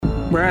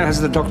Where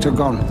has the Doctor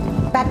gone?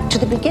 Back to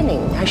the beginning,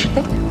 I should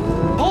think.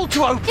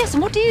 Poltergeist! Yes,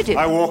 and what do you do?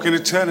 I walk in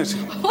eternity.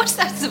 What's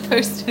that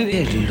supposed to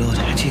mean? Dear Lord,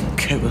 how do you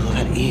cope with all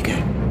that ego?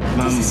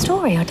 Is this a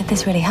story, or did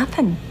this really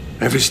happen?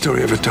 Every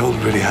story ever told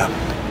really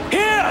happened.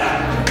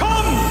 Here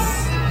come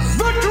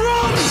the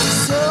drums!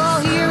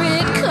 So here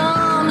it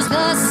comes,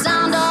 the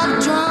sound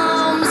of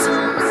drums.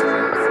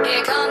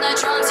 Here come the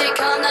drums, here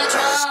come the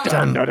drums.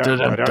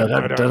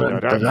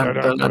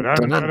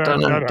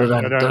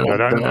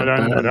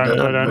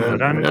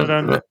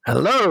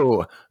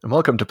 Hello, and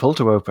welcome to Pull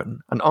to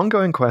Open, an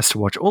ongoing quest to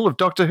watch all of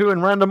Doctor Who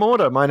in random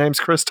order. My name's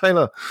Chris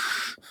Taylor.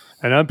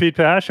 And I'm Pete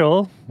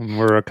Paschal.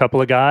 We're a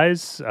couple of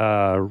guys,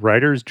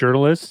 writers,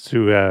 journalists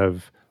who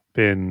have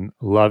been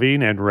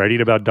loving and writing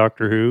about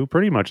Doctor Who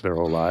pretty much their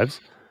whole lives.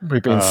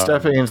 We've been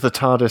stepping into the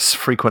TARDIS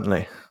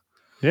frequently.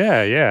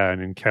 Yeah,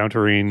 and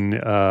encountering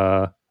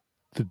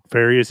the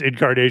various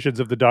incarnations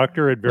of the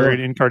Doctor and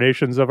various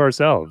incarnations of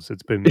ourselves.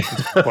 It's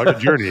quite a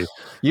journey.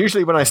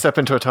 Usually when I step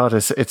into a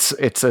TARDIS,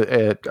 it's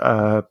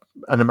an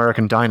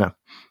American diner.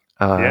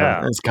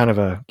 It's kind of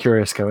a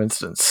curious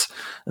coincidence.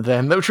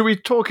 Then, though, should we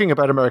be talking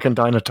about American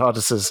Diner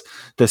TARDISes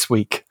this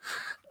week?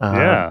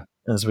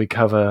 As we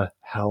cover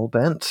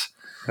Hellbent.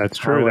 That's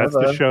true. However,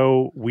 that's the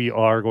show we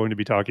are going to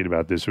be talking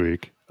about this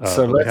week.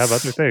 So we have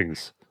other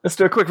things. Let's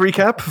do a quick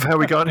recap of how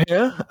we got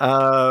here.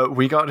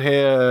 We got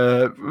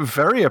here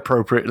very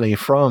appropriately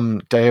from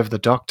Day of the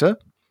Doctor.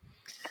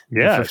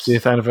 Yes. The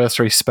 50th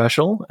anniversary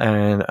special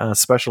and a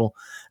special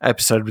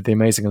episode with the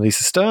amazing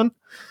Elisa Stern.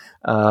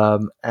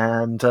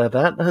 And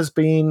that has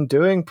been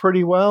doing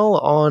pretty well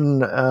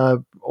on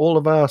all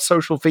of our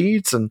social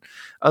feeds and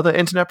other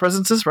internet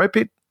presences, right,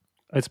 Pete?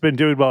 It's been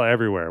doing well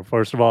everywhere.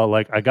 First of all,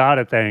 I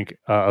gotta thank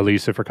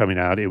Elisa for coming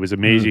out. It was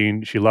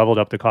amazing. She leveled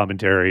up the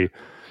commentary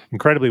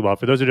incredibly well.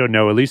 For those who don't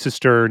know, Elisa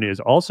Stern is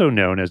also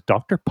known as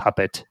Dr.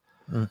 Puppet,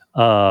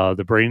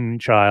 the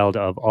brainchild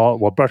of all.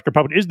 Well, Dr.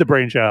 Puppet is the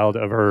brainchild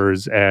of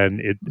hers,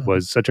 and it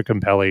was such a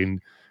compelling.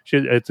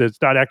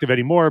 It's not active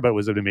anymore, but it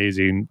was an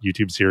amazing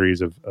YouTube series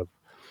of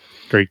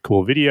great,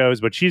 cool videos.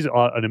 But she's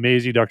an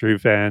amazing Doctor Who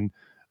fan,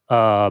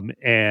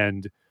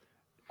 and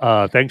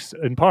thanks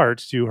in part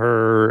to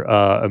her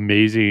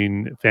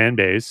amazing fan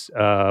base,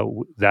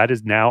 that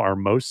is now our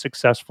most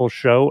successful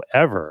show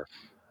ever.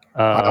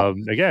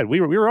 Again,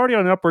 we were already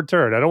on an upward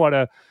turn. I don't want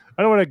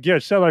to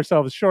sell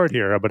ourselves short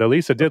here, but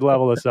Elisa did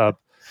level us up,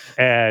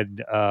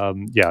 and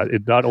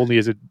it not only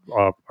is it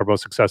our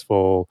most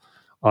successful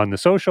on the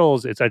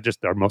socials, it's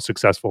just our most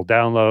successful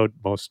download,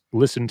 most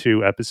listened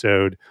to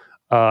episode.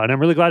 And I'm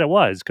really glad it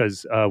was,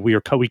 because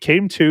we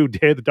came to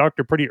Day of the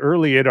Doctor pretty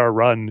early in our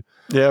run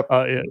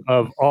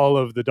of all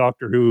of the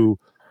Doctor Who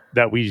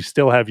that we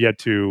still have yet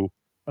to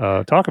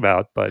talk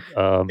about. But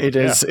it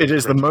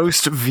is the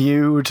most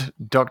viewed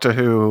Doctor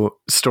Who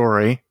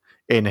story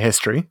in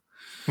history.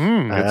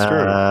 That's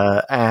true.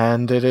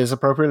 And it is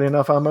appropriately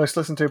enough our most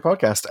listened to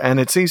podcast. And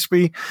it seems to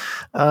be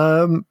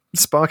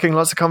sparking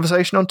lots of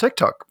conversation on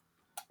TikTok.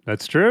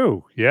 That's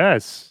true.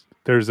 Yes.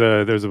 There's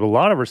a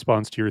lot of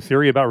response to your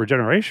theory about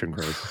regeneration,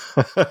 Chris.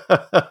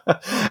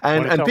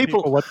 and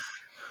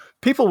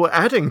people were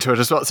adding to it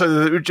as well.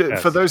 So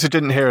for those who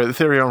didn't hear it, the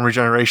theory on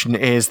regeneration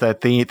is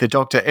that the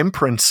Doctor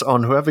imprints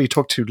on whoever you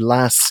talk to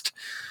last.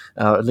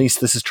 At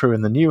least this is true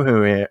in the New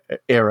Who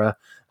era.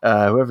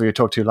 Whoever you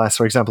talk to last,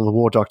 for example, the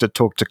War Doctor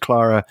talked to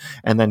Clara,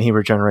 and then he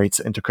regenerates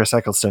into Chris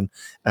Eccleston,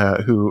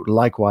 who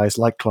likewise,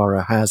 like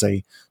Clara, has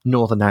a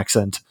northern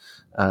accent,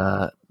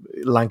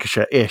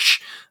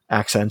 Lancashire-ish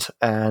accent,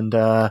 and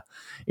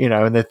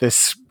and that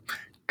this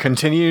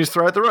continues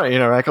throughout the run.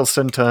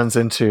 Eccleston turns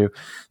into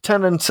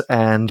Tennant,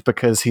 and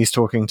because he's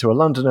talking to a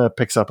Londoner,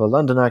 picks up a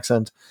London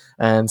accent,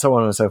 and so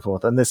on and so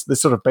forth. And this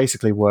sort of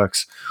basically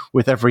works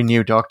with every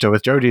new Doctor.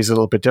 With Jodie's a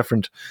little bit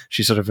different.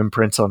 She sort of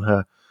imprints on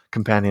her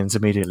companions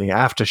immediately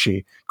after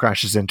she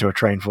crashes into a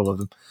train full of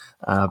them,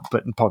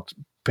 but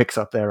picks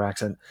up their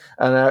accent.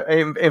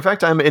 And in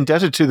fact, I'm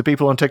indebted to the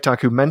people on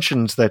TikTok who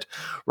mentioned that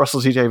Russell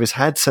T Davies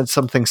had said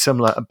something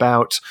similar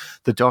about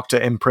the Doctor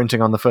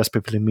imprinting on the first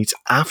people he meets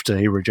after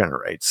he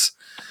regenerates.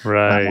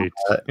 Right.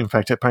 In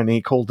fact, apparently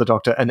he called the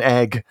Doctor an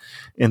egg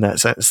in that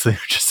sense.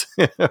 Just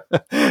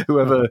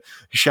whoever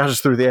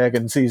shatters through the egg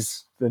and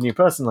sees the new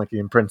person, like he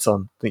imprints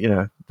on,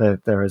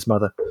 they're his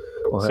mother.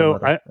 So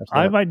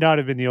I might not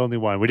have been the only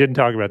one. We didn't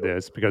talk about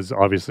this because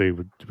obviously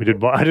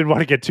I didn't want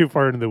to get too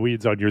far into the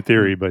weeds on your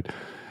theory. But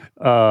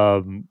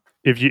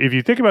if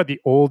you think about the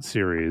old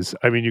series,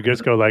 I mean, you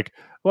just go like,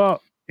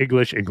 well,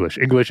 English, English.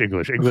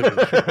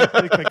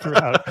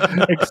 Throughout,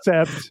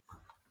 except,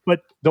 but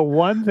the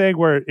one thing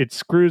where it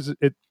screws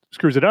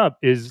it up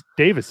is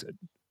Davison,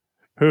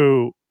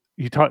 who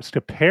he talks to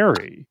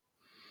Perry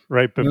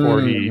right before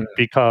he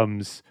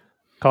becomes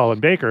Colin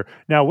Baker.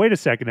 Now, wait a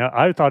second. Now,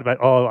 I thought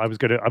about, I'm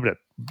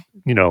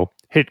gonna,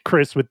 hit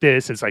Chris with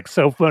this. It's like,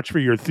 so much for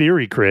your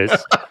theory, Chris.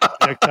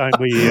 Next time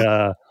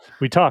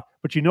we talk.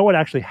 But you know what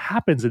actually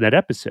happens in that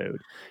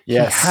episode?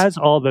 Yes. He has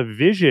all the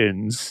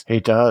visions.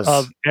 He does.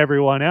 Of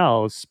everyone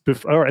else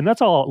before, and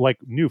that's all like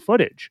new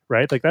footage,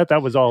 right? Like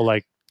that was all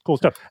like cool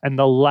stuff. And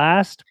the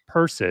last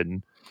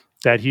person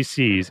that he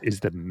sees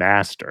is the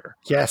Master.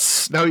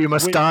 Yes. No, you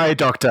must die,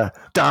 Doctor.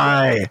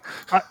 Die.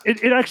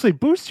 It actually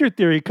boosts your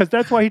theory because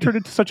that's why he turned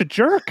into such a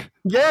jerk.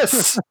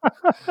 Yes.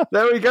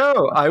 There we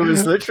go. I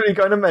was literally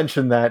going to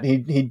mention that.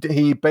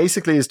 He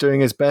basically is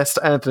doing his best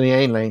Anthony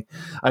Ainley.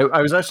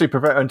 I was actually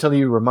prepared until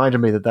you reminded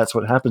me that that's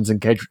what happens in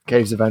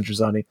Caves of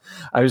Androzani.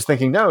 I was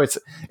thinking, no,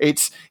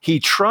 it's he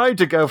tried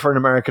to go for an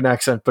American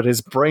accent, but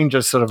his brain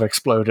just sort of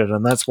exploded,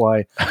 and that's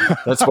why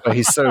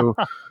he's so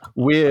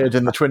weird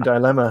in the Twin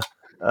Dilemma.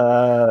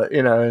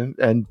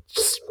 And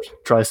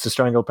tries to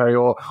strangle Perry,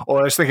 or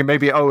I was thinking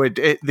maybe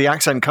the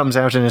accent comes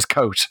out in his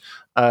coat,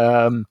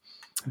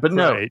 but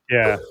no, right,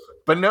 yeah.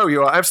 But no,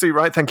 you are absolutely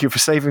right. Thank you for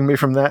saving me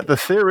from that. The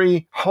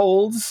theory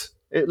holds;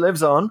 it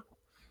lives on.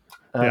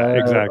 Yeah,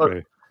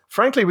 exactly.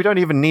 Frankly, we don't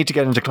even need to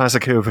get into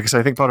Classic Who because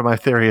I think part of my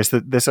theory is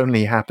that this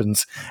only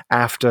happens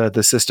after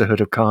the Sisterhood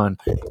of Khan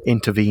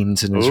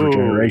intervenes in his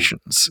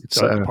regenerations.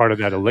 So part of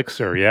that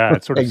elixir, yeah,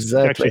 it sort of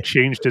actually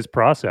changed his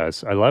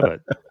process. I love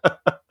it.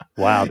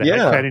 Wow, the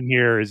head in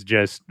here is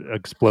just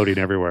exploding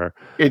everywhere.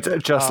 It's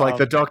just like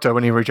the Doctor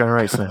when he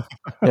regenerates now.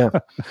 Yeah.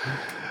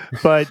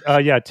 But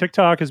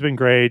TikTok has been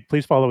great.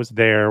 Please follow us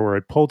there. We're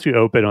at Pull to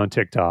Open on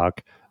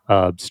TikTok.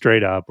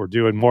 Straight up. We're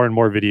doing more and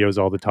more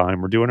videos all the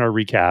time. We're doing our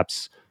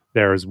recaps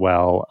there as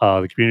well.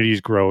 The community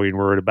is growing.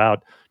 We're at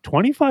about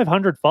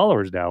 2,500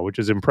 followers now, which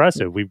is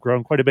impressive. We've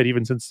grown quite a bit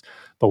even since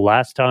the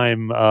last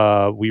time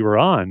we were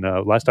on.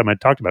 Last time I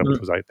talked about it, which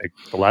was, I think,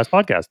 the last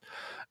podcast.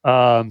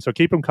 So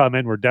keep them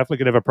coming. We're definitely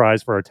going to have a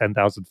prize for our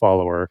 10,000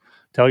 follower.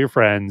 Tell your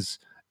friends,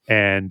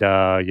 and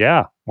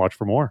watch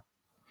for more.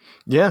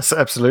 Yes,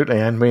 absolutely.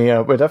 And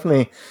we're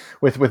definitely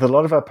with a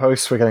lot of our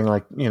posts, we're getting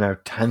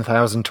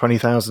 10,000,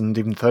 20,000,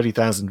 even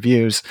 30,000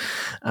 views.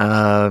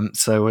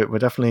 So we're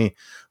definitely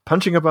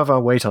punching above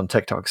our weight on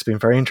TikTok. It's been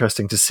very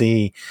interesting to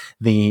see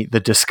the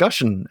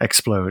discussion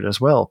explode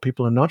as well.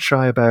 People are not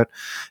shy about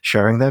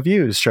sharing their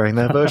views, sharing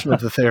their version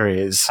of the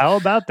theories. How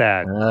about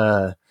that?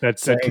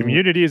 That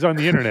communities on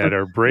the internet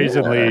are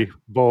brazenly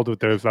bold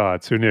with their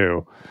thoughts. Who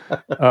knew?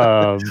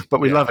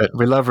 But we love it.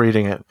 We love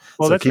reading it.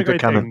 Well, so that's keep the great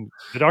it coming. thing.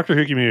 The Doctor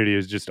Who community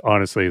is just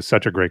honestly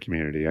such a great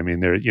community. I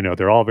mean,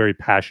 they're all very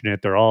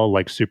passionate. They're all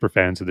super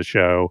fans of the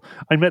show.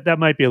 I admit that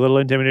might be a little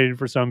intimidating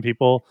for some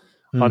people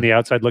on the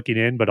outside looking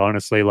in, but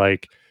honestly,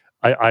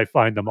 I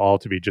find them all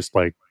to be just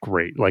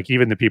great.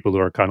 Even the people who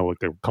are kind of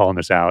they're calling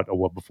us out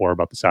before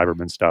about the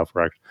Cyberman stuff,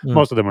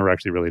 most of them are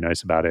actually really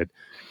nice about it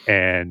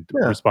and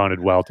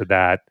responded well to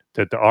that,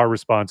 to our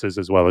responses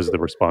as well as the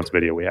response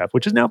video we have,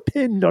 which is now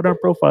pinned on our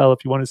profile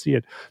if you want to see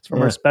it. It's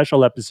from our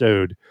special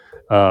episode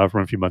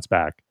from a few months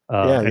back.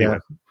 Anyway.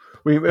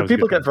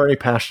 People get very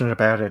passionate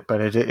about it,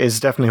 but it is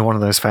definitely one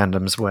of those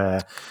fandoms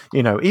where,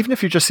 even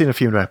if you've just seen a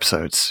few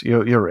episodes,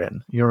 you're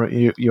in. You're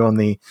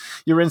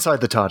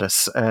inside the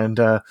TARDIS, and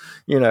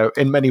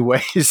in many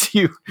ways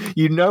you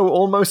know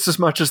almost as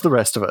much as the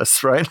rest of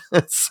us, right?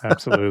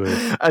 Absolutely.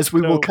 As we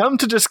will come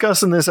to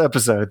discuss in this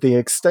episode, the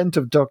extent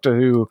of Doctor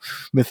Who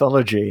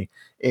mythology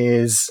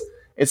it's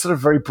sort of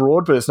very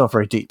broad, but it's not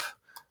very deep.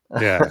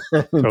 Yeah,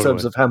 in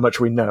terms of how much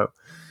we know.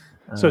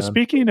 So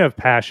speaking of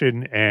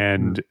passion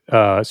and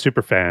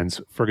super fans,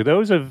 for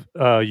those of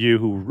you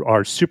who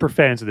are super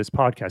fans of this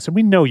podcast, and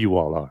we know you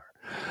all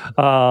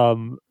are,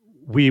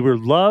 we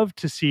would love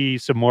to see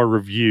some more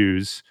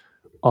reviews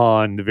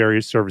on the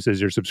various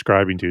services you're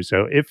subscribing to.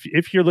 So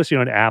if you're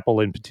listening on Apple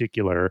in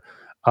particular,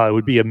 it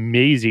would be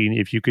amazing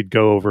if you could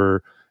go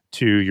over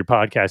to your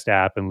podcast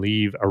app and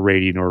leave a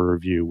rating or a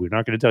review. We're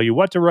not going to tell you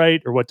what to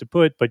write or what to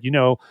put, but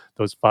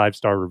those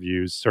 5-star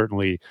reviews,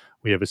 certainly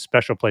we have a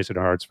special place in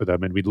our hearts for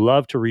them, and we'd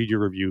love to read your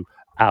review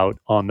out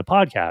on the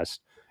podcast.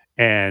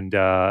 And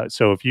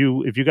so if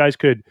you guys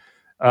could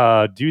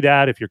do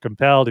that, if you're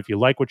compelled, if you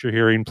like what you're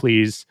hearing,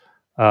 please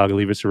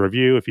leave us a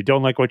review. If you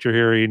don't like what you're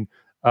hearing,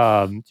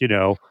 leave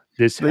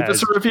us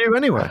a review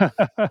anyway.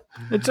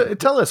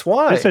 Tell us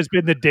why. This has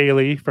been The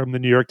Daily from the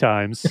New York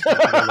Times.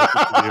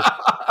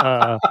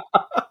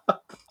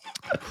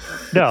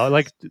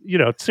 No,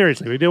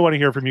 seriously, we do want to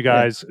hear from you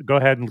guys. Go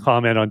ahead and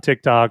comment on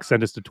TikTok,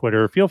 send us to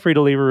Twitter. Feel free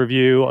to leave a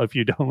review if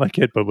you don't like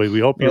it, but we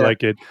hope you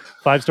like it.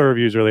 5-star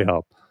reviews really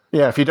help.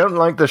 Yeah, if you don't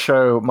like the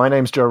show, my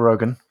name's Joe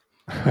Rogan,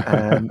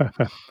 and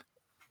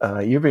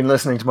you've been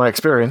listening to my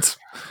experience.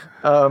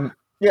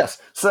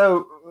 Yes,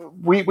 so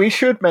we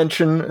should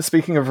mention,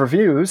 speaking of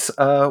reviews,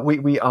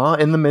 we are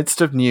in the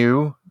midst of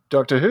new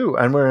Doctor Who,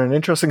 and we're in an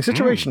interesting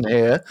situation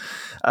here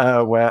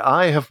where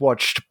I have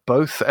watched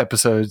both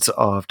episodes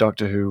of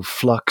Doctor Who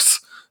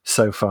Flux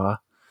so far.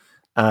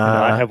 And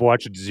I have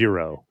watched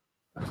 0.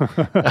 Not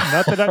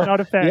that I'm not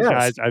a fan,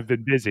 guys. I've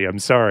been busy. I'm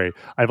sorry.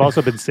 I've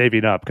also been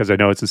saving up because I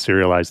know it's a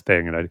serialized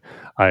thing, and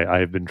I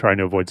have been trying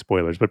to avoid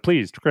spoilers. But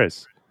please,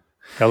 Chris,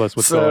 tell us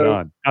what's going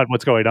on. Not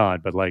what's going on,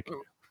 but the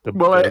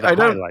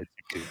highlights.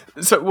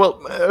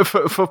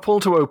 For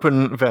Pull to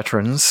Open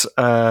veterans,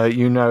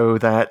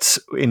 that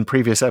in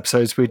previous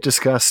episodes we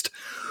discussed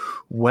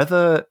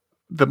whether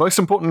the most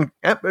important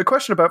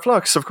question about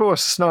Flux, of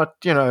course, is not,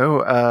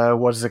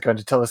 what is it going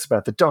to tell us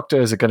about the Doctor?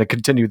 Is it going to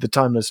continue the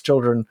Timeless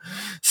Children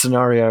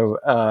scenario?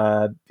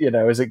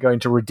 Is it going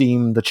to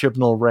redeem the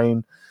Chibnall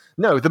reign?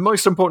 No, the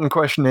most important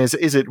question is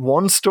it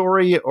one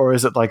story or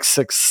is it like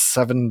 6,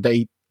 7,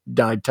 8,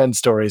 9, 10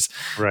 stories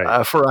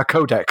for our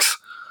codex?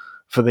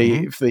 For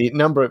the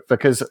number,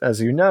 because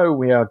as you know,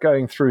 we are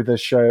going through this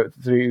show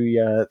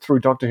through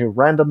Doctor Who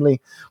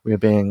randomly. We are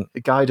being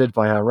guided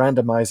by our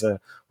randomizer,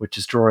 which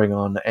is drawing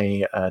on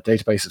a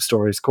database of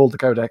stories called the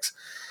Codex.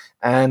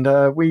 And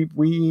it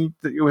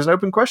was an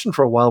open question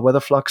for a while whether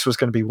Flux was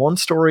going to be one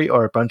story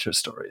or a bunch of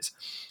stories.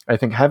 I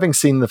think having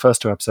seen the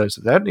first 2 episodes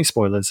without any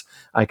spoilers,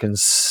 I can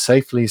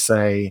safely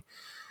say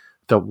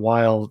that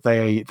while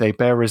they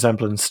bear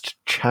resemblance to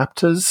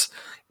chapters,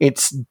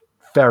 it's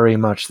very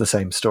much the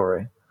same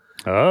story.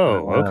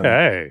 Oh,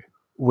 okay.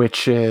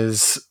 Which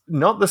is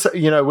not the same.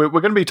 We're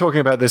going to be talking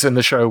about this in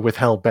the show with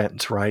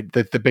Hellbent, right?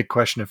 The big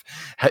question of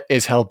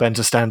is Hellbent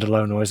a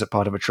standalone or is it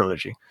part of a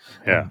trilogy?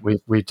 Yeah,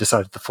 we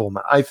decided the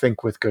former. I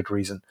think with good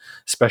reason,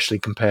 especially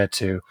compared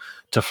to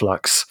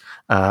Flux,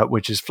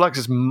 Flux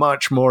is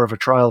much more of a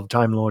Trial of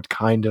Time Lord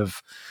kind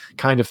of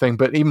thing,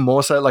 but even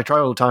more so, like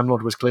Trial of Time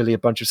Lord was clearly a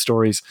bunch of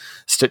stories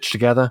stitched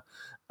together.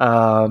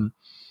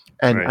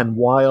 And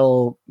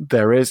while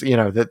there is,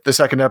 the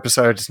second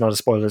episode, it's not a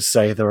spoiler to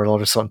say there are a lot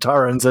of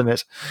Sontarans in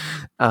it,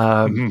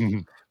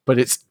 but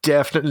it's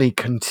definitely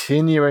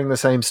continuing the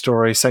same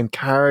story, same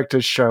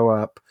characters show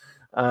up.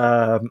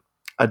 I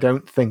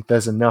don't think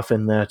there's enough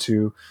in there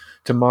to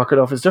mark it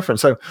off as different.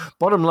 So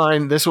bottom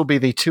line, this will be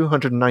the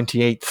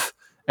 298th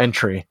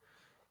entry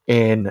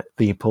in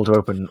the Pull to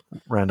Open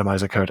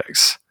Randomizer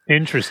Codex.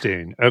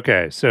 Interesting.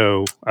 Okay,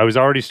 so I was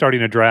already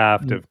starting a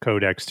draft of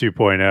Codex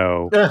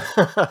 2.0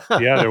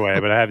 the other way,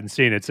 but I haven't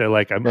seen it. So,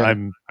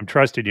 I'm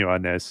trusting you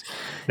on this.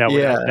 Now,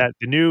 that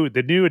the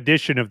new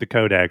edition of the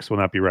Codex will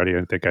not be ready,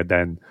 I think,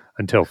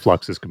 until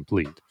Flux is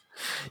complete.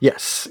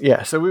 Yes,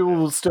 yeah. So we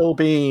will still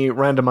be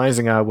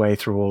randomizing our way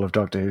through all of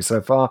Doctor Who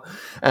so far,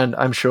 and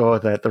I'm sure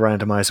that the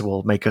randomizer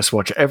will make us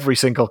watch every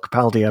single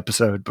Capaldi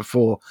episode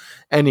before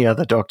any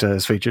other Doctor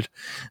is featured.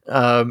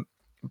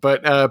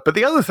 But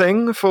the other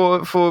thing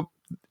for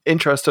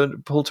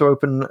interested Pull to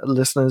Open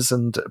listeners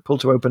and Pull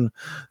to Open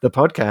the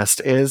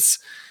podcast is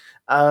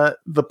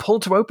the Pull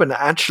to Open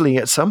actually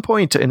at some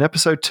point in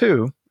episode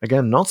 2,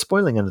 again not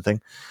spoiling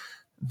anything,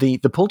 the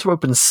Pull to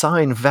Open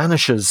sign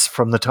vanishes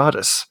from the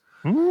TARDIS.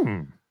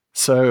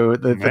 So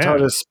the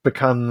TARDIS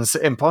becomes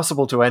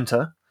impossible to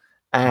enter.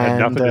 And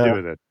had nothing to do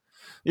with it.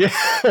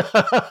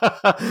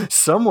 Yeah,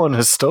 someone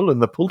has stolen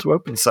the Pull to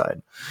Open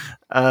sign.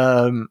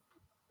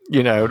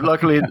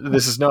 Luckily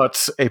this is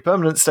not a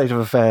permanent state of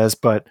affairs,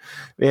 but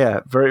yeah,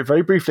 very,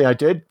 very briefly, I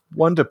did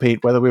wonder,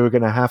 Pete, whether we were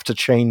going to have to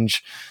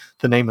change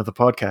the name of the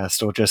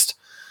podcast or just,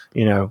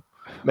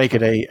 make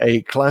it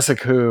a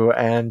Classic Who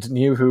and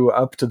New Who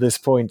up to this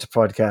point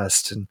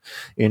podcast. And,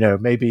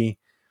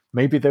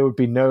 maybe there would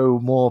be no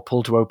more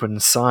Pull to Open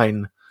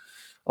sign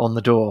on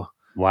the door.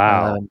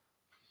 Wow.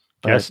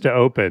 Guess to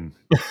open,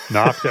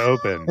 knock to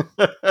open.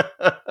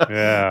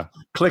 Yeah.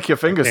 Click your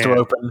fingers to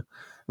open.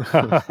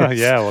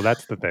 Yeah, well,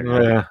 that's the thing.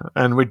 Right? Yeah,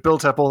 and we'd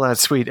built up all that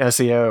sweet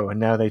SEO, and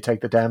now they take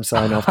the damn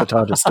sign off the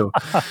TARDIS door.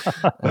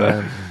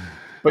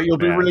 But you'll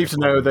be relieved to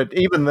know that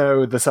even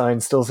though the sign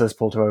still says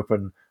Pull to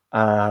Open,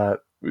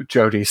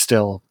 Jodie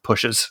still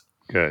pushes.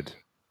 Good.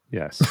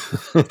 Yes.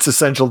 It's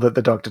essential that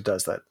the Doctor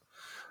does that.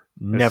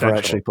 Never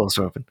actually pulls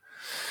to open.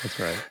 That's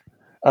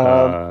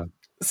right.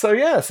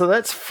 So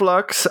that's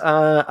Flux.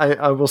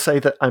 I will say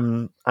that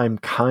I'm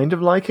kind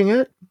of liking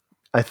it.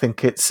 I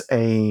think it's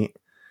a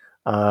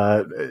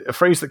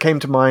phrase that came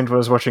to mind when I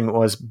was watching it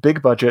was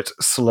big budget,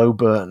 slow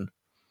burn.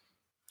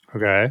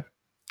 Okay.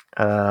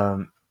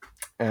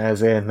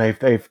 As in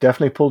they've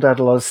definitely pulled out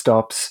a lot of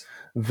stops.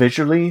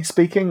 Visually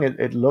speaking,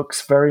 it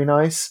looks very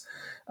nice.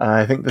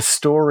 I think the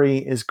story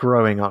is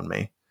growing on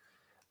me.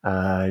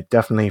 It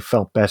definitely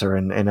felt better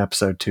in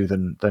episode 2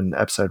 than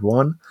episode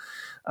 1.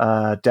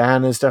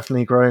 Dan is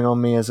definitely growing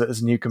on me as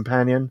a new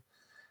companion,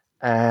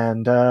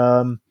 and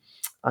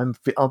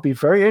I'll be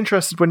very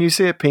interested when you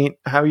see it, Pete,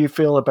 how you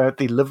feel about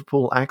the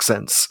Liverpool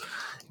accents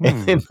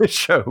in the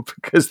show,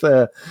 because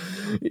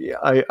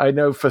I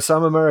know for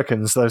some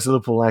Americans those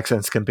Liverpool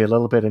accents can be a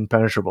little bit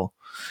impenetrable.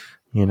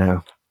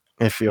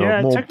 If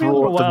you're more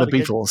broad than the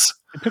Beatles.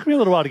 It took me a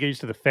little while to get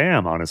used to the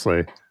fam,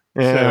 honestly.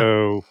 Yeah.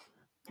 So.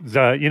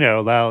 Now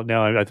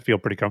I feel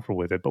pretty comfortable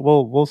with it, but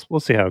we'll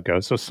see how it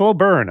goes. So slow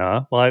burn,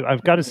 huh? Well,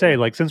 I've got to say,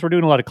 since we're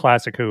doing a lot of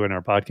Classic Who in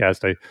our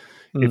podcast,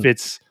 if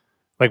it's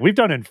we've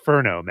done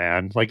Inferno,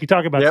 man. You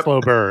talk about slow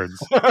burns.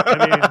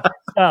 I mean,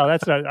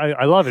 that's not.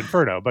 I love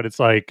Inferno, but it's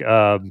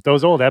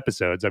those old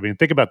episodes. I mean,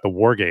 think about the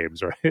War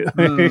Games,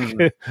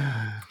 right?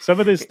 Some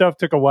of this stuff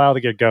took a while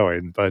to get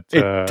going, but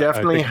it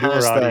definitely I think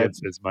has newer that.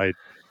 Audiences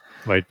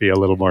might be a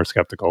little more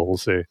skeptical. We'll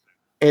see.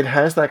 It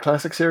has that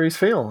classic series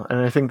feel, and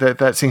I think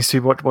that seems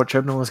to be what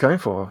Chibnall was going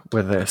for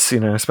with this,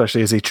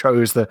 especially as he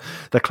chose the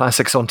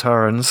classic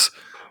Sontarans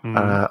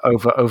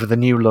over the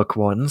new look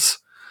ones.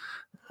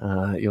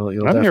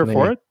 You'll I'm here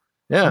for it.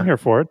 I'm here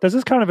for it. This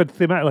is kind of a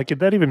theme, like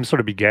that even sort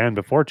of began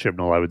before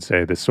Chibnall, I would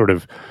say. This sort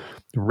of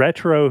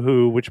retro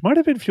Who, which might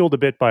have been fueled a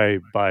bit by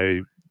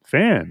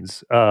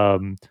fans,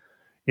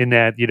 in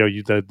that, you know,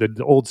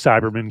 the old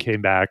Cybermen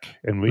came back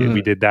and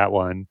we did that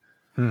one.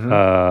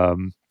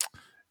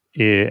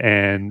 Mm-hmm.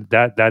 And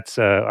that's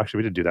actually,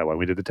 we didn't do that one.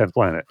 We did the 10th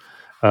Planet.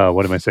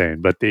 What am I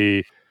saying? But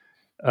then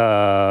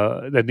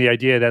the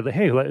idea that,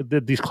 hey,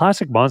 these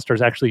classic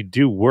monsters actually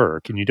do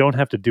work, and you don't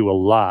have to do a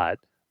lot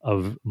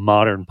of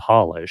modern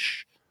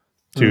polish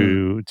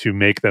to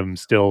make them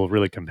still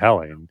really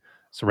compelling.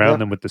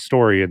 Surround them with the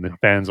story, and the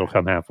fans will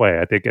come halfway.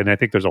 I think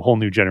there's a whole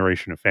new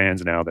generation of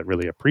fans now that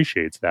really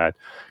appreciates that.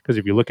 Because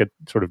if you look at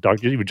sort of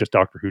even just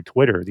Doctor Who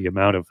Twitter, the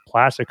amount of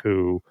classic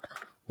Who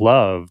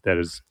love that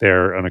is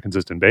there on a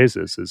consistent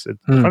basis it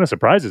kind of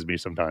surprises me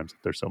sometimes that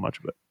there's so much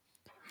of it.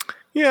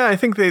 Yeah, I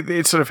think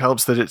it sort of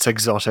helps that it's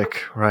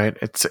exotic, right?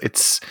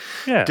 It's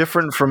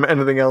different from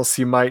anything else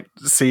you might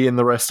see in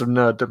the rest of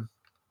nerddom.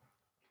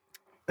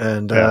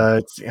 And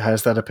it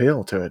has that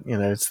appeal to it. You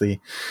know, it's the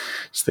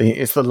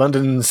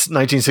London's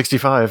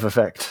 1965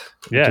 effect.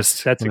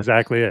 Yes, that's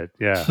exactly it.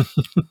 Yeah.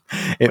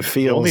 It feels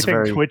the only thing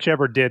very... Twitch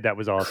ever did that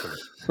was awesome.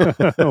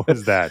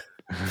 Was that.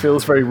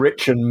 Feels very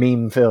rich and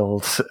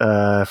meme-filled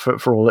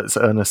for all its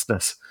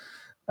earnestness.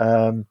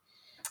 Cool.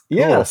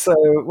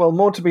 So, well,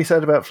 more to be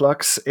said about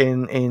Flux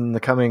in the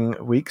coming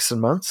weeks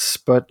and months.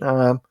 But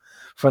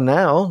for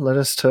now, let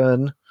us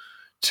turn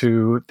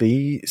to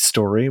the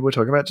story we're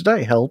talking about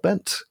today,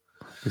 Hellbent.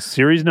 The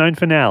Series 9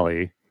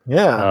 finale,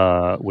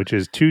 which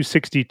is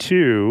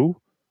 262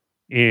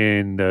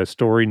 in the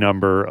story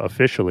number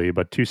officially,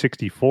 but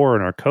 264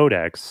 in our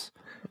codex.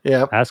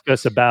 Yeah. Ask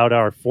us about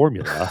our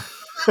formula.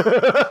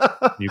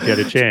 You get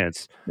a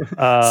chance.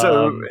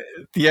 So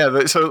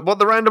what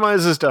the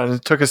randomizer has done,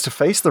 it took us to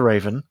Face the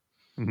Raven.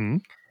 Mm-hmm.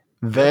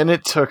 Then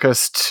it took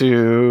us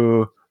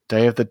to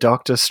Day of the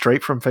Doctor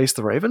straight from Face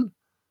the Raven.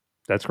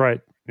 That's right.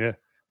 Yeah.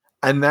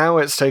 And now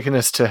it's taken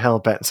us to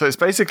Hellbent. So it's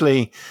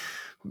basically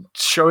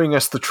showing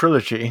us the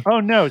trilogy. Oh,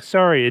 no,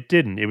 sorry, it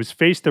didn't. It was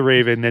Face the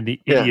Raven, then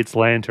the Idiot's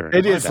Lantern.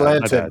 Idiot's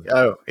Lantern.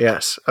 Oh,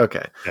 yes.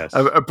 Okay. Yes.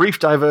 A brief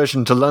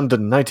diversion to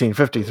London,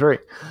 1953.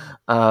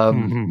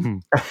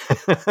 Then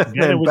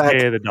it was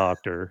Day of the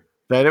Doctor.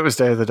 Then it was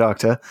Day of the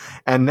Doctor.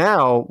 And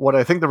now what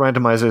I think the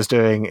randomizer is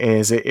doing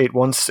is it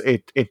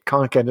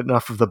can't get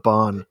enough of the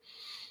barn.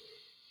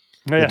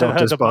 The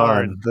Doctor's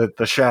barn.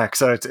 The shack.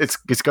 So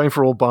it's going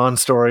for all barn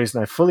stories,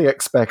 and I fully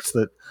expect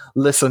that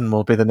Listen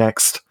will be the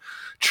next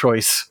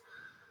choice,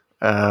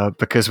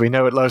 because we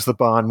know it loves the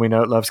barn, we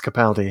know it loves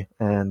Capaldi,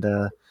 and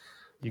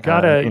you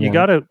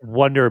gotta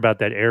wonder about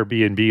that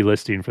Airbnb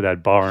listing for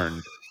that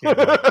barn. Like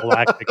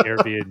Galactic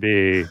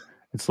Airbnb.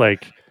 It's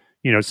like,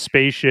 you know,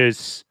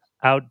 spacious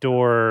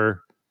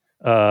outdoor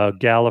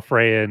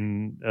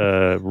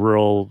Gallifreyan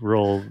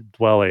rural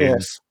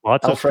dwellings,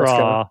 lots of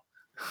straw.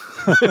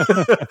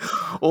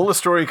 All the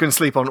straw you can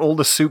sleep on, all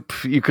the soup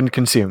you can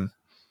consume.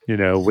 You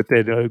know, with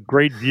the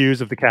great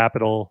views of the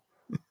capital.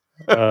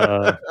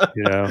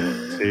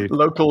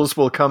 Locals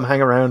will come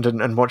hang around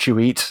and watch you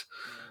eat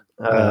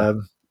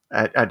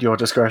at your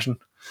discretion.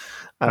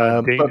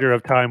 Danger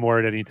of Time War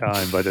at any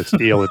time, but a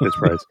steal at this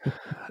price.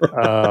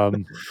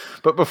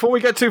 But before we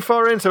get too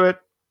far into it,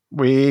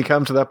 we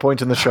come to that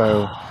point in the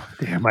show.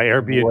 Damn, my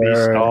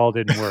Airbnb stall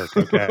didn't work.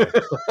 Okay.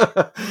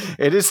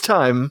 It is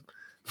time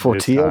for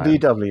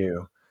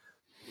TLDW.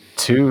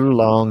 Too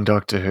Long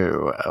Doctor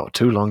Who, or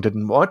Too Long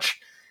Didn't Watch,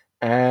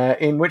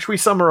 in which we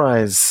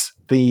summarize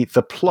the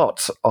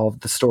plot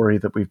of the story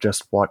that we've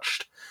just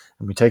watched,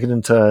 and we take it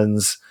in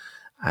turns.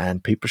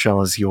 And Pete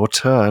Bichelle, is your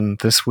turn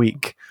this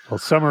week. We'll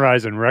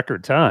summarize in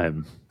record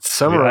time.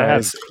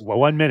 Summarize.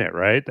 1 minute,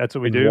 right? That's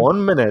what we do?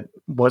 1 minute.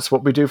 What's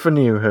what we do for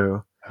New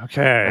Who.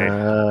 Okay.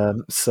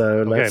 Let's see.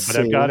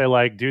 I've got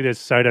to do this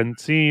sight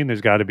unseen.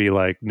 There's got to be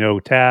no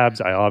tabs.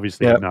 I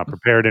obviously have not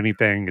prepared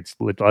anything. It's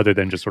other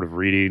than just sort of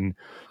reading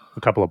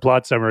a couple of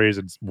plot summaries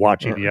and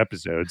watching the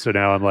episode. So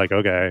now I'm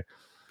okay.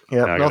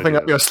 Yeah, nothing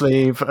up your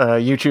sleeve.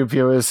 YouTube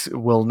viewers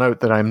will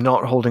note that I'm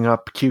not holding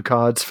up cue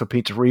cards for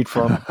Pete to read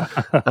from.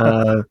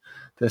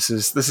 This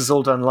is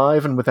all done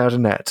live and without a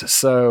net.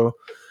 So,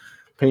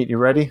 Pete, you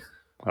ready?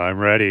 I'm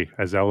ready,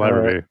 as I'll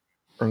ever be.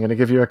 I'm going to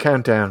give you a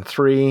countdown.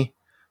 3,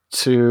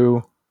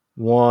 2,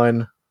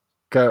 1,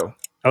 go.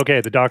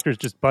 Okay, the Doctor's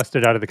just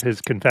busted out of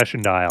his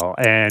confession dial,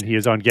 and he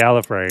is on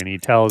Gallifrey, and he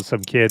tells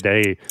some kid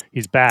that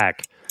he's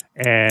back,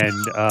 and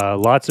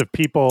lots of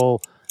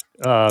people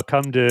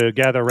come to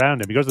gather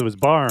around him. He goes to his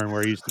barn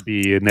where he used to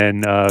be, and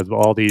then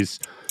all these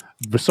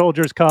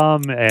soldiers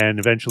come, and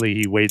eventually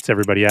he waits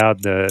everybody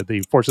out.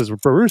 The forces of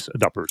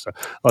the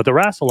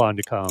Rassilon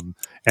to come,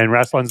 and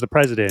Rassilon's the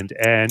president,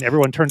 and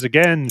everyone turns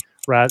against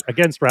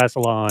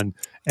Rassilon,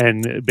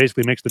 and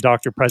basically makes the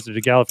Doctor president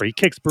of Gallifrey. He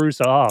kicks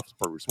Barusa off.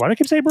 Why do I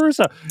keep saying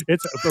Barusa?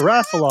 It's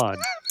Rassilon,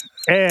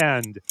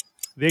 and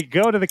They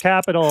go to the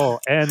Capitol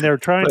and they're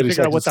trying to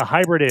figure out what the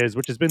hybrid is,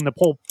 which has been the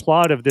whole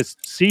plot of this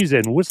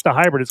season. What's the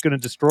hybrid? It's going to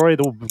destroy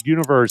the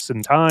universe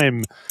and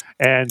time.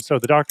 And so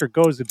the Doctor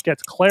goes and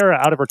gets Clara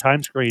out of her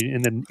time screen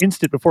in an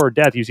instant before her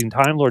death using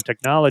Time Lord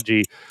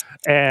technology,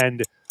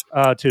 and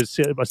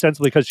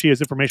ostensibly because she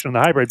has information on the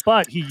hybrid.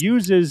 But he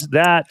uses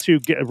that to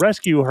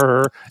rescue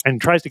her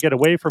and tries to get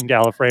away from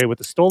Gallifrey with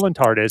the stolen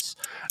TARDIS.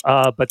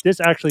 But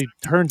this actually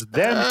turns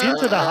them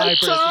into the hybrid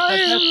because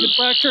that's the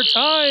fractured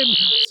time.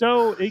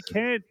 So it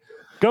can't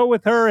go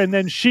with her, and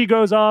then she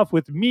goes off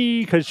with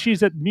me because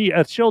she's at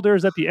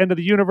Childers at the end of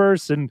the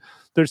universe, and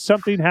there's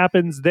something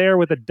happens there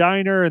with a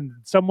diner, and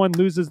someone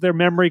loses their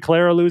memory.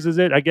 Clara loses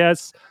it, I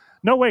guess.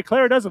 No, wait,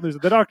 Clara doesn't lose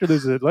it. The Doctor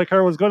loses it. Like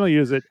her was going to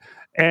use it,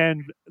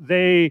 and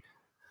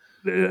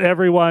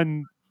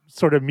everyone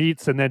sort of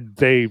meets, and then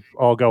they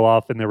all go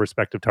off in their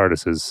respective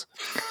TARDISes.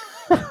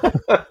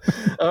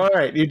 All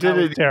right, you did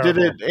it. You did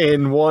it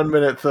in 1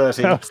 minute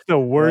 30. That's the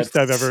worst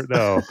I've ever.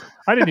 No,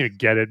 I didn't even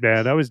get it,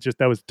 man. That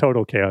was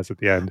total chaos at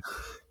the end.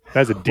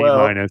 That's a D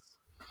minus.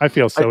 I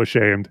feel so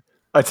ashamed.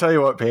 I tell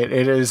you what, Pete,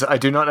 it is. I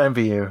do not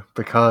envy you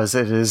because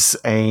it's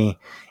a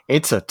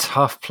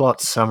tough plot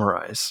to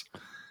summarize.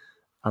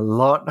 A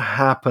lot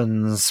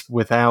happens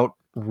without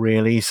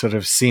really sort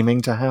of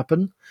seeming to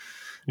happen.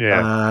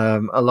 Yeah.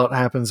 A lot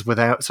happens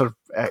without sort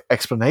of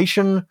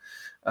explanation.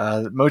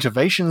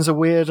 Motivations are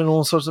weird and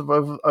all sorts of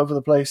over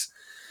the place.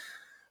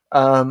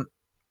 And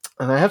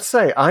I have to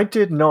say, I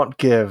did not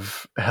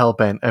give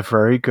Hellbent a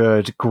very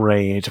good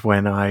grade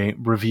when I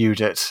reviewed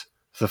it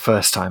the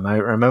first time. I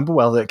remember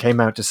well that it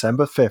came out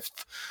December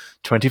 5th,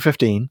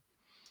 2015,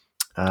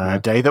 a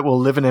day that will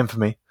live in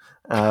infamy.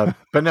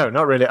 But no,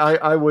 not really.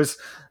 I was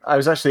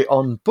actually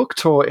on book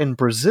tour in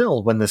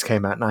Brazil when this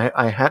came out, and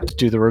I had to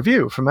do the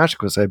review for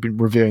Magicals. I'd been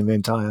reviewing the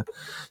entire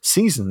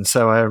season,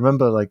 so I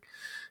remember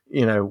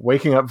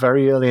waking up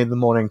very early in the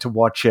morning to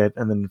watch it,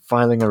 and then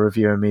filing a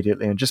review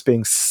immediately, and just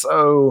being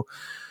so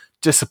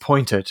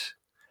disappointed,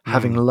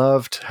 having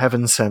loved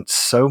Heaven Sent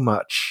so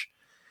much,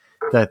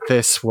 that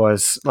this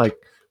was like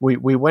we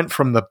went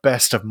from the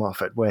best of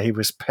Moffat, where he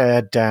was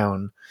pared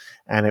down,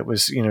 and it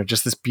was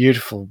just this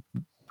beautiful,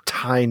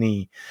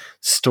 tiny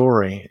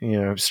story,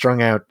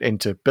 strung out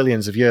into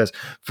billions of years,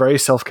 very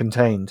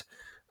self-contained,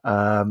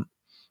 and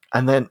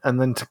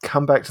then to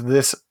come back to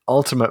this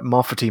ultimate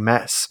Moffat-y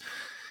mess,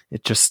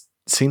 it just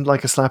seemed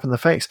like a slap in the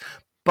face.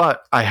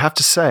 But I have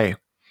to say,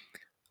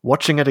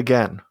 watching it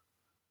again,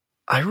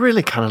 I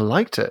really kind of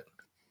liked it.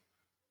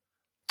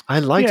 I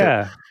liked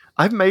it.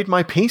 I've made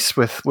my peace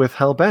with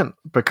Hellbent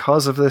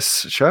because of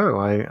this show.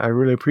 I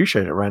really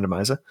appreciate it,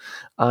 Randomizer.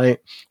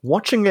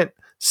 Watching it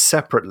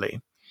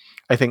separately,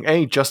 I think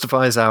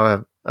justifies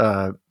our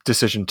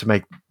decision to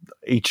make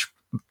each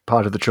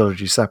part of the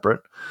trilogy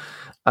separate.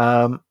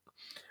 But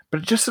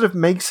it just sort of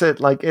makes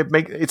it like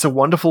it's a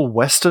wonderful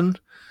Western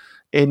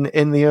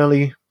in the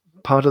early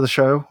part of the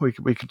show. We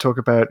could talk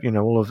about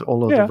all of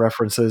the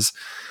references.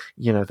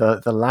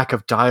 The lack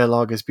of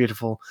dialogue is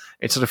beautiful.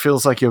 It sort of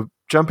feels like you're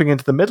jumping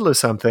into the middle of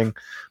something,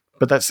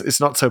 but it's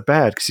not so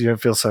bad because you don't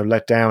feel so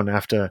let down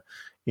after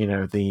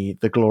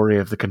the glory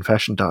of the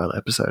Confession Dial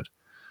episode.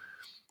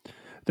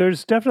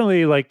 There's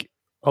definitely like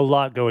a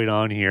lot going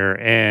on here,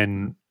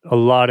 and a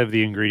lot of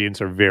the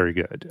ingredients are very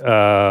good.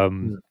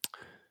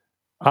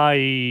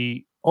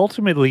 I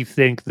ultimately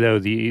think, though,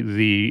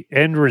 the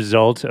end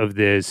result of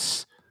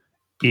this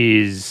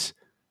is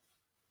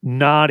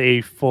not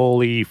a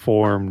fully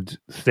formed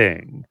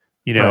thing.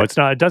 Right. It's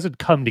not. It doesn't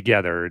come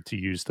together, to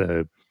use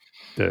the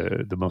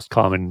most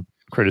common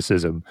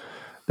criticism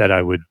that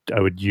I would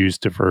use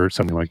for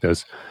something like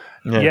this.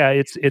 Yeah,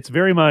 it's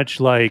very much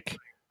like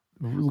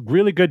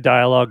really good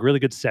dialogue, really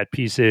good set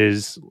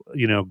pieces,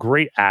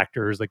 great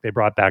actors. Like, they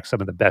brought back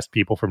some of the best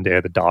people from Day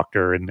of the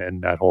Doctor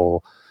and that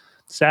whole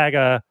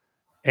saga.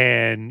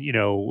 And,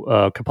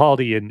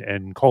 Capaldi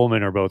and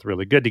Coleman are both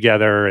really good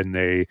together. And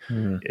they,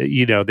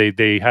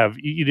 they have,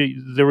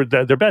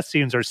 their best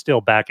scenes are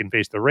still back in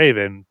Face the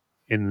Raven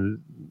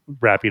in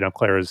wrapping up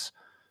Clara's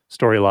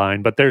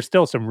storyline, but there's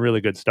still some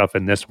really good stuff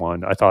in this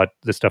one. I thought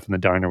the stuff in the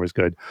diner was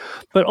good,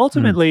 but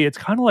ultimately it's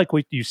kind of like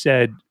what you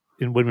said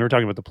when we were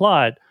talking about the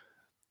plot.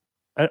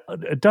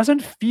 It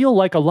doesn't feel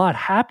like a lot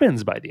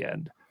happens by the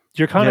end.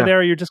 You're kind of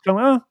there. You're just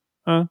going,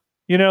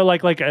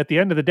 like at the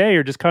end of the day,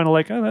 you're just kind of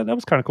like, oh, that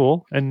was kind of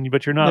cool.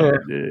 But you're not,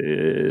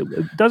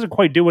 it doesn't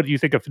quite do what you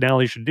think a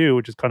finale should do,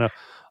 which is kind of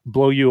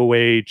blow you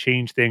away,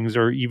 change things,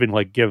 or even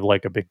like give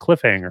like a big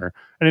cliffhanger.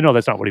 And I know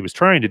that's not what he was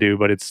trying to do,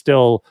 but it's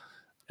still,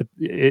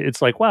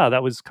 it's like, wow,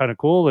 that was kind of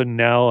cool. And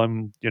now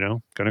I'm,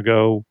 going to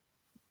go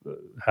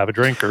have a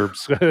drink or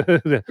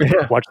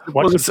watch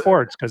some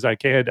sports because I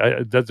can't.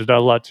 There's not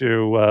a lot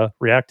to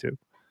react to.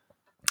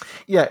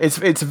 Yeah, it's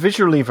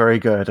visually very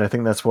good. I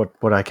think that's what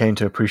I came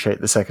to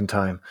appreciate the second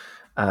time.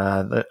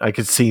 That I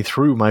could see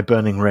through my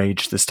burning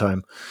rage this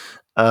time.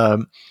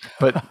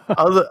 But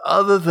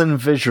other than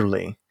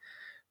visually,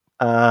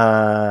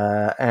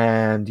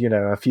 and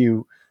a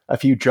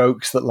few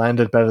jokes that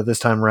landed better this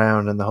time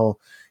around, and the whole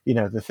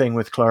the thing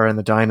with Clara in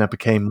the diner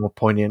became more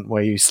poignant,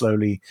 where you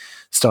slowly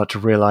start to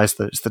realize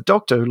that it's the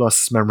Doctor who lost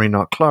his memory,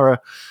 not Clara.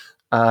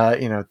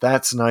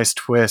 That's a nice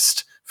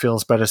twist.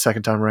 Feels better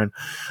second time around.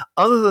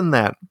 Other than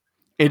that,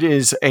 it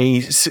is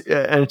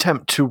an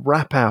attempt to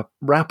wrap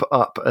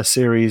up a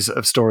series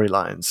of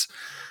storylines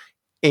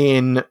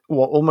in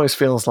what almost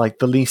feels like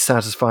the least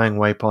satisfying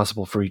way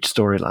possible for each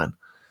storyline.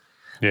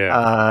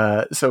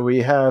 Yeah. So we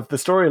have the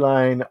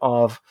storyline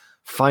of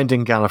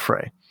finding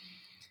Gallifrey,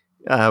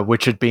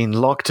 which had been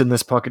locked in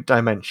this pocket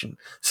dimension,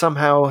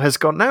 somehow has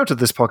gotten out of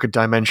this pocket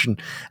dimension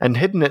and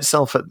hidden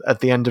itself at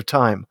the end of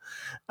time.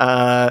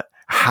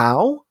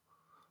 How?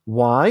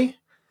 Why?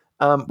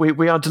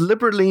 We are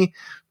deliberately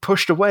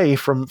pushed away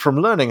from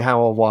learning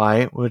how or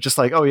why. We're just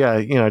like, oh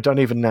yeah, don't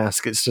even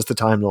ask. It's just the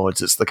Time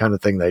Lords. It's the kind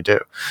of thing they do.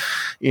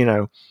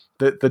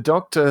 The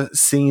Doctor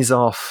sees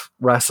off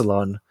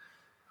Rassilon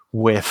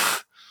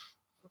with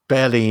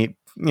barely,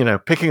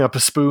 picking up a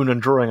spoon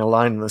and drawing a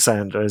line in the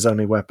sand are his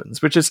only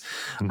weapons, which is,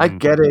 I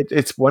get it.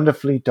 It's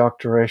wonderfully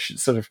Doctorish.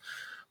 It's sort of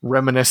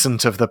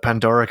reminiscent of the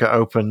Pandorica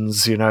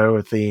opens,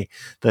 the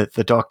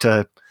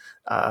Doctor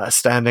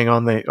standing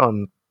on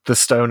the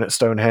stone at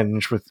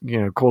Stonehenge with,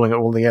 calling it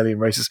all the alien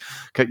races.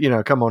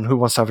 Come on, who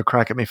wants to have a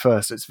crack at me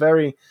first? It's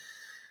very,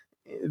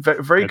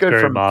 very good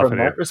from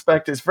that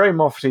respect. It's very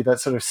Moffat-y, that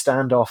sort of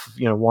standoff,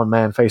 one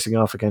man facing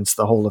off against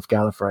the whole of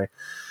Gallifrey.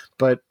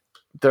 But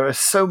there are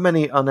so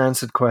many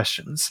unanswered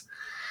questions.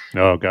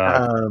 Oh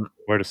God,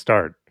 where to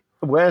start?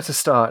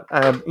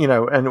 And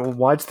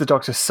why does the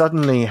Doctor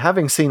suddenly,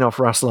 having seen off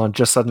Rassilon,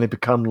 just suddenly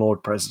become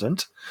Lord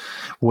President,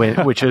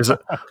 which is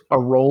a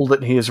role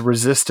that he has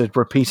resisted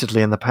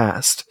repeatedly in the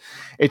past?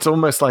 It's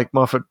almost like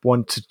Moffat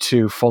wanted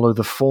to follow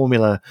the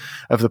formula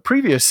of the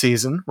previous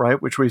season,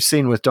 right, which we've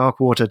seen with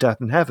Darkwater,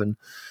 Death in Heaven.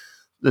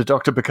 The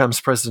Doctor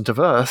becomes President of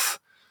Earth.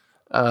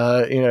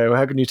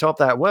 How can you top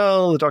that?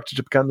 Well, the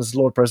Doctor becomes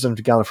Lord President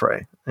of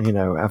Gallifrey,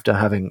 after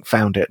having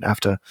found it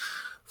after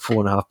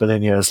 4.5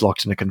 billion years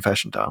locked in a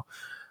confession dial.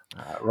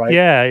 Right.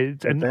 Yeah,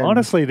 and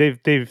honestly,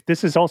 they've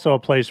this is also a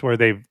place where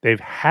they've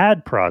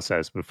had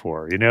process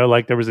before.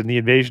 Like there was in the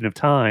Invasion of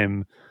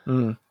Time,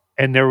 and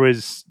there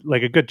was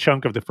like a good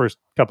chunk of the first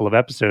couple of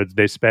episodes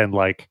they spend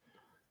like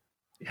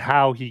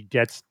how he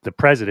gets the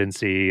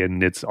presidency,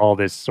 and it's all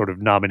this sort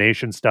of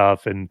nomination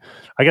stuff. And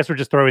I guess we're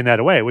just throwing that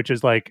away, which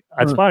is like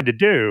it's fine to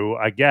do,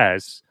 I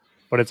guess,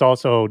 but it's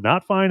also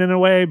not fine in a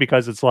way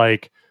because it's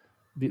like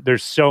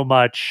there's so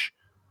much.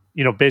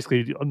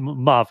 Basically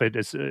Moffat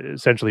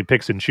essentially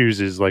picks and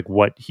chooses like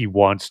what he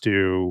wants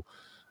to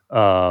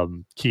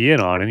key in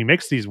on. And he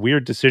makes these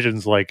weird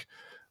decisions like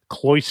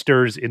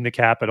cloisters in the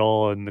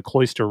Capitol and the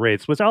cloister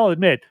wraiths, which I'll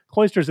admit,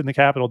 cloisters in the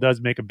Capitol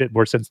does make a bit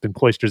more sense than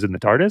cloisters in the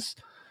TARDIS.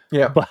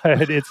 Yeah. But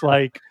it's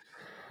like,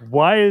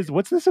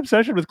 what's this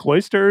obsession with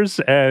cloisters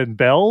and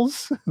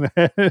bells?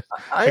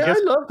 I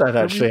love that,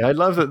 actually. I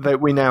love that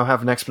we now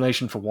have an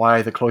explanation for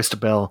why the cloister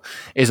bell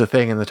is a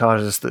thing in the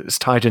TARDIS that's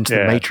tied into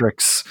the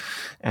Matrix,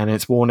 and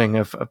its warning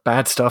of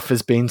bad stuff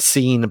is being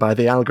seen by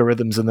the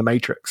algorithms in the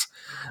Matrix.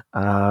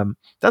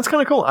 That's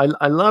kind of cool.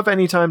 I love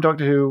any time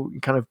Doctor Who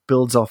kind of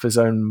builds off his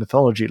own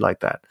mythology like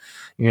that.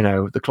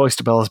 The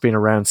cloister bell has been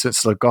around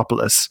since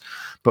Logopolis,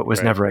 but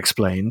was never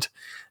explained.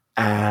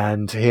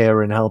 And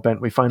here in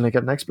Hellbent, we finally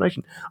get an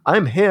explanation.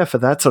 I'm here for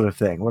that sort of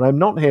thing. What I'm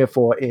not here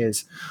for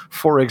is,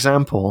 for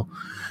example,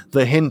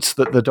 the hint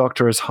that the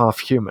Doctor is half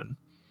human.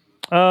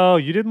 Oh,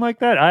 you didn't like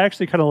that? I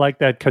actually kind of liked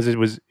that because it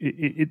was.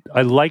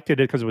 I liked it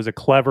because it was a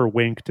clever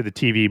wink to the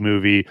TV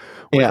movie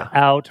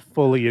without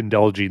fully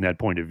indulging that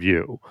point of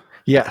view.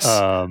 Yes.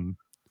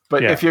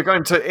 But if you're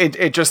going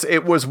to,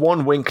 it was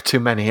one wink too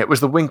many. It was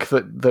the wink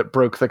that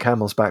broke the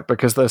camel's back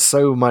because there's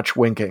so much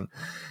winking.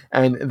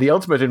 And the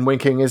ultimate in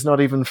winking is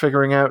not even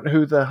figuring out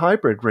who the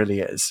hybrid really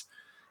is.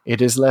 It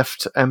is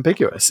left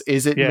ambiguous.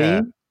 Is it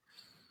me?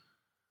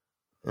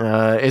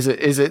 Is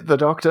it the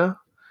Doctor?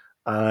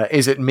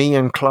 Is it me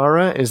and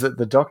Clara? Is it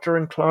the Doctor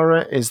and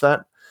Clara? Is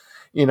that,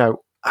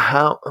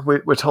 how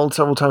we're told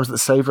several times that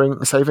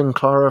saving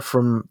Clara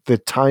from the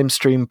time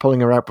stream, pulling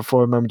her out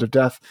before a moment of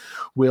death,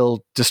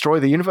 will destroy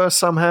the universe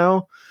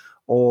somehow,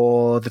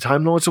 or the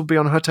Time Lords will be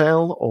on her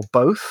tail, or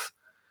both.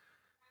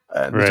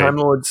 The Time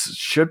Lords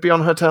should be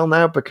on her tail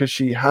now because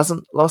she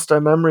hasn't lost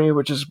her memory,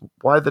 which is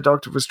why the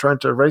Doctor was trying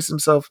to erase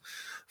himself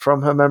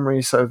from her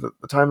memory so that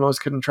the Time Lords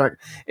couldn't track.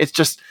 It's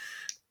just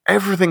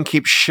everything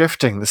keeps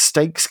shifting. The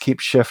stakes keep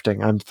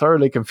shifting. I'm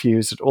thoroughly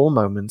confused at all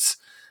moments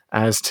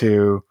as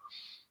to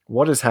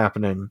what is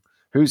happening,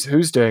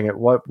 who's doing it,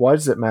 why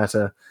does it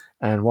matter,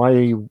 and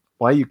why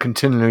are you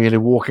continually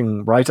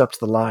walking right up to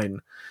the line,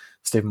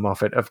 Stephen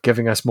Moffat, of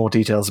giving us more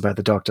details about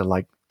the Doctor,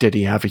 like did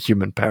he have a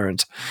human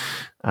parent?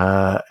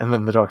 And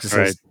then the Doctor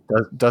says,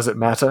 does it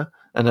matter?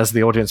 And as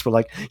the audience were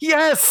like,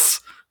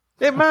 yes,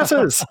 it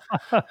matters.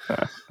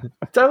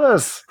 Tell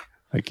us.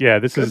 Like,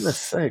 this is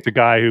the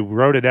guy who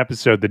wrote an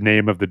episode, the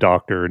name of the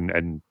Doctor,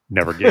 and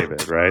never gave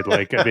it, right?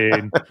 Like, I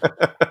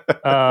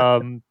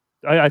mean,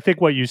 I think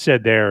what you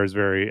said there is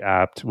very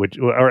apt, or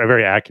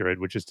very accurate,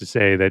 which is to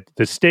say that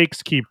the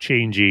stakes keep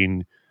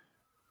changing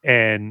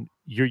and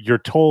you're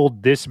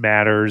told this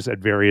matters at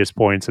various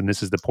points, and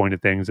this is the point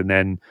of things, and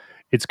then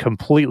it's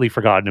completely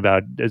forgotten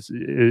about,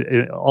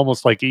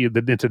 almost like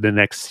into the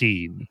next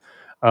scene.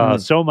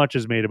 So much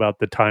is made about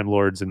the Time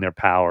Lords and their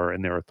power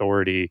and their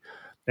authority,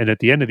 and at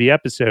the end of the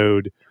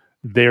episode,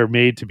 they're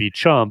made to be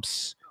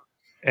chumps.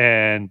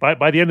 And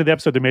by the end of the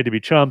episode, they're made to be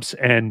chumps,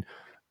 and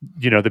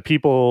the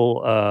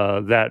people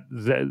that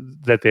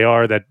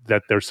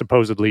they're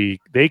supposedly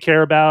they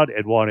care about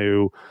and want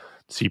to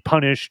see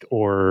punished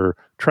or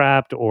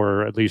trapped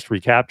or at least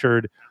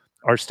recaptured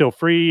are still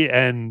free,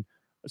 and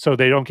so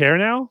they don't care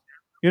now.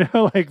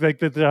 Like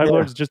the Time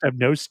Lords just have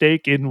no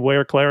stake in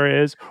where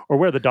Clara is or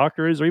where the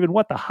Doctor is or even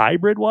what the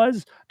hybrid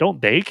was.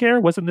 Don't they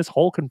care? Wasn't this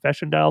whole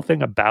confession dial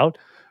thing about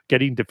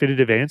getting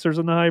definitive answers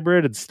on the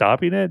hybrid and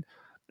stopping it?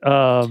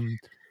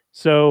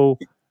 So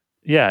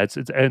yeah, it's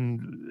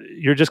and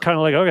you're just kind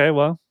of like, okay,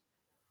 well,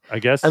 I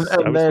guess and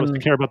I was supposed to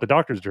care about the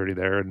Doctor's journey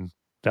there, and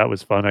that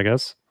was fun, I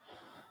guess.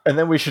 And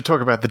then we should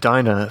talk about the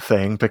diner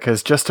thing,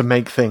 because just to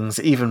make things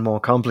even more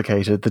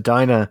complicated, the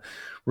diner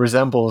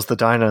resembles the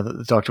diner that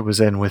the Doctor was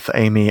in with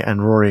Amy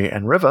and Rory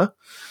and River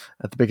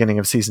at the beginning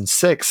of season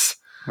 6.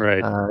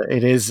 Right.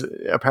 It is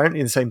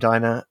apparently the same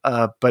diner,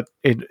 but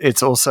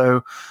it's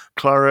also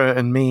Clara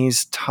and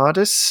me's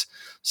TARDIS.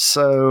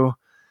 So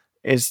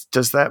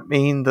does that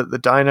mean that the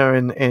diner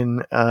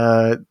in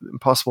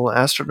Impossible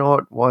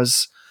Astronaut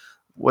was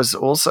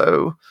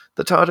also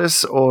the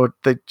TARDIS, or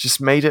they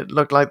just made it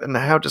look like? And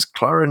how does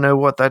Clara know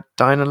what that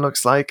diner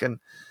looks like? And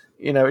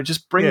it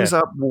just brings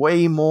up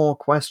way more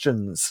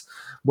questions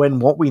when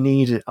what we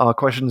need are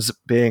questions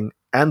being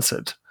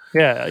answered.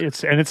 Yeah,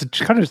 it's kind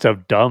of just a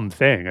dumb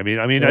thing. I mean,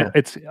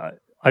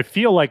 I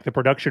feel like the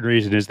production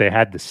reason is they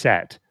had the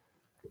set,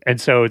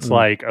 and so it's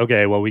like,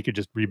 okay, well, we could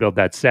just rebuild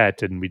that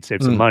set and we'd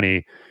save some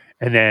money,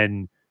 and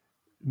then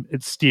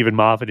Stephen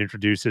Moffat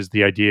introduces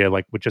the idea,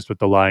 like with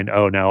the line,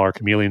 "Oh, now our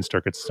chameleon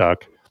circuit's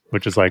stuck,"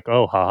 which is like,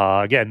 oh,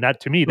 haha. Again,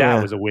 that to me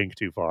that was a wink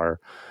too far,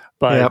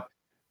 but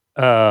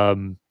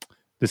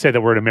to say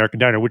that we're an American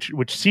diner,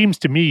 which seems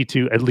to me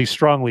to at least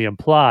strongly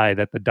imply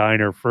that the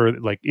diner for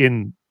like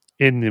in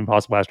the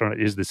Impossible Astronaut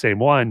is the same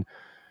one.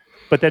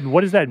 But then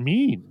what does that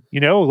mean?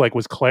 Like,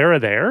 was Clara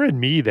there and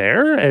me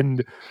there?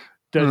 And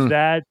does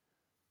that,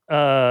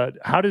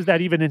 how does that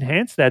even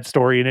enhance that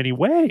story in any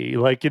way?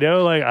 Like,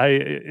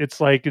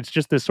 it's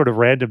just this sort of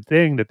random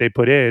thing that they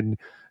put in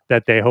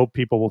that they hope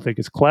people will think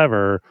is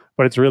clever,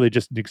 but it's really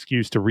just an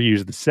excuse to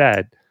reuse the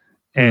set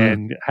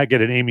and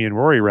get an Amy and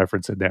Rory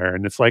reference in there.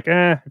 And it's like,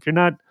 if you're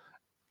not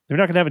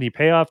going to have any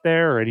payoff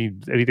there or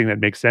anything that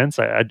makes sense,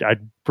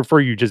 I'd prefer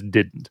you just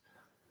didn't.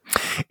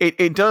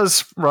 It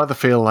does rather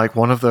feel like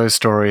one of those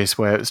stories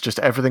where it's just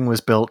everything was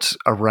built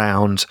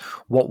around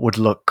what would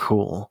look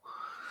cool.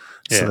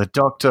 Yeah. So the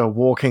Doctor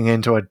walking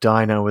into a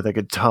diner with a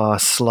guitar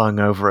slung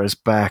over his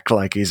back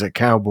like he's a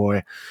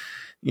cowboy,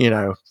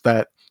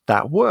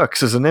 that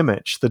works as an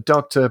image. The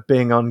Doctor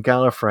being on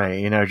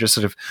Gallifrey, just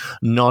sort of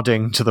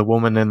nodding to the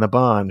woman in the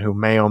barn who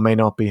may or may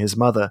not be his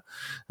mother,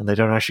 and they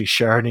don't actually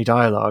share any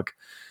dialogue.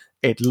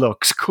 It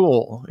looks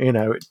cool.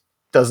 It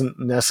doesn't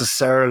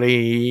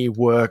necessarily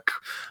work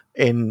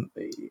in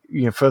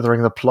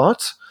furthering the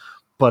plot,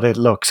 but it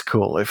looks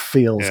cool. It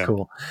feels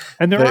cool.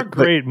 And there are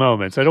great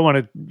moments. I don't want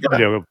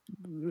to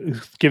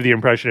give the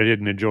impression I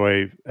didn't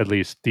enjoy at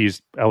least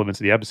these elements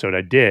of the episode.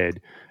 I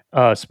did.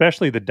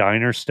 Especially the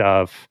diner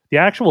stuff. The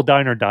actual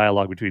diner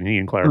dialogue between he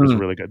and Clara was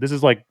really good. This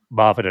is like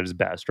Moffat at his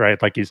best,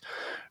 right? Like, he's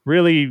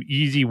really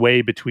easy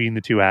way between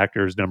the two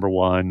actors, number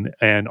one.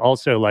 And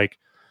also, like,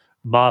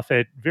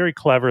 Moffat very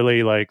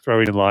cleverly, like,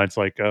 throwing in lines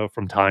like,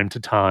 from time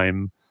to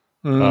time,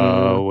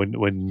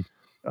 when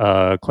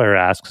Clara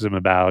asks him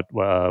about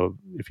I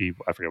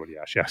forget what he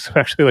asked. Yeah, so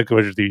actually, like,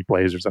 which TV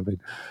plays or something.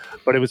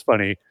 But it was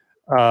funny.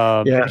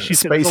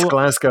 Space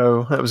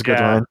Glasgow. That was a good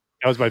line.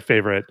 That was my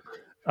favorite.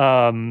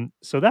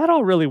 So that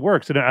all really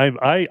works, and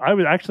I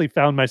actually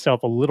found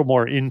myself a little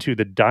more into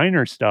the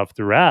diner stuff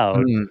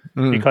throughout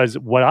because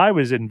what I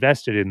was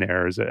invested in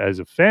there as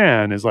a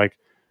fan is like,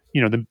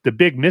 the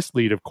big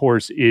mislead, of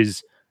course,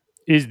 is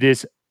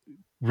this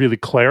really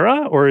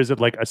Clara, or is it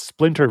like a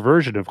splinter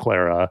version of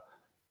Clara,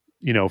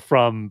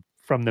 from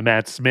the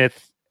Matt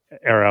Smith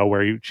era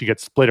where she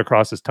gets split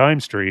across this time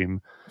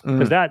stream?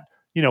 Because that,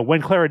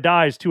 when Clara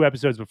dies 2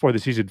 episodes before the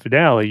season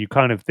finale, you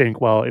kind of think,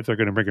 well, if they're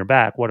going to bring her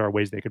back, what are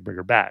ways they could bring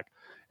her back?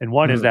 And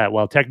one is that,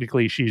 well,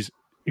 technically she's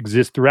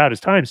exists throughout his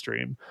time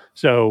stream.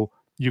 So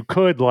you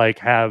could like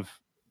have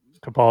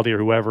Capaldi or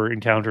whoever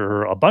encounter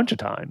her a bunch of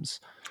times.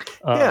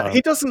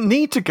 He doesn't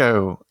need to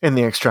go in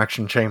the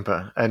extraction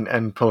chamber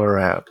and pull her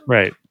out.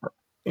 Right.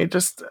 It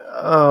just,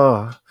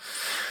 I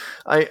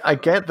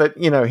get that,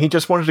 he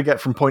just wanted to get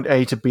from point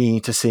A to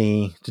B to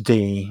C to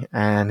D,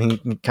 and he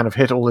kind of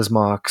hit all his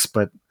marks,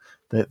 but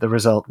the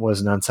result was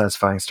an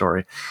unsatisfying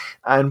story,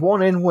 and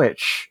one in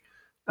which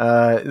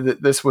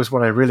this was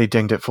what I really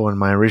dinged it for in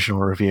my original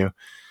review.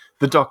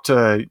 The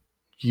Doctor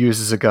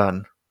uses a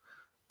gun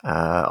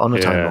on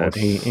a Time Lord.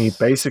 He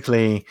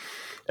basically,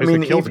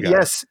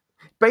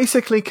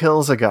 basically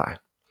kills a guy.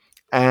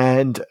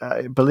 And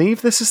I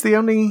believe this is the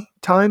only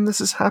time this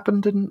has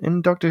happened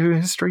in Doctor Who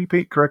history.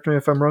 Pete, correct me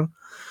if I'm wrong.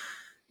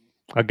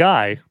 A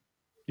guy.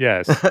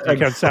 Yes. Do you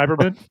count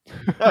Cybermen?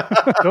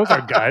 Those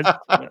are guys.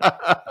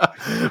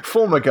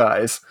 Former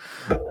guys.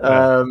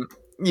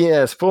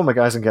 Yes, former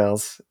guys and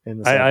girls. In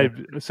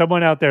the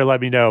someone out there let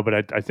me know,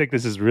 but I think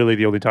this is really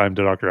the only time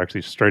the Doctor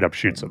actually straight up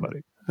shoots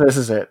somebody. This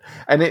is it.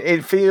 And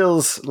it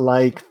feels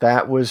like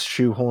that was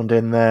shoehorned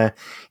in there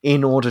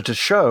in order to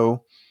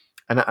show,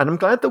 and I'm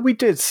glad that we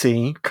did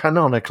see,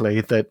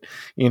 canonically, that,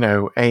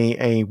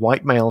 a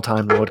white male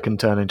Time Lord can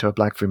turn into a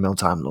black female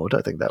Time Lord.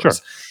 I think that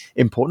was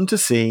important to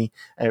see.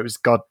 It was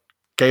God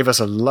gave us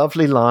a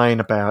lovely line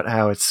about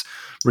how it's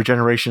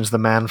regeneration's the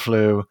man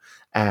flu,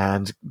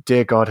 and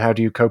dear God, how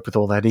do you cope with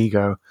all that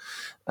ego?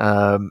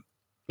 So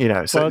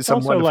it's some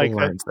also wonderful like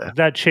lines there.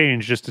 That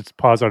change, just to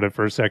pause on it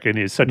for a second,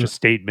 is such a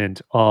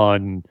statement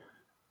on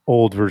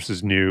old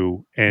versus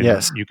new. And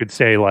you could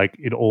say like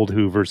in old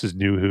Who versus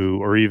new Who,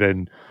 or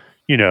even,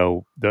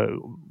 the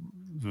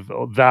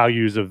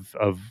values of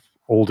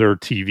older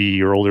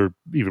TV or older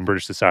even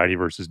British society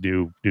versus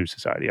new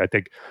society. I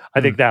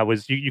think that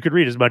was, you could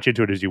read as much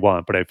into it as you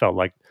want, but I felt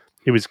like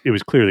it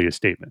was clearly a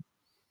statement.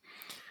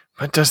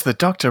 But does the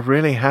Doctor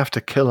really have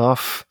to kill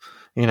off,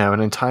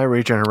 an entire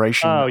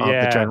regeneration of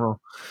the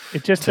General?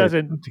 It just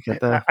doesn't. To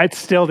get there? It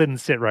still didn't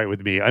sit right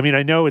with me. I mean,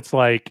 I know it's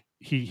like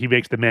he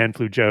makes the man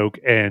flu joke,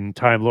 and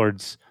Time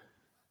Lords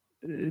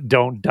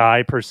don't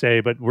die per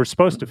se, but we're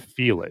supposed to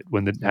feel it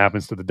when it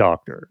happens to the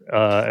Doctor.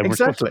 And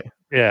exactly.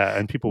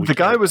 And people. The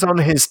guy was on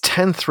his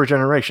 10th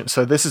regeneration,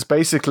 so this is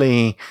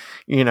basically,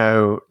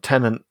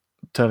 Tennant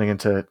turning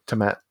into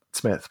Matt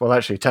Smith. Well,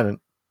 actually,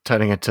 Tennant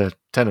turning into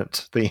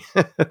Tennant, the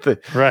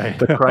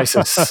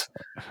crisis,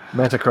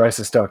 meta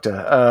crisis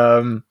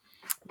Doctor.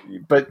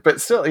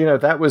 But still,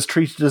 that was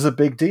treated as a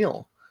big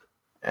deal.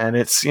 And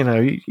it's,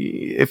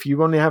 if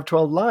you only have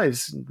 12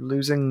 lives,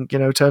 losing,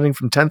 turning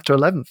from 10th to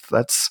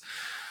 11th,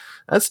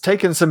 that's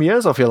taken some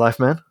years off your life,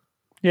 man.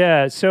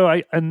 Yeah.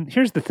 So and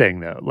here's the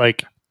thing though,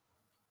 like,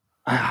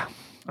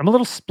 I'm a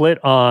little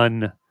split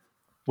on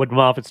what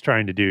Moffat's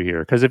trying to do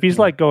here. Cause if he's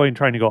trying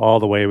to go all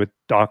the way with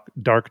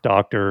Dark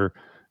Doctor,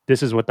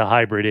 this is what the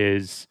hybrid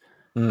is,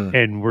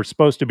 and we're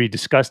supposed to be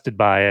disgusted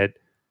by it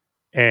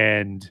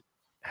and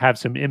have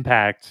some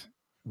impact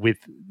with,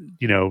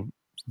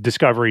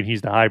 discovering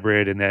he's the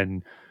hybrid and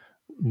then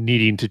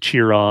needing to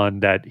cheer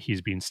on that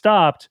he's being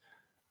stopped.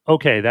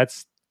 Okay,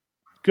 that's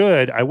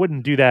good. I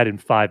wouldn't do that in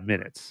 5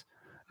 minutes.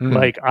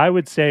 Like, I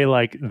would say,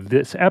 like,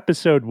 this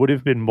episode would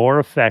have been more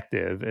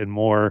effective and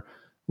more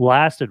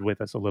lasted with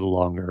us a little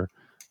longer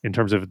in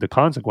terms of the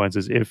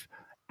consequences if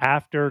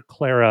after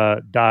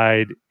Clara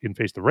died in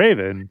Face the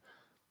Raven,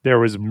 there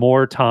was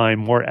more time,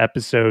 more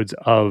episodes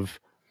of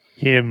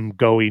him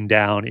going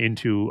down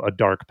into a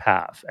dark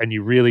path. And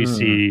you really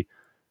see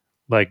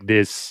like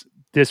this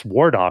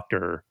War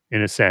Doctor,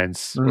 in a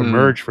sense,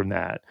 emerge from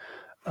that.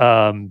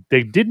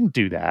 They didn't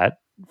do that.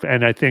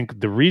 And I think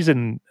the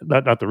reason,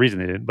 not the reason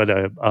they didn't, but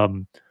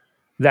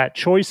that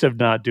choice of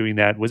not doing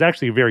that was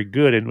actually very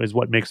good and was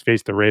what makes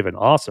Face the Raven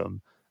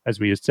awesome, as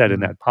we had said in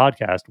that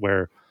podcast,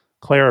 where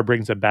Clara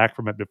brings him back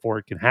from it before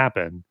it can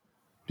happen,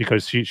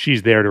 because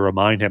she's there to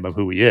remind him of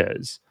who he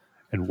is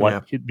and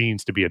what it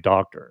means to be a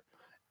Doctor.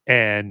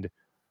 And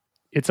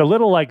it's a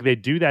little like they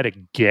do that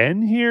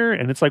again here,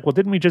 and it's like, well,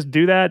 didn't we just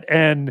do that?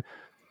 And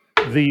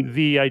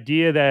the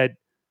idea that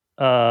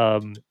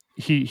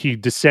he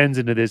descends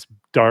into this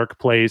dark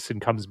place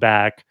and comes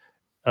back,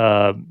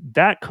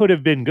 that could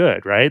have been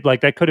good, right?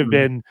 Like that could have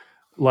been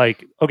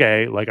like,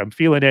 okay, like I'm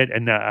feeling it,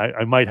 and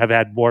I might have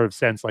had more of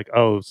sense, like,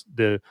 oh,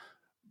 the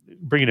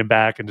bringing him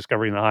back and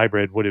discovering the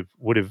hybrid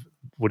would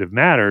have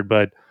mattered,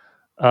 but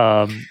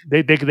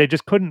they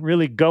just couldn't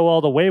really go all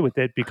the way with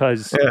it,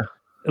 because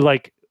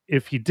like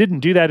if he didn't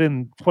do that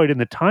in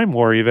the Time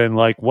War, even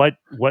like what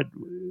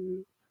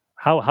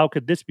how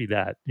could this be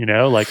that,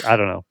 like, I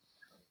don't know.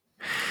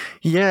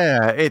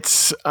 Yeah,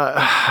 it's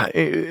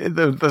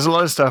there's a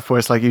lot of stuff where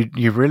it's like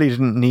you really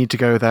didn't need to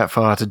go that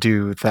far to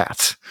do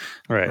that,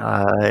 right?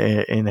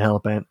 In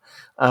Hellbent,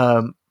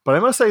 but I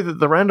must say that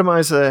the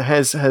randomizer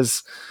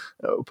has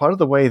part of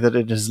the way that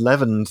it has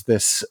leavened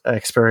this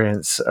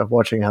experience of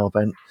watching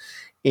Hellbent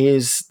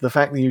is the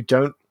fact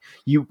that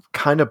you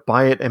kind of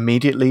buy it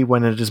immediately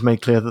when it is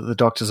made clear that the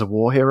Doctor's a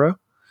war hero.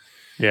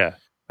 Yeah,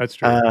 that's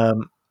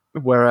true.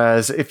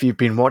 Whereas if you've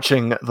been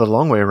watching the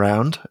long way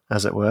around,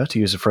 as it were, to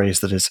use a phrase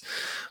that is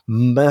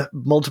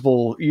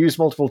used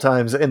multiple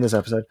times in this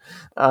episode,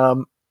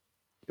 when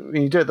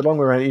you do it the long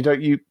way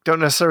around, you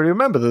don't necessarily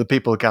remember that the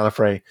people of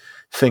Gallifrey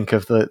think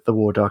of the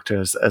War Doctor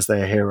as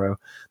their hero,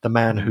 the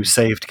man who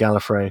saved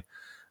Gallifrey.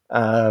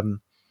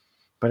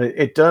 But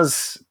it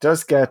does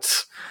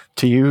get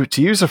to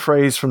use a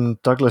phrase from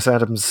Douglas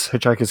Adams'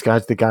 Hitchhiker's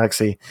Guide to the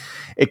Galaxy.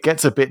 It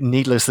gets a bit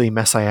needlessly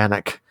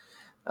messianic.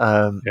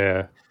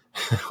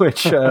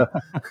 Which there's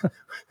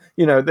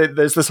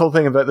this whole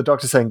thing about the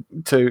Doctor saying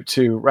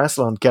to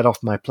Rassilon, "Get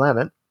off my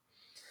planet."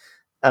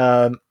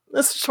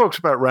 Let's talk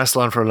about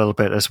Rassilon for a little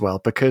bit as well,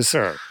 because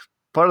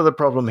part of the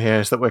problem here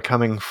is that we're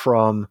coming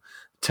from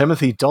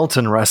Timothy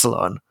Dalton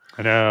Rassilon,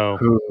 I know.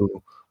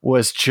 who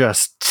was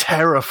just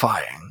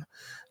terrifying.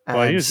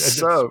 Well, he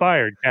was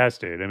inspired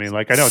casting. I mean,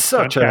 like, I know it's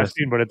stunt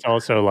casting, but it's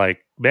also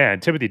like, man,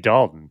 Timothy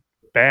Dalton,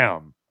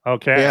 bam,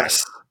 okay,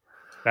 yes,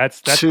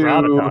 that's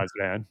gravitas,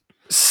 man.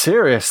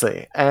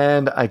 Seriously,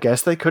 and I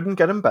guess they couldn't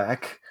get him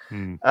back,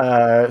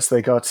 so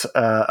they got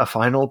a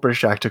final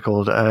British actor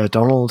called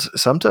Donald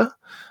Sumter,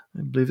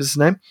 I believe is his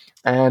name,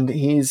 and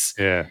he's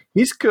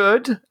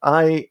good.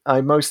 I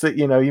mostly,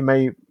 you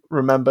may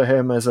remember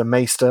him as a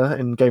maester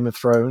in Game of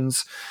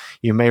Thrones.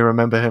 You may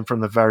remember him from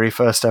the very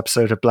first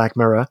episode of Black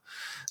Mirror,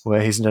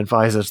 where he's an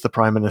advisor to the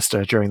Prime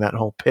Minister during that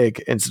whole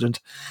pig incident.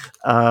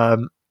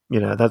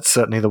 That's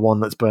certainly the one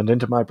that's burned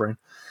into my brain.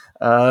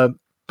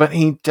 But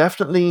he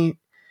definitely,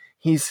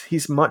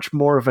 he's much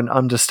more of an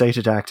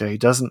understated actor. He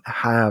doesn't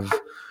have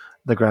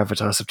the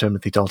gravitas of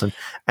Timothy Dalton.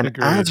 And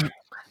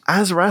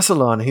as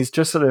Rassilon, he's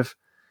just sort of,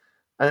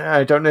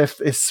 I don't know if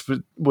this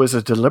was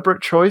a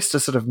deliberate choice to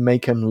sort of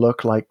make him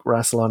look like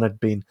Rassilon had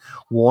been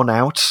worn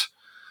out,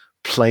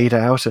 played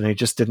out, and he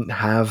just didn't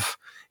have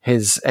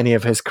any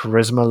of his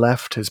charisma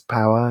left, his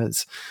power.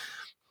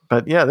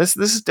 But yeah, this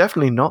is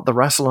definitely not the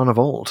Rassilon of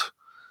old.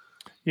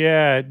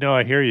 Yeah, no,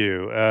 I hear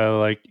you.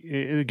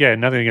 Again,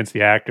 nothing against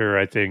the actor.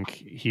 I think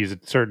he's a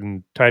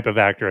certain type of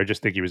actor. I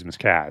just think he was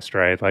miscast,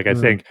 right? Like, I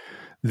think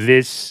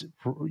this,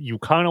 you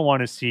kind of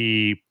want to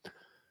see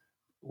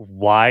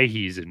why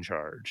he's in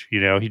charge.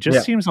 He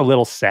just seems a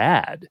little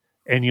sad,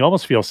 and you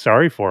almost feel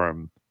sorry for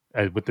him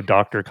with the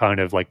doctor kind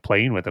of like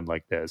playing with him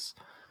like this.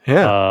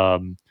 Yeah.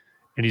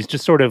 And he's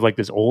just sort of like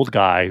this old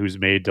guy who's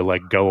made to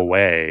like go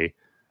away.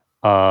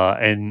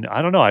 And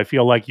I don't know, I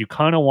feel like you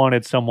kind of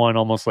wanted someone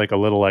almost like a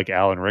little like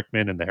Alan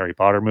Rickman in the Harry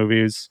Potter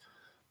movies,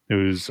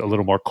 who's a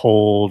little more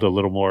cold, a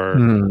little more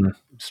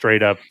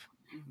straight up,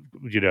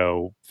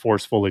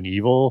 forceful and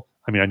evil.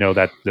 I mean, I know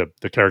that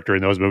the character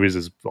in those movies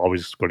is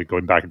always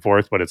going back and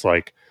forth, but it's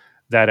like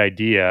that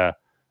idea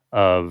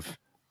of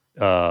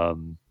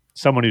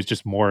someone who's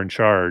just more in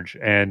charge.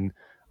 And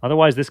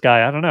otherwise, this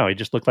guy, I don't know, he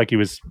just looked like he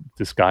was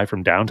this guy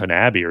from Downton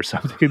Abbey or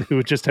something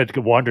who just had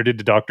wandered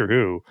into Doctor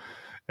Who.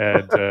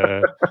 And,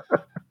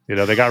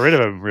 they got rid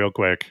of him real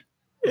quick.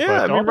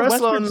 Yeah, but all the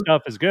Western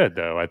stuff is good,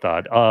 though, I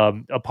thought.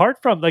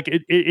 Apart from, like,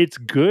 it's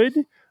good,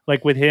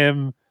 like, with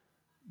him,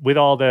 with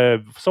all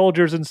the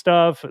soldiers and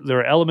stuff, there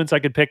are elements I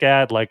could pick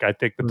at. Like, I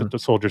think that the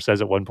soldier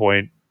says at one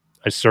point,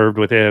 I served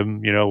with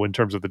him, in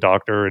terms of the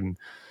Doctor. And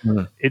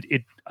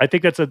I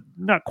think that's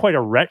not quite a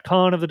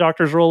retcon of the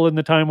Doctor's role in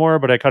the Time War,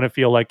 but I kind of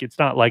feel like it's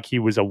not like he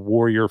was a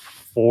warrior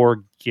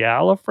for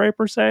Gallifrey,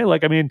 per se.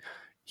 Like, I mean,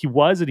 he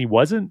was and he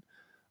wasn't.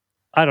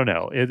 I don't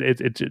know.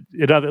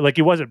 Like,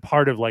 he wasn't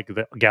part of like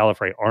the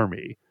Gallifrey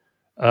army,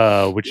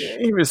 which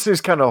he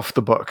was kind of off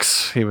the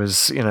books. He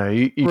was,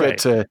 you get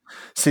to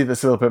see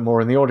this a little bit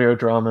more in the audio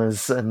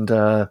dramas and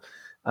the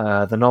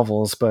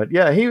novels. But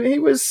yeah, he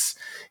was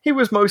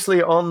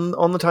mostly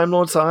on the Time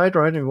Lord side,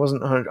 right? He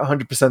wasn't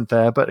 100%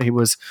 there, but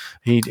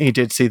he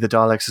did see the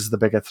Daleks as the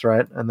bigger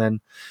threat. And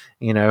then,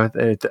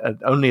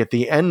 only at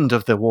the end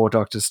of the War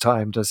Doctor's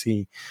time does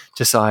he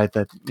decide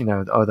that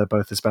they're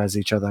both as bad as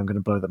each other. I'm going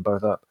to blow them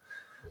both up.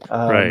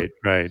 Right.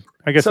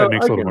 I guess that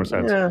makes a little more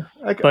sense. Yeah,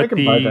 I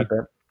can buy that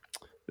bit.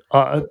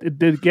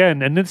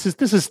 Again, and this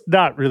is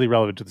not really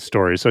relevant to the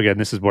story. So again,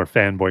 this is more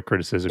fanboy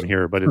criticism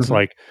here, but it's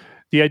like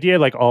the idea,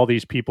 like all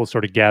these people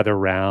sort of gather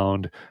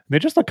around, and they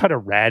just look kind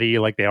of ratty,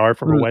 like they are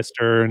from a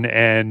Western.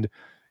 And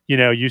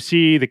you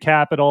see the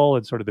Capitol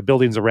and sort of the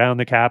buildings around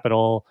the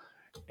Capitol,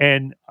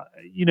 and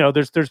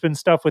there's been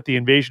stuff with the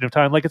invasion of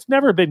time, like it's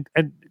never been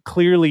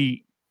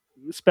clearly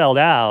spelled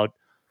out.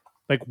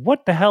 Like,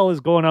 what the hell is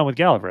going on with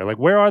Gallifrey? Like,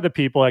 where are the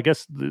people? I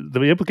guess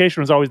the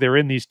implication was always they're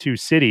in these two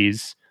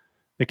cities,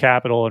 the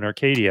Capital and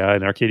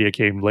Arcadia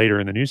came later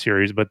in the new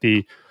series. But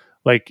there's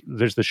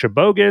the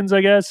Shobogans,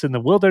 I guess, in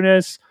the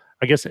wilderness.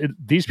 I guess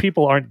these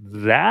people aren't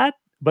that,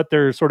 but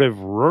they're sort of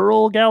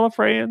rural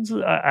Gallifreyans.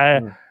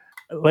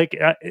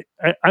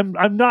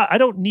 I'm not. I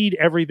don't need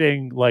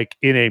everything like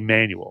in a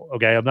manual.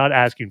 Okay, I'm not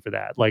asking for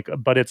that. Like,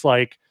 but it's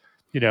like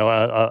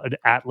an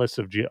atlas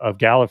of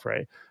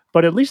Gallifrey.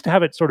 But at least to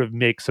have it sort of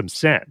make some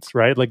sense,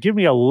 right? Like, give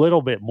me a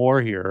little bit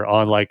more here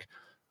on like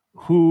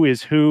who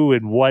is who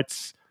and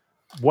what's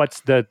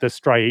the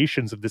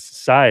striations of this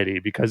society,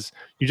 because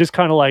you just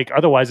kind of like,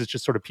 otherwise it's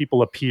just sort of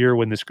people appear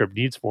when the script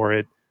needs for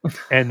it,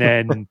 and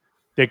then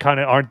they kind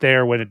of aren't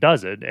there when it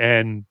doesn't.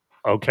 And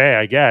okay,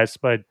 I guess,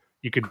 but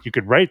you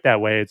could write that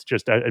way. It's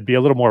just it'd be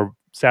a little more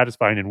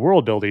satisfying in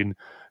world building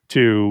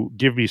to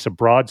give me some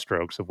broad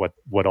strokes of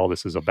what all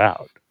this is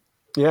about.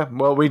 Yeah,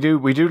 well, we do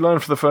learn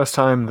for the first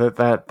time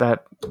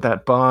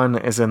that barn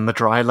is in the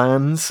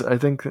Drylands. I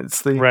think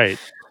it's the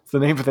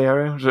name of the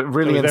area.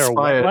 Really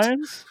inspired.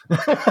 There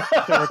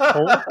are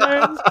cold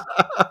lands?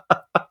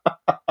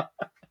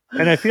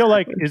 And I feel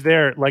like is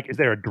there a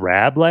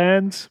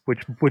Drablands,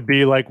 which would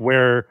be like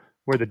where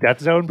the death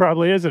zone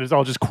probably is, and it's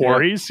all just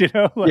quarries,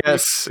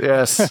 Yes.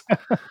 Yeah,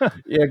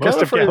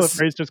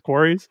 Gallifrey is just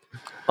quarries.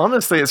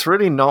 Honestly, it's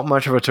really not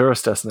much of a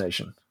tourist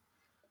destination.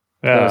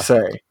 I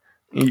say.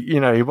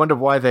 You wonder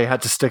why they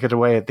had to stick it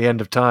away at the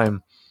end of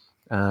time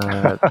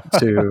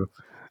to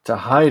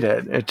hide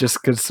it. It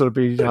just could sort of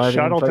be The hiding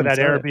shuttle in to plain that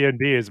sight.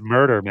 Airbnb is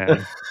murder,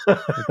 man.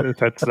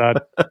 That's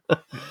not.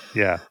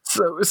 Yeah.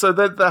 So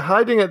they're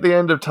hiding at the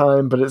end of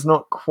time, but it's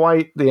not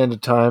quite the end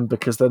of time,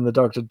 because then the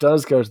Doctor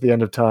does go to the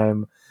end of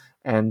time,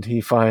 and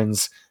he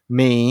finds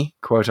me,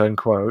 quote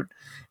unquote,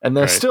 and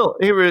they're Right. still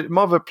here.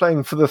 Moffat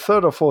playing for the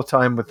third or fourth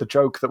time with the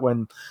joke that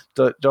when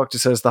the Doctor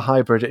says the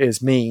hybrid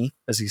is me,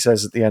 as he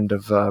says at the end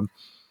of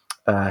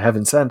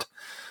Heaven Sent,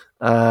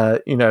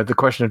 the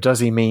question of does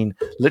he mean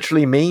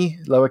literally me,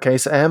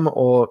 lowercase m,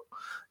 or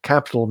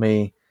capital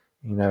me,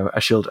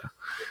 Ashilda.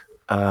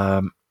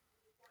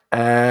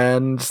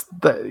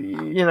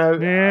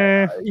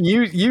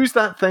 Use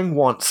that thing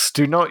once.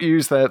 Do not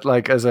use that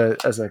like as a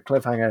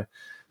cliffhanger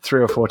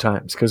 3 or 4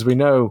 times, because we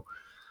know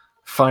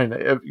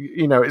finally,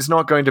 it's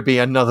not going to be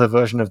another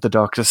version of the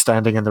Doctor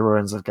standing in the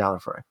ruins of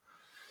Gallifrey.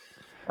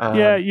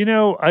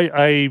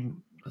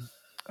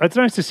 It's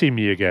nice to see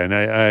me again.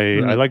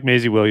 I like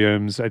Maisie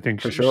Williams. I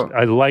think For sure.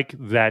 I like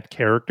that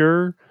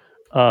character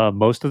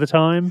most of the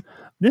time.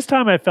 This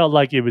time I felt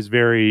like it was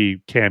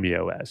very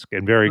cameo-esque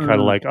and very kind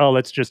of like, oh,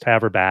 let's just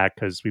have her back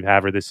because we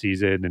have her this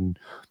season and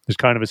there's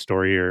kind of a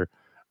story here.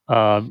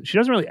 She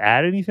doesn't really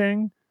add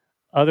anything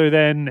other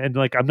than, and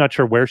like, I'm not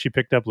sure where she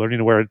picked up learning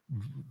to wear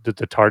the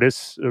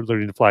TARDIS, or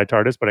learning to fly a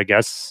TARDIS, but I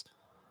guess,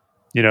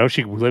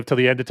 she lived till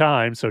the end of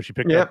time, so she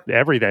picked up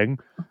everything.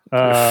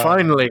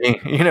 Finally,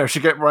 she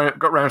got round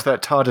to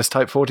that TARDIS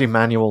Type 40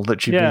 manual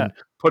that she'd been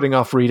putting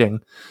off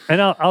reading.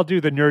 And I'll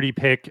do the nerdy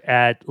pick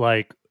at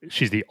like,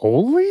 she's the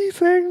only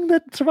thing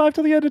that survived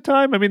till the end of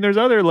time. I mean, there's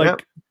other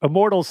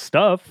immortal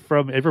stuff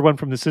from everyone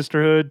from the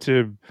Sisterhood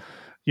to,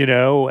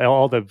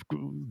 all the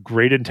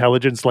great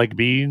intelligence like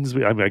beings.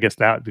 I mean, I guess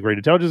that the great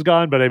intelligence is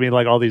gone, but I mean,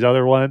 like all these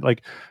other ones,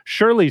 like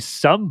surely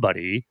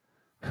somebody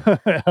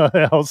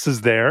else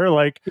is there.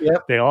 Like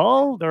they're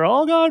all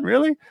gone,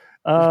 really.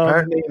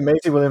 Apparently,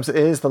 Maisie Williams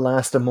is the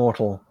last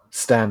immortal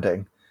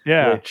standing.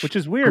 Yeah, which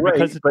is weird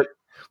because but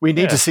we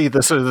need to see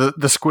the sort of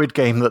the Squid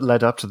Game that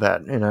led up to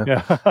that.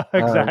 Yeah,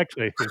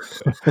 exactly.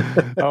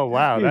 Oh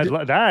wow,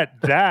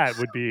 that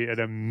would be an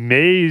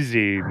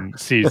amazing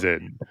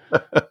season.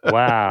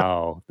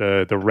 Wow,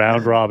 the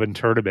round robin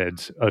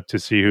tournament to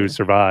see who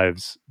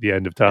survives the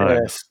end of time.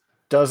 Yes,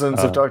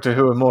 dozens of Doctor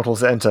Who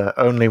immortals enter,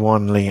 only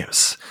one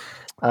leaves.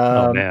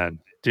 Oh man,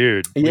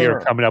 dude, we are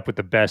coming up with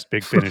the best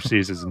Big Finish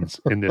seasons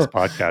in this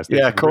podcast.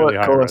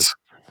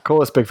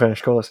 Call us Big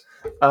Finish. Call us.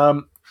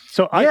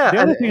 The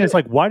other thing is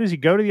like, why does he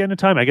go to the end of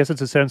time? I guess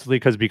it's essentially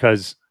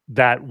because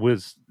that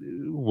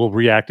will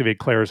reactivate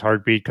Claire's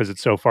heartbeat because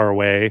it's so far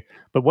away.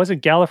 But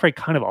wasn't Gallifrey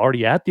kind of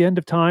already at the end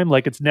of time?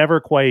 Like it's never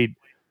quite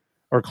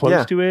or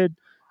close to it.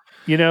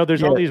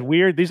 There's all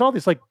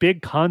these like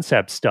big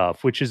concept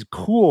stuff, which is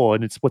cool,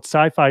 and it's what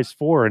sci-fi's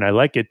for, and I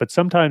like it. But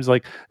sometimes,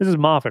 like this is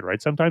Moffat,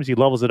 right? Sometimes he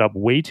levels it up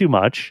way too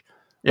much,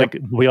 like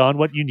beyond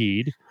what you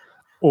need,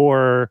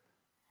 or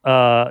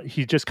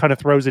he just kind of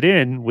throws it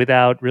in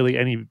without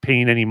really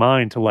paying any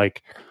mind to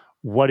like,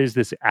 what is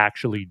this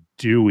actually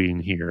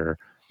doing here,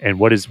 and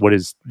what is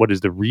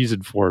the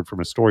reason for it from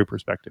a story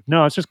perspective?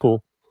 No, it's just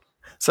cool.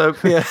 So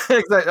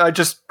exactly. I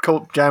just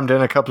jammed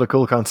in a couple of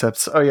cool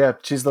concepts. Oh yeah,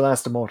 she's the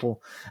last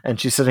immortal, and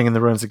she's sitting in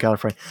the ruins of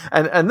Gallifrey.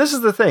 And this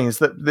is the thing: is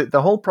that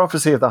the whole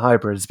prophecy of the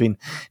hybrid has been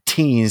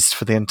teased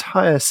for the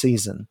entire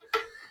season,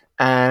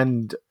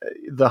 and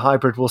the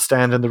hybrid will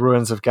stand in the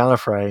ruins of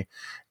Gallifrey,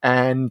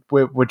 and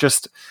we're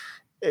just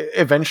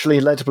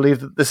eventually led to believe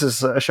that this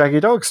is a Shaggy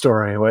Dog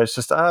story, where it's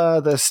just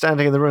they're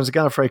standing in the ruins of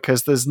Gallifrey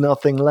because there's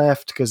nothing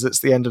left because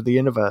it's the end of the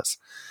universe.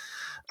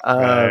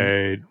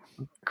 Right.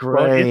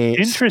 Great. Well,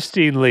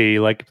 interestingly,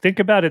 like think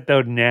about it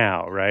though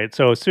now, right?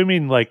 So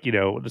assuming like,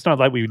 it's not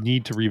like we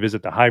need to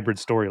revisit the hybrid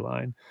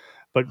storyline,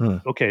 but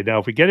okay, now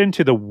if we get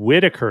into the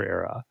Whittaker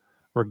era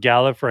where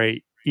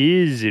Gallifrey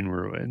is in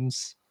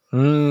ruins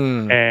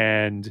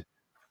and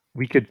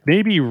we could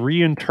maybe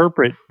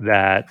reinterpret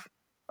that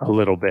a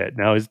little bit.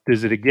 Now, is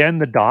it again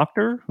the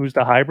Doctor who's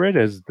the hybrid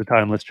as the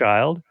timeless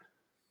child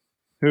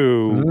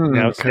who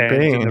now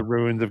stands in the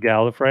ruins of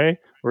Gallifrey?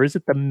 Or is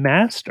it the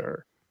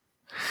Master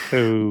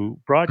who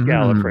brought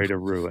Gallifrey to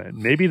ruin?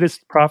 Maybe this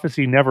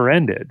prophecy never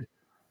ended.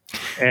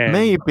 And,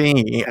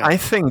 maybe. I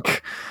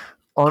think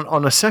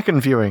on a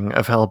second viewing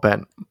of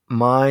Hellbent,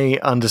 my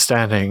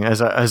understanding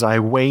as I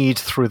wade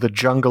through the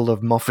jungle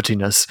of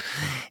Moffatiness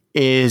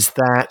is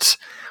that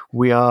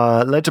we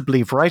are led to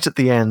believe right at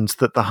the end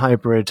that the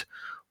hybrid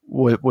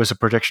was a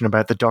prediction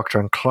about the Doctor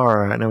and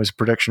Clara, and it was a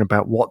prediction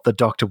about what the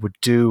Doctor would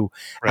do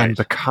and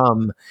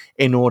become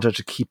in order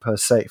to keep her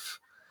safe.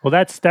 Well,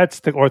 that's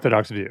the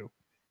orthodox view.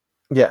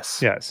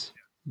 Yes.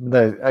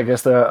 I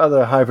guess there are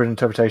other hybrid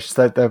interpretations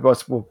that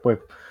we're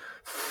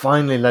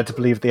finally led to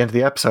believe at the end of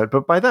the episode.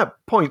 But by that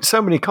point,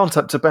 so many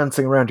concepts are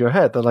bouncing around your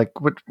head. They're like,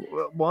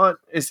 what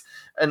is,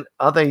 and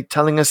are they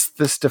telling us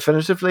this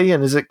definitively?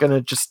 And is it going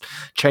to just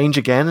change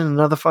again in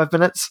another 5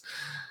 minutes?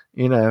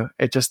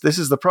 This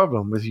is the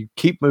problem with you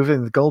keep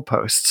moving the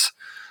goalposts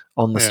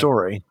on the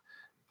story.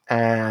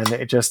 and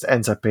it just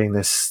ends up being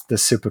this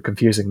super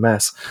confusing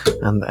mess.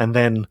 And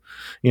then,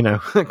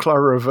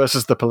 Clara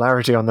reverses the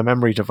polarity on the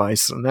memory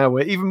device, and now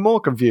we're even more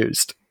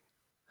confused.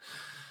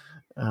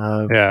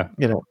 Again,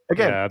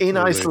 in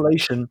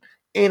isolation,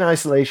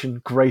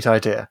 great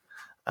idea.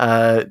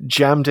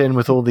 Jammed in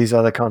with all these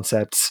other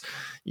concepts,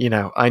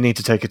 I need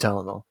to take a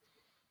Tylenol.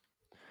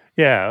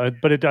 Yeah,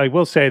 but I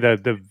will say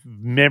that the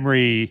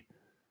memory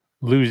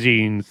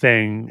losing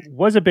thing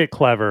was a bit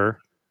clever.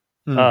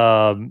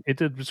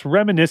 It was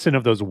reminiscent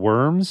of those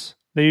worms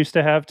they used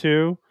to have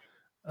too.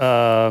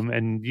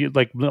 And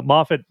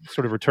Moffat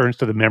sort of returns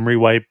to the memory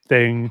wipe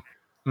thing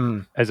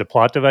as a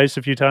plot device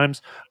a few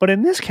times. But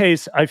in this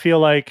case, I feel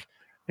like,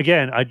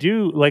 again, I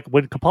do like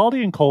when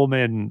Capaldi and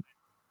Coleman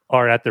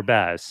are at their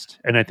best,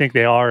 and I think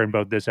they are in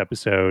both this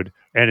episode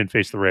and in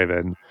Face the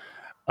Raven.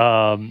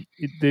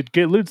 It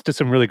alludes to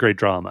some really great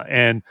drama,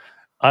 and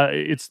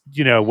it's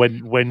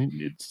when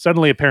it's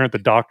suddenly apparent the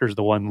Doctor's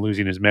the one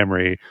losing his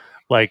memory,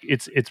 like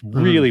it's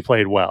really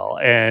played well,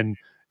 and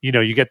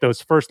you get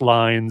those first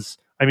lines.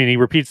 I mean, he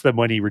repeats them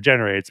when he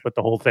regenerates, but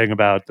the whole thing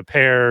about the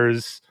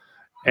pairs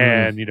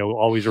and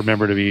always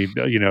remember to be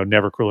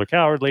never cruel or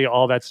cowardly,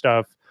 all that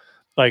stuff,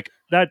 like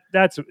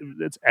that's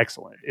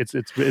excellent. It's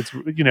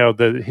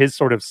his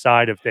sort of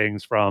side of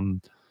things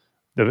from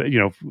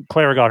the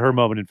Clara got her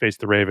moment in Face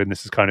the Raven.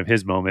 This is kind of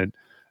his moment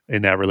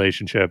in that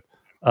relationship.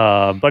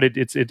 But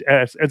it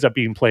ends up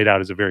being played out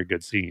as a very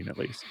good scene, at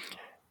least.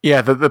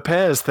 Yeah, the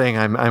pairs thing.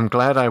 I'm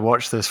glad I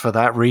watched this for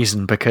that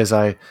reason, because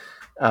I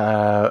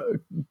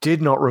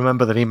did not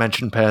remember that he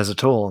mentioned pairs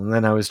at all, and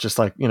then I was just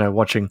like,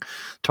 watching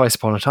Twice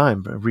Upon a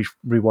Time,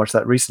 rewatched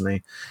that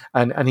recently,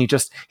 and he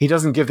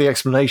doesn't give the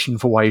explanation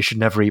for why you should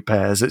never eat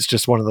pears. It's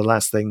just one of the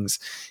last things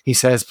he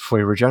says before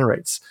he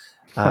regenerates.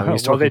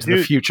 He's talking to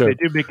the future. They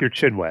do make your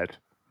chin wet.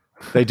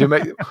 They do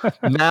make.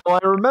 Now I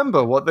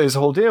remember what this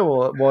whole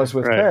deal was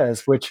with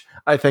pears, which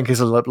I think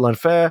is a little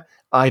unfair.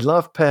 I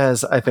love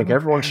pears. I think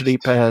everyone should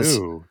eat pears.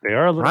 Too. They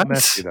are a little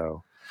messy,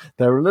 though.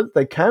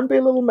 They can be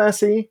a little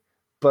messy,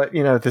 but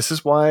this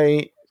is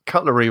why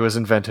cutlery was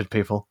invented.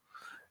 People,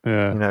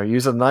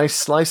 use a nice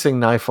slicing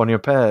knife on your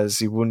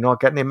pears. You will not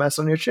get any mess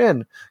on your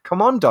chin.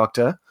 Come on,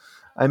 Doctor.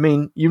 I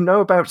mean,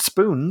 about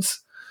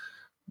spoons.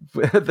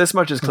 This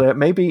much is clear.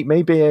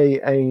 Maybe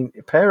a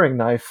paring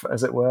knife,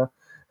 as it were,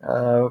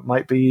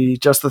 might be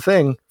just the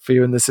thing for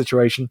you in this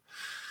situation.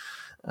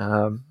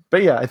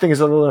 But yeah, I think it's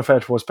a little unfair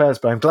towards pears,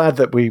 but I'm glad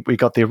that we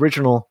got the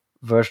original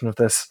version of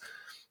this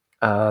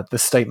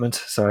statement,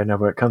 so I know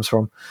where it comes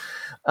from.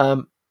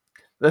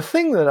 The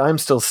thing that I'm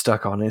still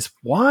stuck on is,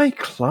 why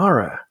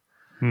Clara?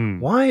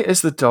 Why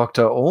is the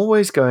Doctor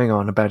always going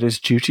on about his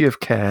duty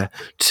of care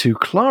to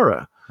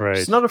Clara? Right.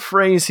 It's not a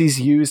phrase he's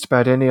used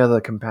about any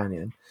other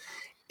companion.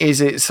 Is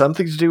it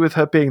something to do with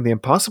her being the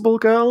impossible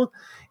girl?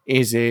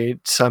 Is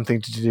it something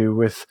to do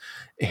with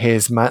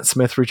his Matt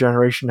Smith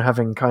regeneration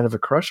having kind of a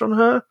crush on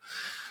her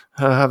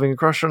having a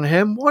crush on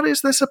him? What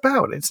is this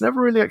about? It's never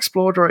really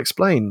explored or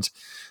explained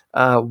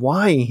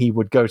why he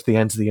would go to the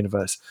ends of the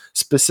universe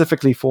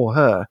specifically for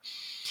her,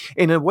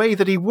 in a way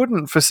that he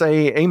wouldn't for,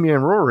 say, Amy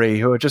and Rory,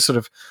 who are just sort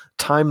of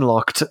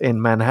time-locked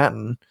in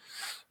Manhattan.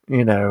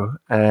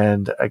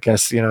 And I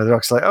guess, the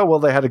Doc's like, oh, well,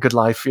 they had a good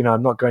life.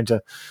 I'm not going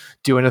to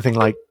do anything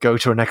like go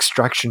to an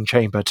extraction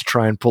chamber to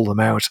try and pull them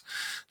out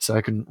so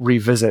I can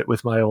revisit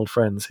with my old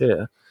friends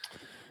here.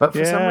 But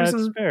for some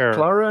reason,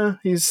 Clara,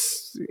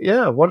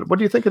 what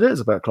do you think it is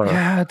about Clara?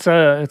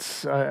 Yeah,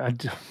 I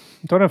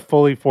don't have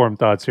fully formed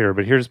thoughts here,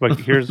 but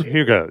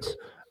here goes.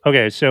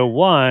 Okay, so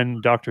one,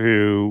 Doctor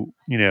Who,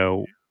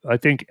 I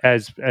think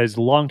as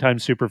longtime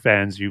super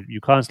fans,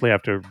 you constantly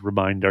have to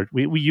remind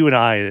you and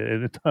I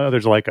and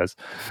others like us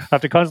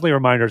have to constantly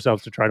remind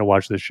ourselves to try to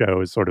watch this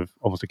show as sort of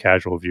almost a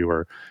casual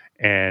viewer,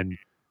 and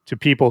to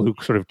people who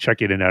sort of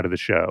check in and out of the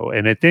show.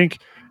 And I think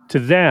to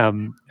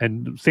them,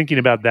 and thinking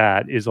about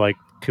that is like,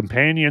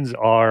 companions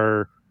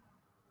are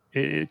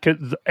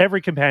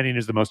every companion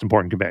is the most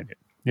important companion.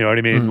 You know what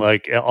I mean?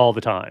 Like all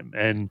the time,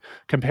 and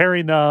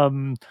comparing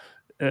them,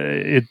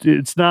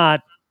 it's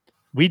not.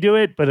 We do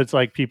it, but it's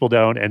like people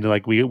don't, and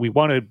like we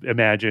want to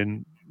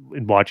imagine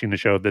in watching the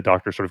show the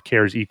Doctor sort of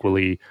cares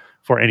equally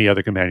for any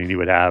other companion he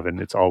would have,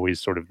 and it's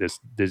always sort of this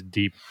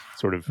deep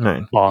sort of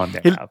bond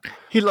they have.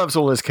 He loves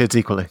all his kids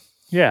equally.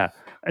 Yeah,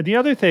 and the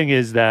other thing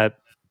is that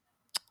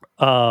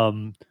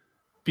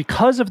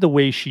because of the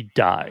way she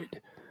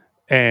died,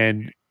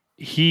 and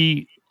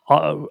he,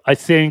 I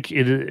think,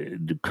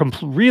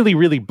 really,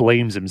 really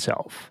blames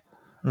himself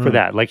for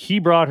that. Like, he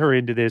brought her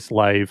into this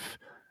life.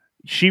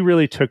 She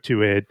really took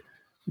to it,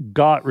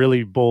 got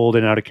really bold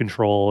and out of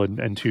control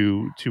and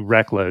too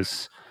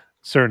reckless,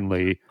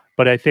 certainly.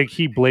 But I think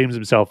he blames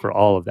himself for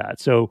all of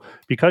that. So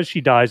because she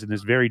dies in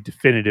this very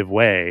definitive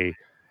way,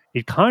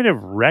 it kind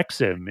of wrecks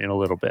him in a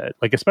little bit.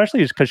 Like,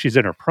 especially because she's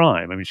in her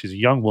prime. I mean, she's a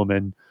young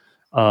woman.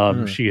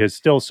 She has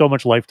still so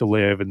much life to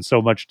live and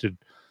so much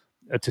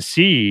to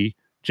see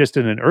just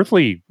in an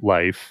earthly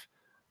life,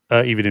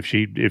 even if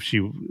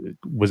she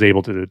was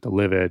able to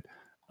live it.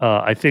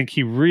 I think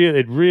it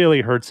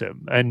really hurts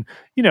him. And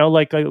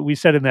like we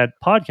said in that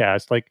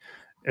podcast, like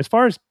as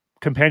far as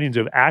companions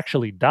who have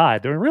actually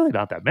died, there are really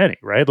not that many,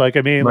 right? Like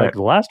I mean, like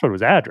the last one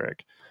was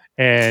Adric,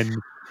 and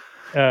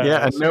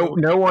and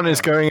no one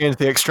is going into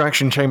the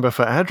extraction chamber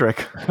for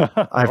Adric.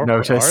 I've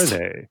noticed. Are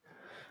they?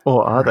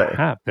 Or are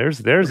they?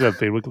 There's a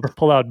thing. We could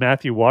pull out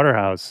Matthew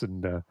Waterhouse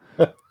and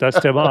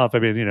dust him off. I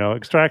mean,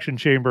 extraction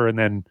chamber, and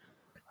then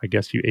I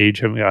guess you age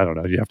him. I don't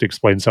know. You have to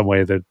explain some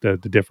way the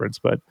difference,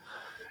 but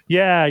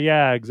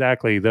yeah,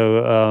 exactly.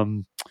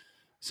 Though,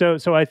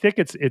 so I think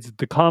it's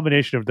the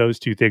combination of those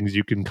two things.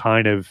 You can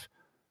kind of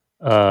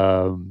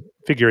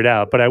figure it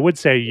out. But I would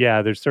say,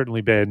 there's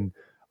certainly been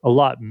a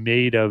lot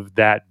made of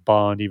that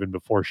bond even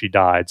before she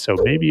died. So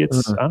maybe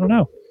it's I don't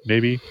know.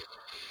 Maybe.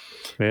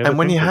 And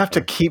when you have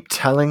to keep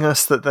telling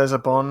us that there's a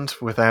bond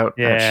without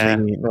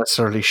actually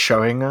necessarily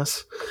showing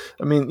us,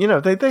 I mean,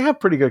 they have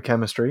pretty good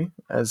chemistry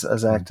as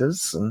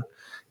actors, and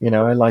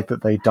I like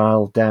that they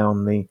dialed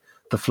down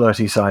the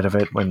flirty side of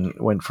it when it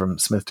went from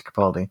Smith to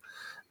Capaldi.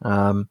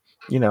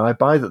 I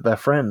buy that they're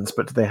friends,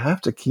 but do they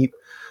have to keep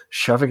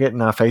shoving it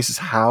in our faces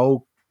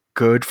how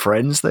good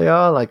friends they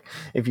are? Like,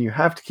 if you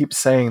have to keep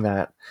saying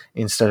that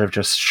instead of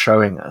just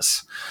showing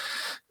us,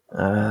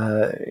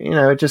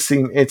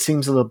 it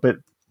seems a little bit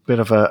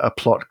of a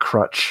plot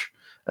crutch,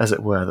 as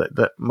it were,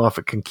 that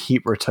Moffat can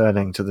keep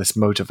returning to this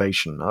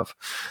motivation of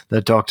the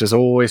Doctor's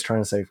always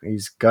trying to say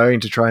he's going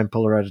to try and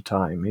pull her out of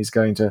time. He's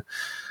going to,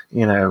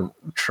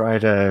 try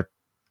to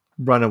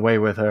run away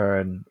with her,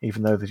 and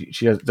even though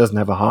she doesn't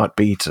have a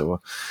heartbeat or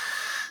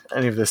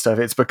any of this stuff,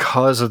 it's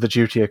because of the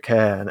duty of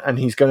care, and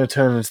he's going to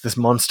turn into this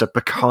monster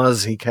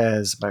because he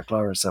cares about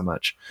Clara so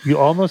much. You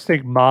almost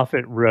think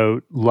Moffat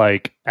wrote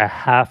like a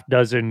half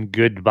dozen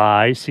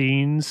goodbye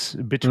scenes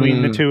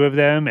between the two of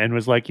them and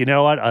was like, you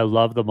know what, I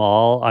love them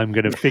all, I'm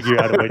going to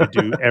figure out a way to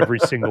do every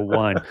single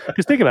one.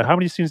 Because think about how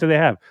many scenes do they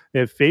have.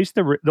 They have Face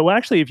the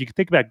actually, if you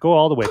think about, go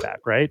all the way back,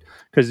 right?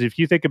 Because if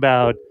you think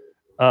about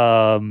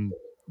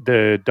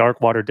the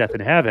Darkwater Death in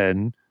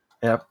Heaven,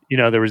 yep.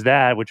 There was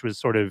that, which was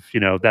sort of,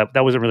 that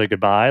wasn't really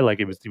goodbye. Like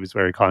he was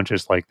very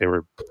conscious, like they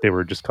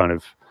were just kind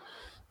of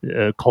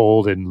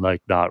cold and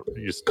like not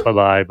just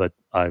bye-bye, but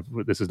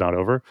this is not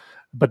over.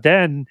 But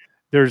then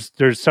there's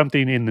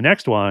something in the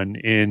next one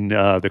in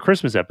the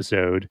Christmas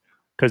episode,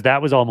 because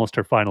that was almost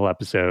her final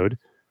episode.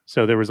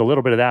 So there was a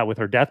little bit of that with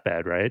her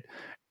deathbed, right?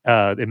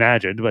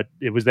 Imagined, but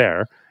it was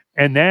there.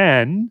 And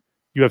then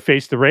you have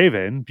Face the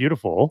Raven,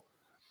 beautiful.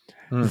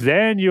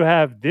 Then you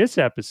have this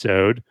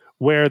episode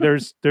where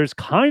there's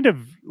kind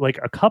of like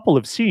a couple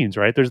of scenes,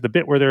 right? There's the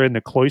bit where they're in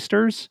the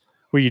cloisters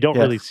where you don't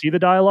really see the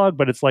dialogue,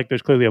 but it's like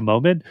there's clearly a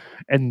moment.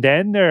 And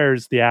then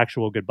there's the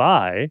actual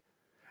goodbye.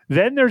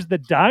 Then there's the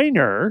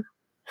diner.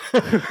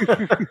 There's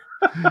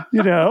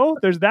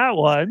that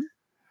one.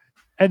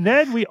 And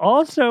then we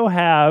also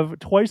have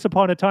Twice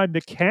Upon a Time,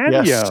 the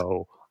cameo. Yes.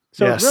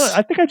 So really,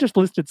 I think I just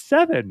listed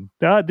 7.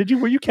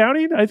 Were you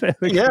counting? I think.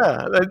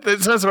 Yeah, that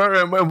sounds about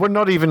right. We're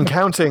not even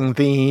counting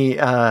the,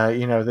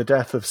 the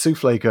death of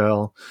Souffle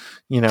Girl,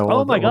 or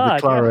the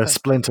Clara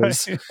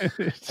splinters.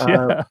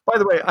 By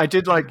the way, I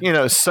did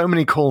so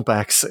many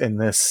callbacks in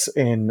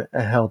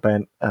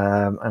Hellbent,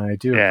 and I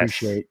do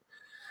appreciate,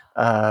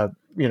 how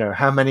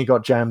many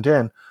got jammed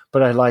in.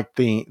 But I like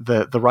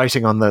the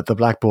writing on the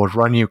blackboard: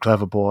 "Run, you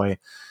clever boy,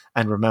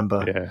 and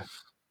remember."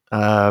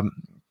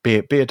 Be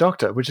a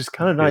doctor, which is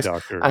kind of nice.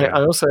 I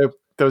also,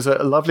 there was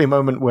a lovely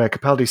moment where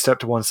Capaldi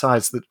stepped to one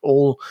side so that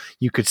all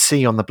you could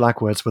see on the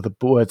blackboards were the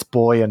words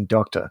 "boy" and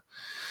 "doctor,"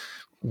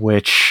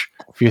 which,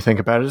 if you think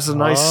about it, is a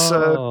nice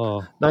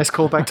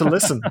callback to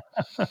Listen.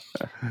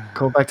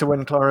 Callback to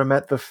when Clara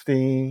met the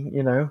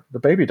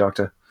baby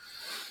doctor.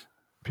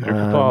 Peter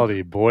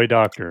Capaldi, boy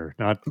doctor,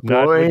 not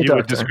what you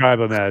would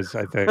describe him as,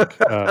 I think,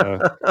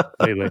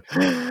 lately.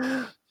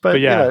 But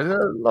yeah,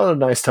 a lot of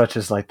nice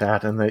touches like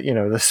that, and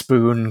the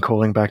spoon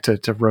calling back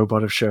to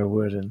Robot of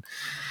Sherwood, and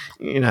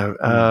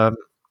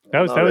that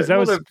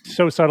was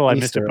so subtle. I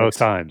missed it both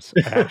times.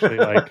 I actually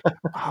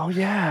oh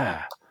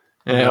yeah.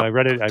 I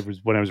read it.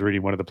 When I was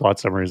reading one of the plot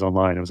summaries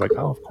online, I was like,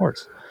 oh, of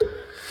course.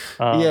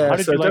 How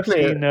did you like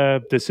seeing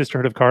the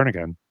Sisterhood of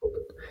Carnigan?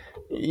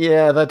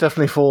 Yeah, that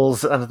definitely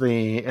falls under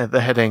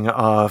the heading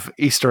of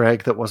Easter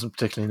egg that wasn't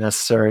particularly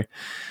necessary.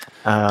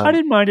 I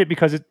didn't mind it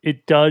because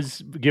it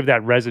does give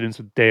that resonance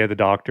with Day of the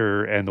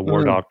Doctor and the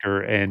War Doctor,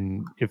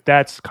 and if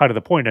that's kind of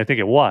the point, I think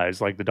it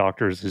was like the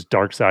Doctor's his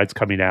dark side's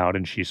coming out,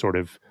 and she sort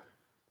of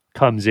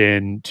comes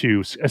in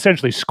to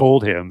essentially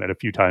scold him at a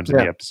few times in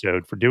the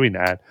episode for doing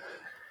that.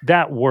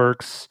 That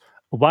works.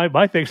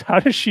 My thing is, how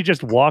does she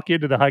just walk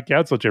into the High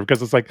Council chair?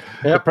 Because it's like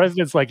the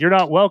president's like, you're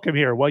not welcome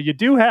here. Well, you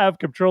do have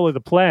control of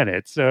the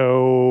planet,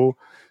 so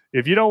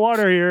if you don't want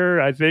her here,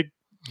 I think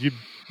you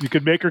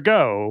could make her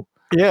go.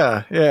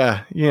 Yeah.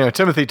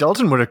 Timothy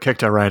Dalton would have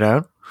kicked her right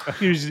out.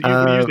 Use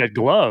that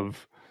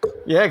glove.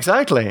 Yeah,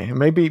 exactly.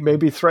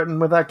 Maybe threaten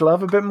with that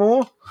glove a bit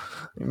more.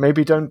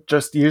 Maybe don't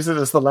just use it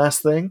as the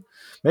last thing.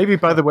 Maybe,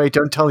 by the way,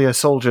 don't tell your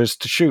soldiers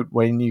to shoot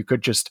when you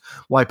could just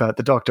wipe out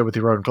the Doctor with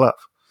your own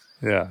glove.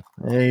 Yeah.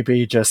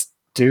 Maybe just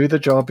do the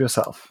job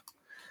yourself.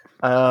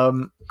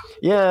 Ohila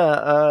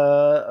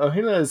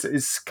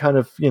is kind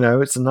of,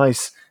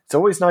 it's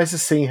always nice to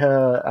see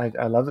her.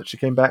 I love that she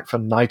came back for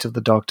Night of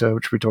the Doctor,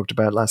 which we talked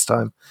about last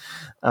time.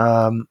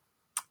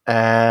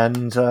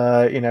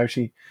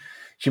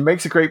 She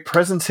makes a great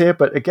presence here,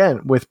 but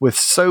again, with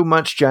so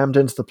much jammed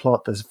into the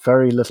plot, there's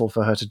very little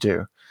for her to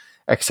do,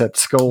 except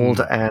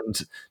scold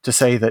and to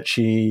say that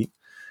she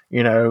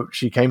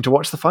came to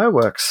watch the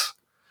fireworks.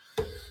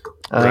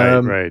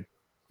 Right.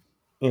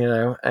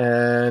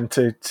 And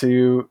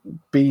to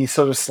be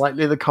sort of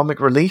slightly the comic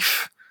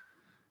relief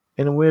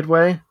in a weird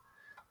way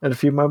at a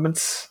few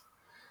moments.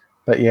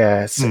 But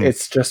yeah,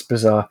 it's just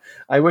bizarre.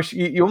 I wish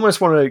you almost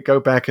want to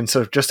go back and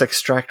sort of just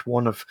extract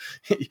one of.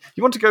 You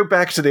want to go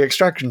back to the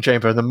extraction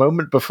chamber the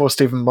moment before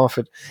Stephen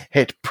Moffat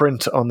hit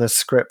print on this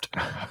script,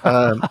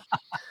 and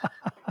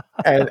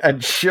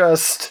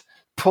just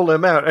pull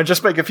him out and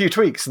just make a few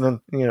tweaks and then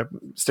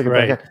stick it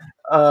back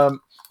in.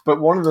 But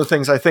one of the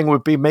things I think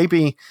would be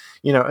maybe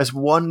as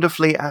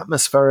wonderfully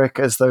atmospheric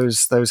as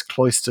those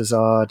cloisters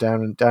are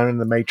down in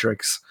the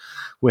Matrix,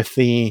 with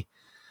the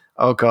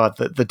oh god,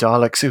 the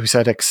Daleks who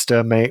said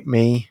exterminate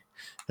me.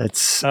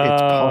 It's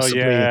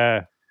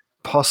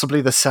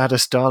possibly the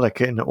saddest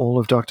Dalek in all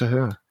of Doctor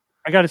Who.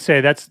 I got to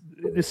say this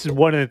is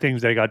one of the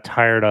things that I got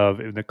tired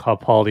of in the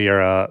Capaldi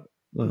era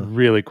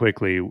really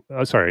quickly.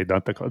 Sorry,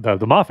 not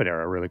the Moffat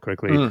era really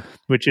quickly,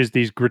 which is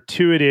these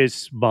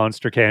gratuitous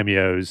monster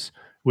cameos,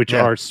 which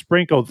are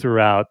sprinkled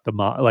throughout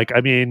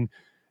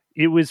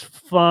it was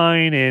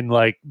fine in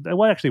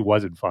actually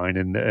wasn't fine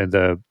in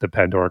the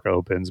Pandorica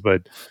Opens,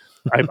 but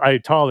I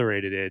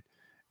tolerated it.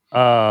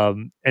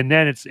 And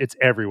then it's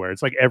everywhere.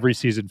 It's like every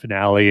season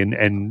finale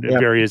and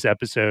various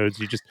episodes.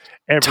 You just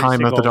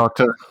Time of the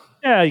Doctor.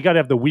 Yeah, you got to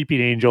have the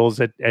Weeping Angels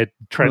at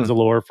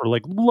Trenzalore for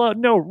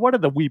no, what do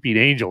the Weeping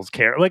Angels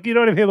care? You know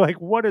what I mean?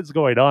 What is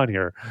going on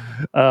here?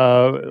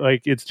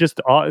 It's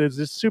just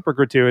super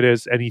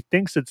gratuitous, and he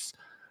thinks it's.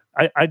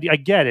 I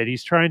get it.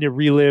 He's trying to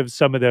relive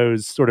some of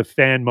those sort of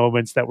fan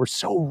moments that were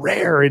so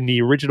rare in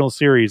the original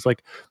series, when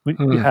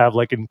you have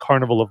in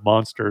Carnival of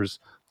Monsters,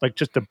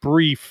 just a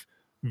brief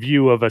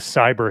view of a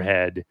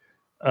cyberhead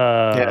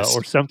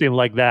or something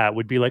like that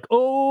would be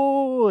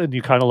and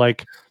you kind of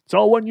it's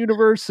all one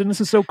universe and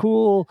this is so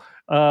cool.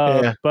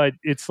 But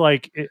it's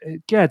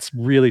it gets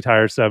really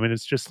tiresome, and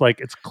it's just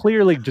it's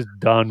clearly just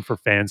done for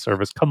fan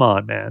service. Come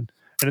on, man.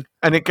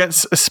 And it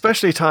gets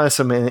especially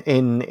tiresome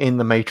in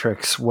The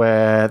Matrix,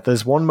 where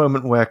there's one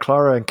moment where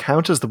Clara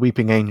encounters the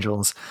Weeping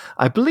Angels,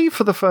 I believe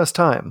for the first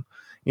time,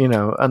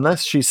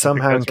 unless she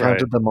somehow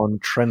encountered them on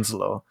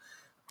Trenzalore.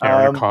 In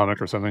a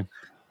comic or something.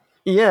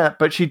 Yeah,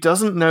 but she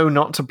doesn't know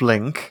not to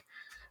blink,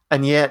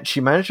 and yet she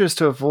manages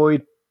to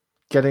avoid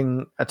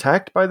getting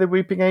attacked by the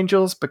Weeping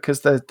Angels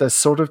because they're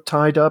sort of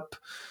tied up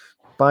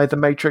by the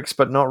Matrix,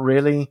 but not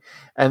really.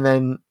 And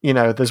then,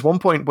 there's one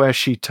point where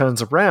she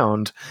turns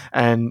around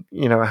and,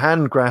 a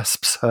hand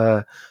grasps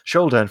her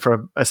shoulder, and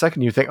for a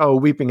second you think, oh,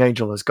 Weeping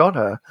Angel has got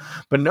her.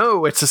 But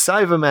no, it's a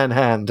Cyberman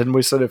hand, and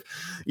we sort of,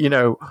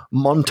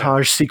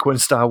 montage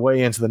sequenced our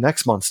way into the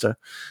next monster.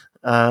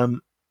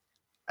 And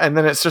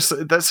then it's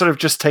just, that sort of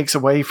just takes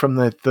away from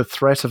the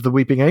threat of the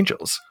Weeping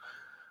Angels.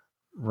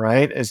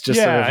 Right? It's just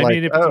sort of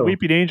if it's a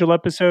Weeping Angel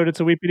episode, it's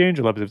a Weeping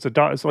Angel episode.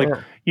 It's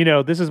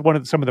this is one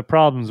of some of the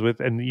problems with,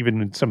 and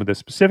even in some of the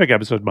specific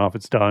episodes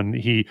Moffat's done,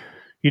 he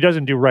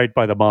doesn't do right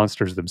by the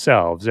monsters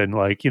themselves. And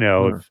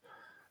if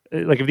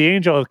the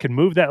angel can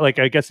move that,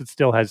 I guess it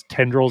still has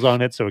tendrils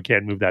on it, so it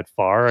can't move that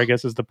far, I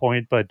guess is the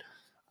point. But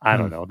I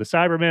don't know. The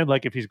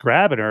Cyberman, if he's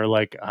grabbing her,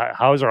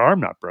 how is her arm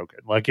not broken?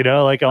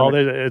 All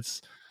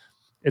this,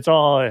 it's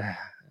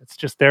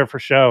just there for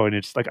show, and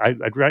it's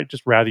I'd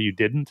just rather you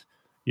didn't.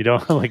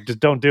 Just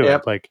don't do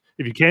it.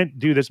 If you can't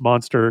do this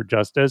monster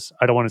justice,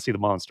 I don't want to see the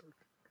monster.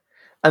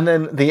 And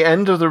then the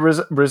end of the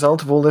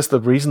result of all this, the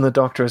reason the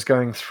Doctor is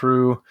going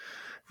through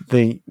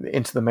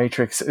into the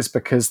Matrix is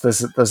because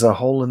there's a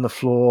hole in the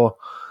floor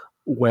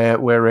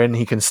wherein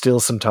he can steal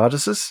some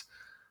TARDISes.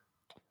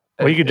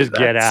 Well, you can just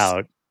get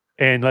out.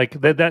 And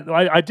that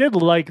I did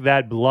like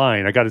that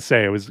line. I got to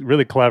say, it was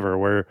really clever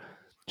where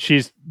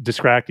she's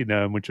distracting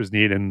them, which was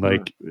neat.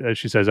 And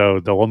she says, "Oh,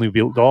 they'll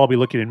all be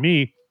looking at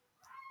me."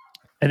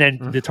 And then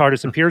the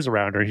TARDIS appears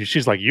around her, and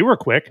she's like, "You were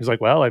quick." He's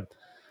like, "Well,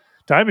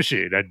 time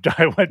machine.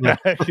 I went back.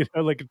 It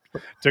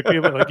took me.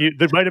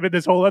 There might have been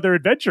this whole other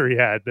adventure he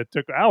had that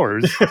took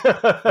hours."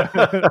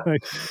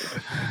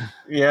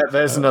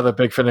 There's another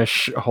Big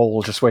Finish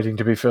hole just waiting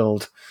to be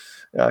filled.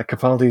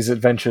 Capaldi's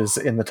adventures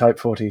in the Type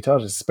 40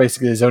 TARDIS is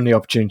basically his only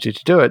opportunity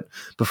to do it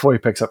before he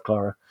picks up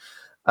Clara.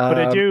 But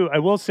I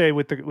will say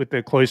with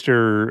the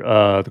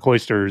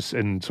cloisters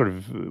and sort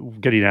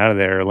of getting out of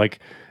there,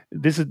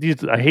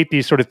 I hate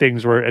these sort of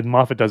things and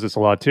Moffat does this a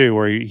lot too,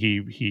 where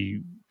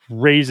he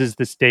raises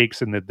the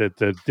stakes and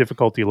the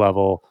difficulty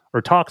level,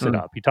 or talks it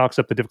up. He talks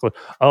up the difficulty.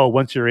 Oh,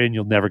 once you're in,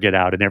 you'll never get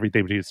out, and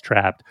everything is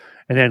trapped.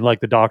 And then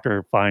the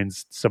Doctor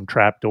finds some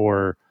trap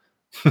door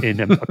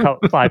in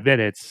 5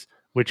 minutes,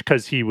 which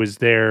because he was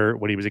there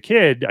when he was a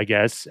kid, I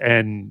guess,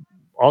 and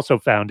also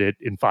found it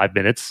in 5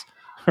 minutes.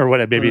 or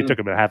what? Maybe it took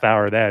him a half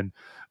hour then.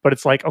 But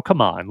it's like, oh,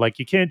 come on. Like,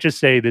 you can't just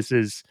say this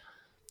is,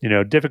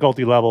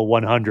 difficulty level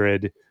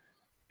 100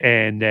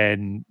 and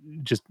then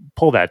just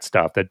pull that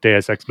stuff, that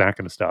Deus Ex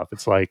Machina stuff.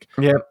 It's like,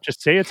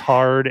 just say it's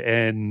hard,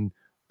 and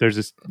there's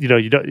this,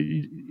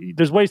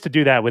 there's ways to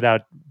do that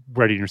without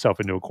writing yourself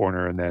into a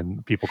corner and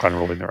then people kind of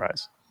rolling their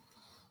eyes.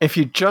 If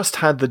you just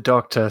had the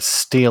Doctor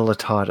steal the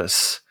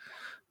TARDIS,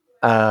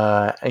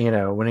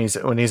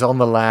 when he's on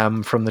the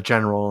lam from the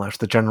General after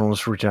the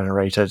General's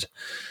regenerated,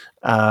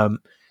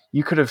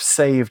 you could have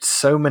saved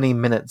so many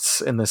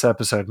minutes in this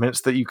episode,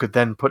 minutes that you could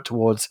then put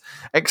towards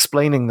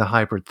explaining the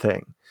hybrid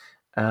thing.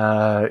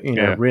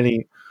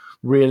 Really,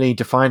 really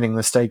defining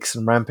the stakes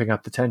and ramping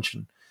up the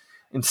tension.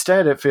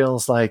 Instead, it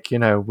feels like,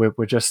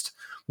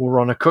 we're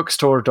on a Cook's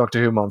tour of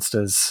Doctor Who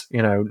monsters,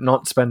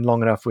 not spend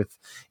long enough with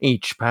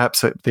each,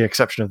 perhaps at the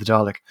exception of the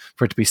Dalek,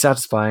 for it to be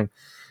satisfying.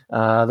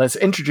 Let's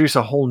introduce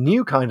a whole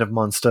new kind of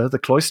monster, the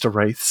Cloister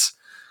Wraiths,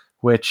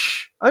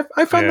 which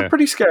I found them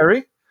pretty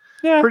scary.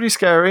 Yeah. Pretty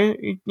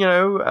scary.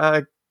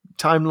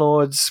 Time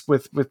Lords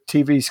with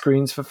TV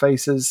screens for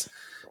faces,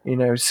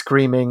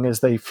 screaming as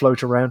they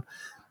float around.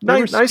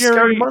 Nice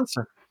scary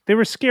monster. They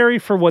were scary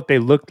for what they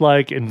looked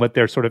like and what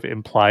they're sort of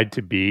implied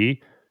to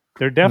be.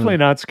 They're definitely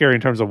not scary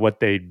in terms of what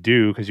they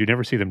do, because you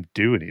never see them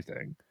do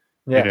anything.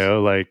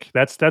 Yes.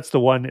 That's the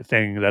one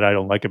thing that I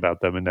don't like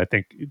about them, and I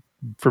think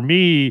for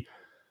me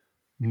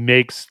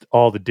makes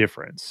all the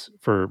difference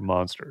for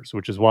monsters,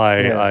 which is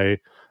why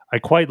I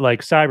quite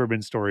like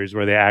Cybermen stories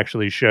where they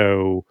actually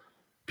show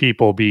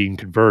people being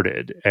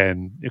converted,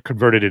 and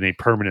converted in a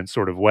permanent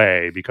sort of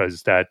way,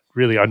 because that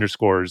really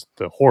underscores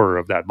the horror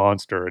of that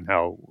monster and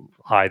how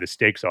high the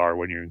stakes are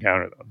when you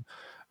encounter them.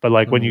 But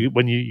like when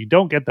you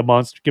don't get the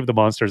monster, give the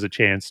monsters a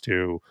chance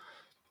to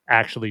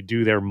actually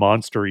do their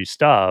monstery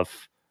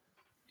stuff,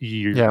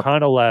 you're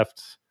kind of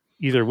left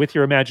either with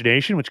your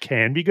imagination, which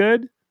can be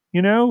good,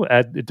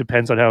 it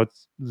depends on how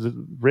it's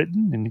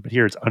written, but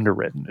here it's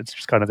underwritten. It's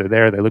just kind of, they're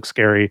there, they look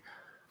scary,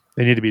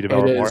 they need to be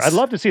developed more. I'd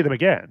love to see them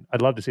again.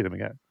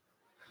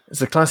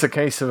 It's a classic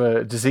case of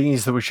a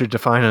disease that we should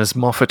define as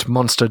Moffat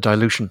monster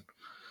dilution.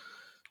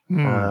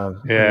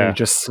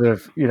 Just sort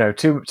of,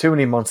 too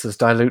many monsters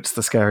dilutes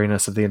the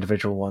scariness of the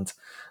individual ones.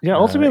 Yeah,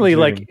 ultimately,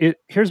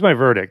 here's my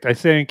verdict. I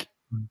think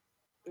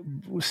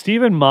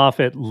Stephen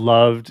Moffat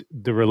loved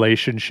the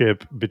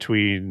relationship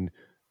between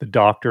the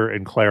Doctor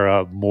and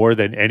Clara more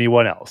than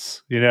anyone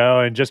else,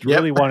 and just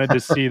really wanted to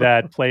see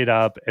that played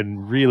up,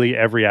 and really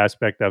every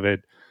aspect of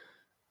it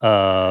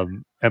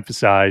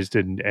emphasized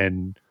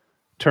and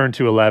turned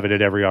to 11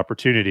 at every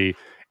opportunity.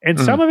 And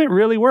some of it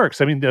really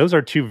works. I mean, those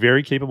are two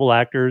very capable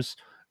actors.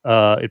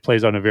 It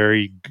plays on a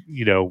very,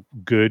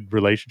 good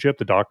relationship,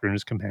 the Doctor and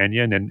his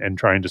companion, and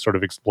trying to sort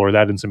of explore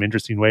that in some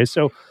interesting ways.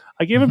 So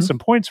I give him some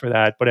points for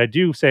that, but I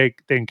do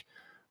think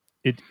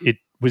it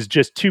was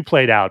just too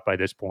played out by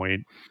this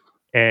point.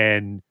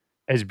 And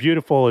as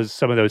beautiful as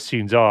some of those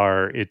scenes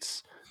are,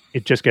 it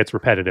just gets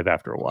repetitive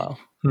after a while.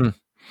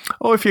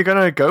 Oh, if you're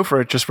going to go for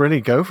it, just really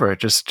go for it.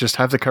 Just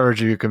have the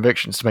courage of your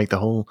convictions to make the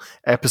whole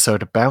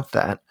episode about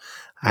that.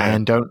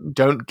 And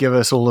don't give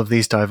us all of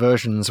these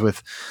diversions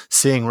with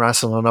seeing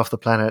Rassilon off the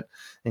planet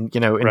and,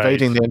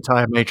 invading the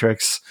entire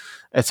Matrix,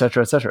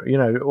 etc.,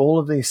 etc. All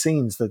of these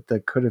scenes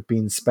that could have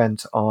been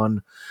spent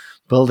on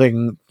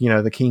building,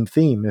 the Keen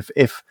theme.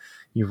 If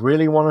you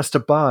really want us to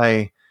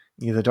buy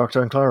the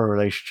Doctor and Clara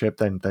relationship,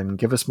 then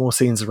give us more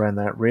scenes around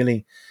that.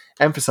 Really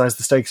emphasize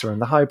the stakes around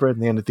the hybrid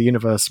and the end of the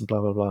universe and blah,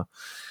 blah,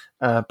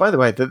 blah. By the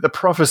way, the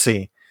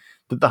prophecy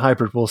that the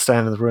hybrid will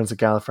stand in the ruins of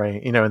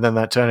Gallifrey, and then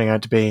that turning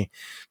out to be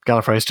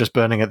Gallifrey is just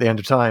burning at the end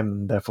of time,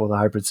 and therefore the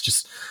hybrid's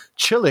just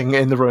chilling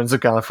in the ruins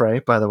of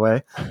Gallifrey, by the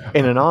way,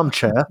 in an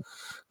armchair,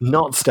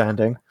 not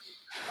standing.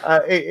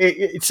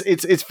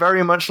 It's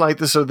very much like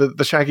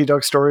the Shaggy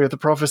Dog story of the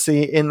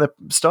prophecy in the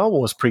Star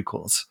Wars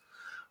prequels,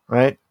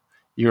 right?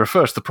 You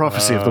refer to the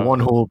prophecy of the one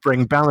who will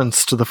bring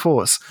balance to the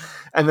Force.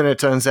 And then it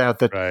turns out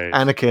that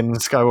Anakin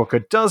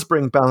Skywalker does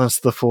bring balance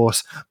to the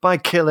Force by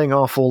killing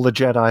off all the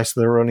Jedi, so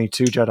there are only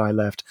 2 Jedi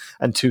left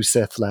and 2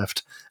 Sith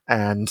left.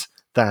 And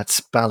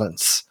that's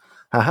balance.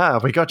 Haha,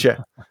 we got you.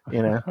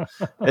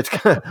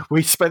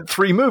 We spent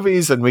 3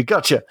 movies and we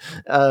got you.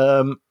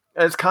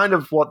 It's kind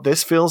of what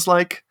this feels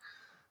like.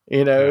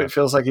 It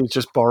feels like he's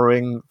just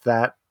borrowing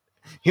that.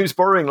 He was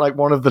borrowing like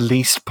one of the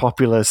least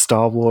popular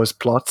Star Wars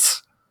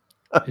plots.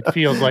 It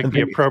feels like the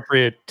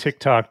appropriate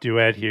TikTok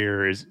duet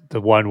here is the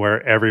one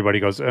where everybody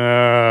goes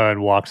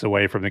and walks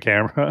away from the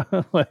camera.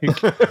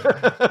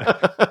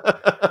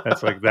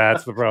 That's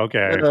the pro.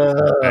 Okay,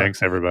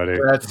 thanks everybody.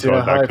 That's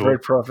a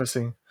hybrid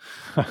prophecy.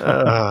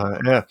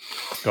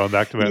 Going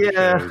back to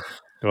shows.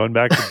 Going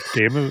back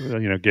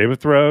to Game of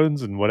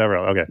Thrones and whatever.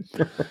 Okay.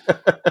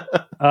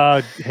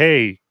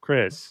 Hey,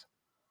 Chris.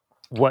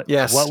 What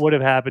would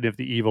have happened if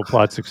the evil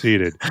plot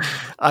succeeded?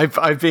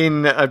 I've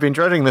been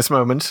dreading this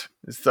moment.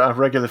 It's a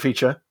regular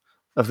feature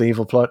of the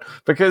evil plot,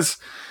 because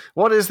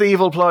what is the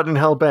evil plot in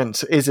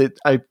Hellbent? Is it?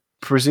 I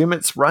presume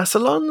it's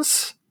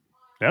Rassilon's?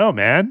 No,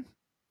 man,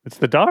 it's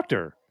the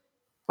Doctor.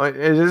 It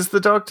is the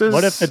Doctor's.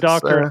 What if the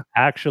Doctor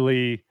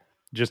actually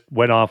just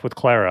went off with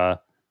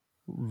Clara,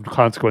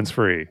 consequence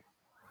free,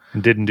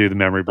 and didn't do the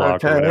memory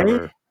block or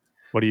whatever?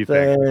 What do you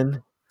think?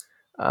 Then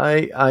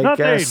I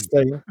guess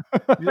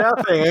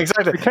nothing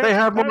exactly. They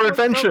have more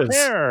adventures.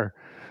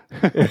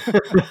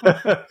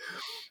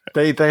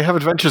 They have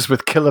adventures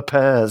with killer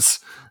pears,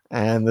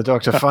 and the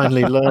Doctor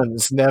finally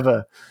learns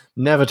never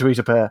to eat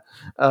a pear.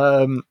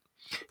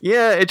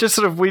 Yeah, it just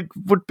sort of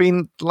would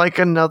been like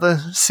another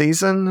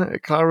season.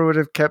 Clara would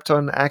have kept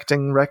on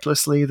acting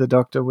recklessly. The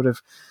Doctor would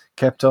have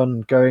kept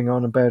on going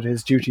on about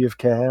his duty of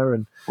care,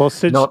 and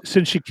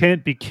since she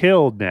can't be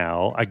killed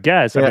now, I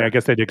guess. I mean, I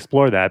guess they'd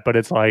explore that, but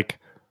it's like,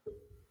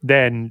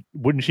 then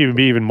wouldn't she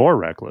be even more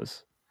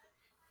reckless?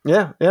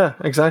 Yeah,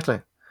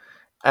 exactly.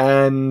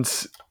 And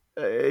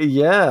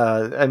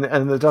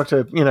and the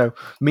Doctor,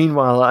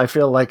 meanwhile, I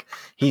feel like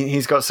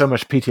he's got so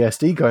much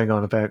PTSD going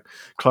on about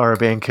Clara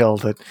being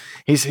killed that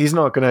he's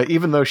not going to,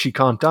 even though she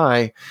can't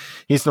die,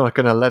 he's not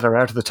going to let her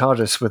out of the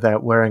TARDIS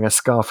without wearing a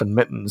scarf and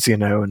mittens,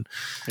 and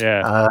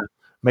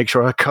make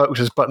sure her coat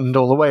is buttoned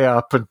all the way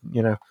up, and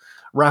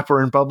wrap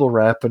her in bubble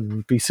wrap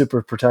and be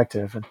super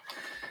protective. And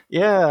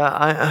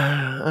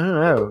I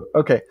don't know.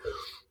 Okay.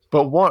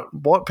 But what,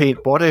 Pete?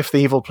 What if the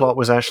evil plot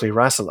was actually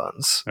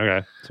Rassilon's?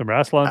 Okay, so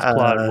Rassilon's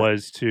plot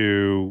was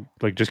to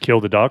just kill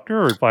the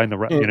Doctor, or find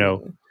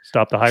the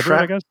stop the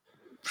hybrid. I guess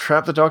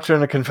trap the Doctor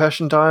in a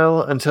confession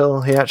dial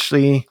until he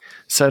actually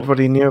said what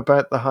he knew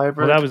about the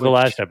hybrid. Well, that was the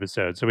last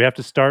episode, so we have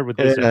to start with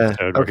this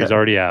episode where he's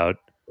already out,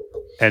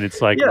 and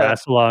it's like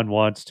Rassilon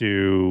wants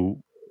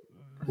to.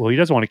 Well, he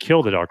doesn't want to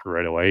kill the Doctor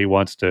right away. He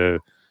wants to.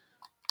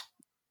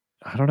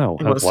 I don't know.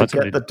 He wants to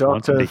get the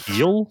Doctor to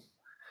heal.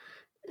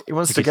 He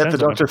wants to get the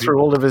Doctor through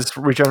all of his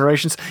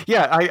regenerations.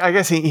 Yeah, I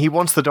guess he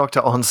wants the Doctor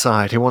on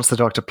side. He wants the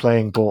Doctor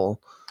playing ball,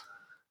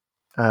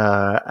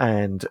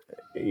 and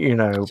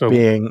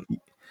using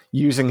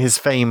his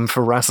fame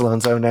for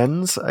Rassilon's own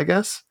ends, I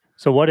guess.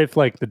 So what if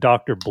the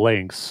Doctor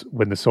blinks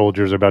when the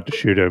soldiers are about to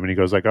shoot him, and he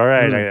goes all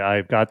right,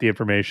 I've got the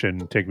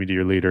information. Take me to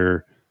your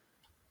leader.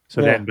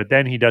 So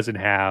then he doesn't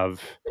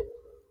have.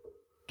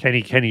 Can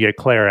he get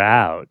Clara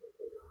out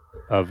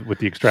with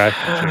the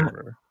extraction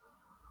chamber?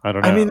 I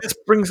don't know. I mean, this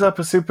brings up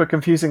a super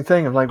confusing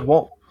thing of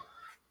what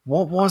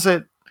was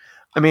it?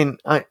 I mean,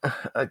 I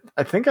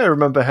think I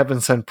remember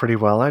Heaven Sent pretty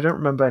well. I don't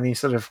remember any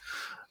sort of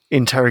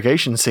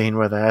interrogation scene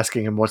where they're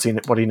asking him what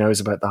he knows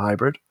about the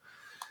hybrid.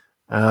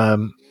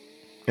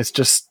 It's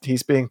just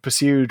he's being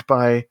pursued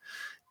by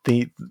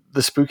the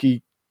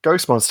spooky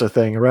ghost monster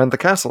thing around the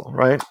castle,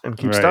 right? And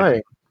keeps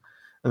dying,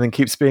 and then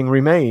keeps being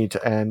remade,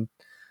 and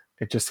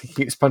he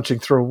keeps punching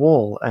through a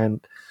wall,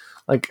 and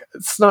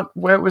it's not.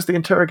 Where was the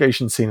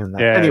interrogation scene in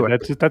that? Yeah, anyway,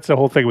 that's the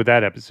whole thing with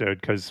that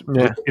episode, because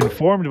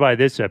informed by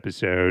this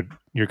episode,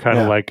 you're kind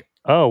of like,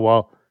 oh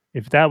well,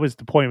 if that was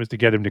the point, was to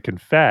get him to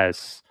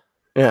confess.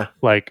 Yeah,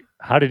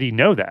 how did he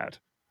know that?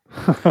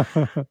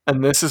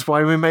 And this is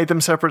why we made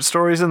them separate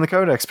stories in the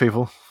Codex,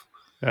 people.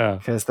 Yeah,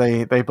 because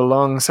they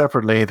belong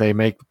separately. They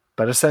make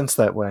better sense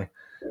that way.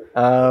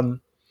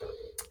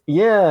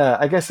 Yeah,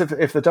 I guess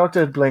if the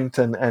Doctor had blinked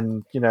and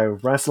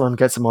Rassilon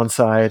gets him on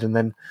side, and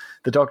then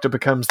the Doctor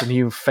becomes the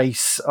new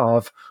face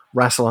of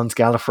Rassilon's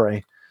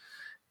Gallifrey,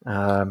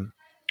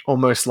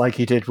 almost like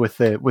he did with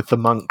the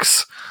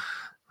monks,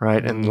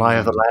 right? In Lie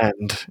of the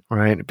Land,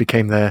 right? It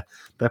became their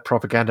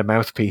propaganda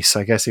mouthpiece.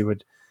 I guess he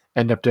would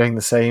end up doing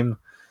the same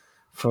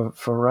for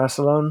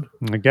Rassilon,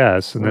 I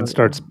guess, and then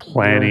starts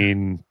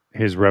planning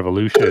his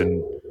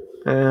revolution.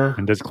 Yeah.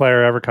 And does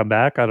Clara ever come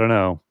back? I don't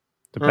know.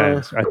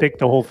 Depends. I think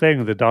the whole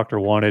thing the Doctor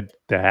wanted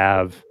to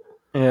have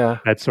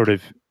that sort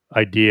of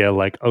idea,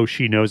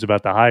 she knows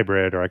about the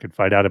hybrid, or I could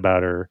find out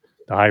about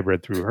the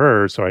hybrid through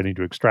her, so I need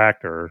to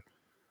extract her.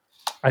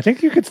 I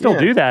think you could still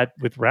do that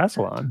with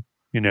Rassilon.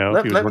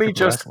 Let me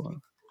just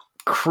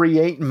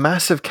create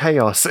massive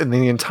chaos in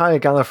the entire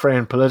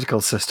Gallifreyan political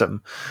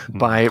system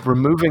by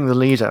removing the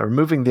leader,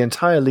 removing the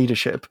entire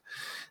leadership,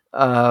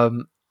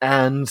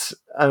 and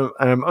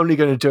I'm only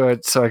going to do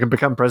it so I can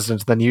become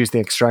president, then use the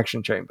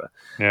extraction chamber.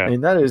 Yeah. I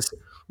mean, that is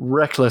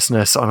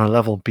recklessness on a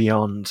level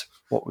beyond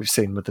what we've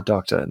seen with the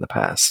Doctor in the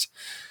past.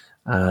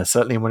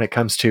 Certainly when it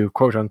comes to,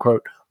 quote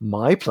unquote,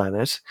 my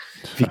planet,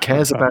 if he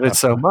cares about it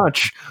so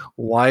much,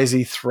 why is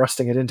he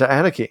thrusting it into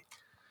anarchy?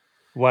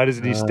 Why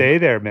doesn't he stay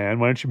there, man?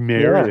 Why don't you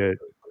marry it?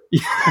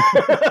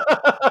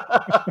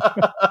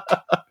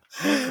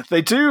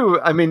 They do.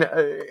 I mean,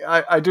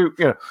 I do.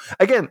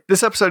 Again,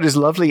 this episode is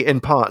lovely in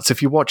parts.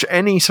 If you watch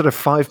any sort of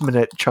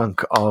 5-minute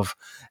chunk of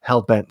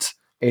Hellbent,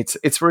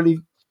 it's really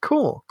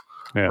cool,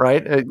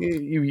 right?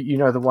 You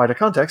know the wider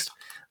context,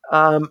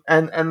 and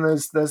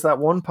there's that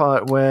one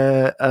part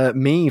where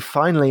Me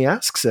finally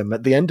asks him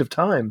at the end of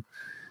time,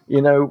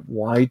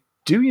 why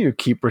do you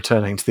keep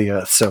returning to the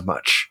Earth so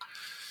much?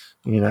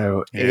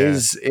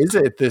 Is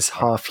it this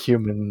half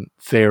human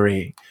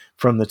theory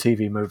from the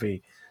TV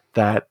movie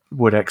that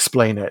would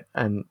explain it?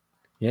 And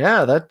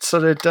that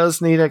sort of does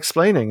need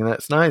explaining, and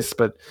that's nice,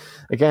 but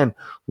again,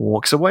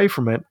 walks away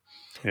from it.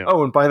 Yeah.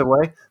 Oh, and by the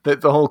way,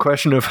 the whole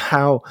question of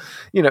how,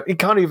 it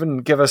can't even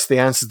give us the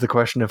answer to the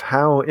question of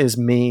how is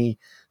me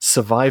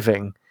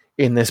surviving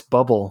in this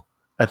bubble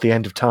at the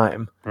end of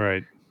time.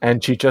 Right.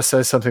 And she just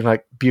says something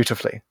like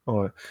beautifully,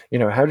 or,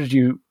 how did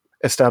you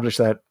establish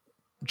that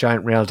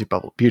giant reality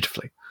bubble?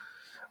 Beautifully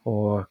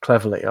or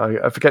cleverly.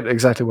 I forget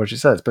exactly what she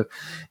says, but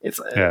it's,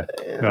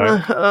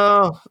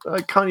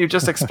 can't you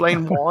just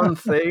explain one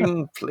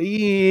thing,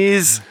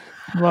 please?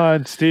 Come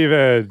on,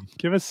 Steven.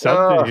 Give us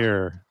something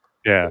here.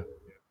 Yeah.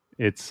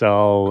 It's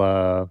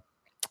all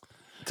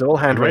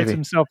hand wavy. He writes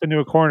himself into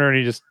a corner and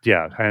he just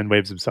hand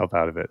waves himself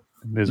out of it.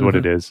 Is what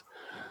it is.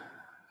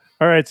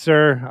 All right,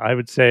 sir. I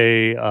would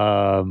say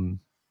the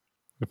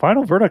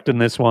final verdict in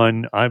this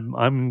one,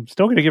 I'm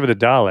still going to give it a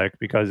Dalek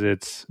because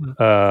it's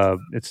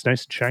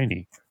nice and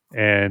shiny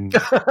and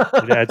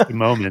it adds the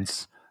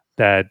moments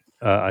that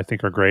I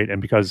think are great,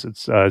 and because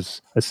it's a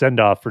send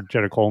off for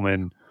Jenna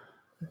Coleman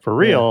for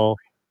real,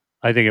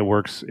 I think it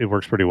works. It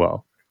works pretty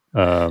well.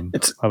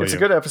 It's a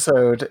good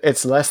episode.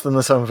 It's less than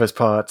the sum of its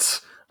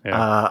parts.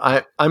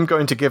 Yeah. I'm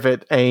going to give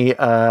it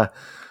a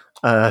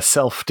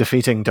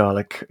self-defeating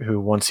Dalek who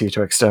wants you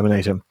to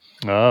exterminate him.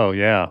 Oh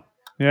yeah,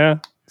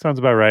 sounds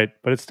about right.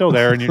 But it's still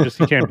there, and you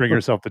can't bring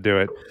yourself to do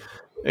it.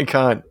 You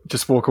can't.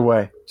 Just walk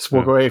away. Just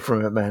walk away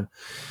from it, man.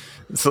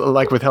 It's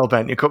like with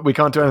Hellbent. We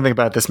can't do anything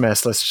about this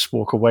mess. Let's just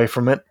walk away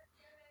from it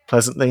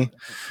pleasantly.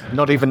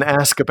 Not even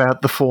ask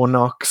about the 4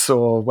 knocks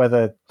or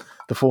whether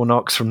the 4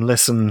 knocks from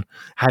Listen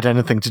had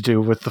anything to do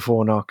with the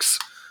 4 knocks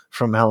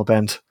from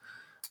Hellbent.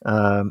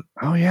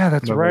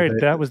 That's right.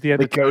 That was the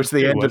end. It goes to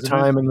the end of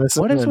time and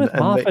Listen. What is with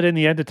Moffat in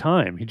the end of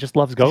time? He just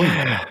loves going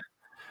there.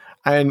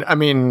 And I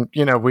mean,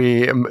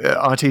 we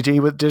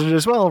RTD did it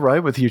as well,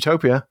 right? With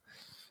Utopia.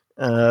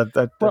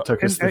 That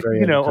took us to the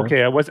very end.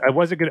 Okay, I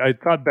wasn't good. I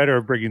thought better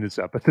of bringing this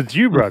up, but since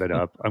you brought it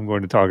up, I'm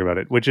going to talk about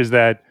it. Which is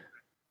that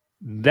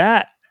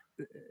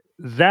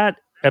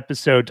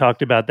episode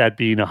talked about that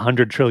being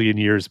 100 trillion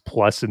years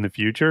plus in the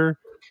future,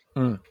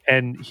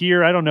 and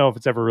here I don't know if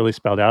it's ever really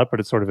spelled out, but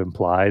it's sort of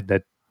implied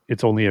that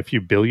it's only a few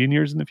billion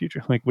years in the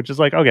future. Which is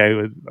like,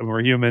 okay,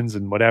 we're humans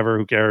and whatever,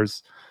 who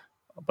cares?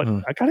 But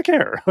I kind of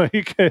care.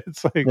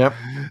 It's like,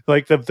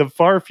 like the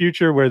far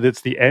future where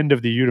it's the end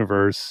of the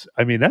universe.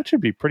 I mean, that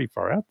should be pretty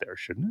far out there,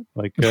 shouldn't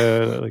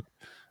it?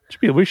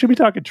 We should be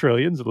talking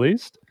trillions at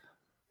least.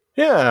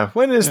 Yeah.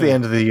 When is the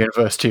end of the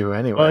universe to you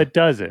anyway? Well, it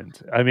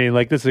doesn't. I mean,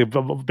 this is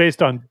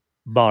based on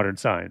modern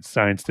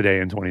science today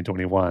in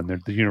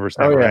 2021. The universe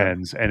never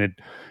ends, and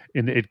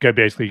it could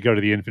basically go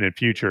to the infinite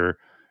future,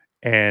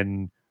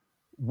 and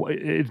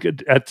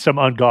at some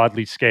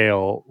ungodly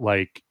scale,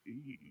 like,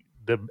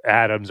 the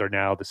atoms are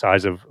now the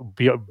size of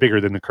bigger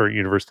than the current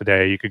universe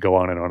today. You could go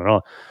on and on and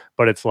on,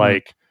 but it's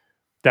like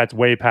that's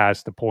way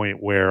past the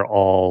point where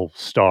all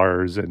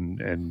stars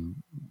and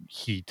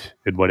heat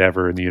and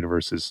whatever in the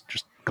universe is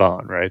just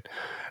gone, right?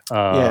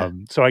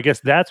 So I guess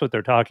that's what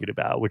they're talking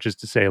about, which is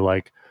to say,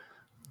 like,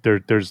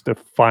 there's the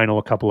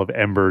final couple of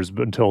embers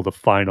until the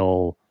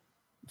final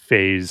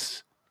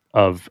phase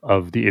of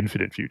the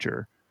infinite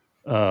future.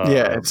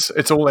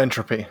 It's all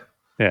entropy.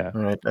 Yeah,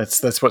 right.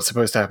 That's what's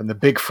supposed to happen. The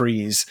big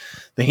freeze,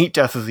 the heat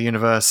death of the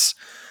universe.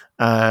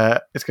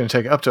 It's going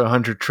to take up to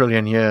 100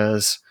 trillion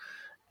years,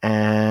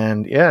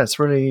 and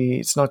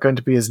it's not going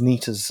to be as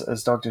neat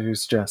as Doctor Who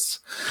suggests.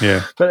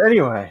 Yeah. But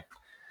anyway,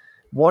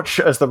 watch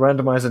as the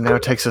randomizer now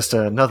takes us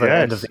to another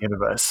end of the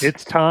universe.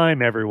 It's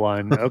time,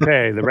 everyone.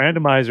 Okay, the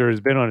randomizer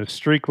has been on a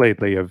streak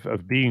lately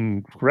of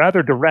being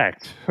rather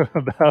direct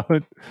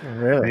about.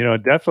 Really?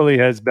 Definitely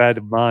has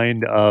bad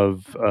mind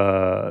of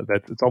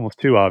that. It's almost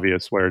too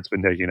obvious where it's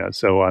been taking us.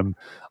 So I'm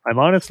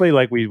honestly,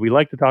 like, we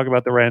like to talk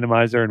about the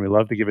randomizer and we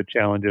love to give it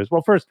challenges.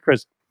 Well, first,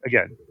 Chris,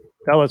 again,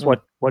 tell us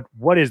what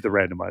is the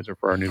randomizer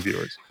for our new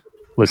viewers.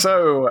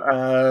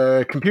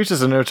 So,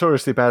 computers are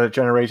notoriously bad at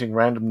generating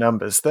random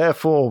numbers.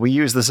 Therefore, we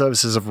use the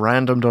services of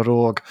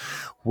random.org,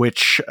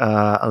 which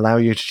allow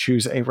you to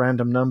choose a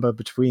random number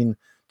between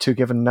 2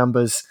 given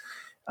numbers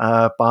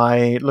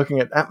by looking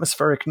at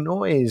atmospheric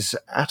noise,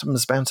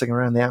 atoms bouncing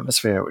around the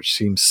atmosphere, which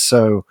seems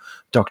so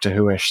Doctor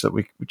Who-ish that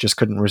we just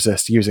couldn't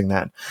resist using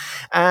that.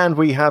 And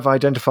we have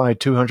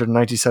identified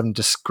 297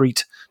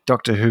 discrete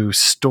Doctor Who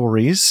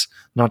stories,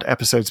 not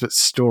episodes, but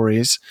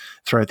stories,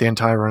 throughout the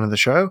entire run of the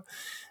show.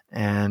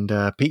 And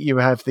Pete, you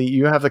have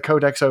the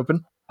codex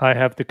open. I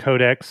have the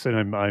codex,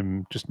 and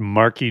I'm just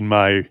marking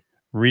my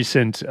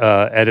recent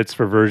edits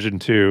for version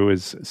 2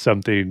 as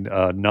something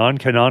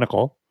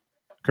non-canonical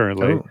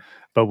currently. Oh.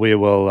 But we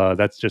will.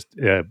 That's just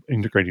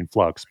integrating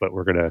Flux. But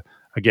we're gonna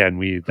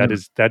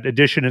that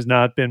edition has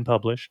not been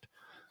published.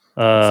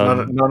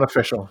 It's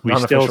non-official. We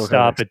still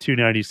stop at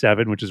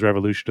 297, which is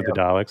Revolution of the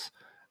Daleks.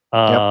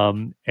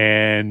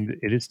 And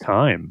it is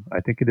time. I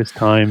think it is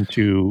time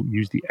to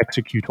use the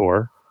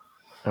Executor.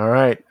 All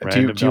right.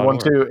 Do you want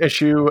to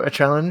issue a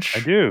challenge? I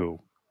do.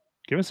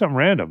 Give us something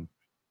random.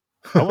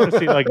 I want to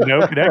see like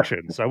no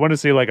connections. I want to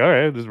see like, all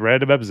right, this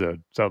random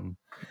episode, something.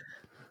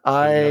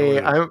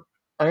 I'm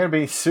going to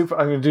be super.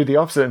 I'm going to do the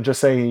opposite and just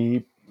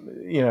say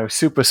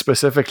super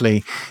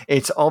specifically,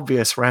 it's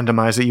obvious,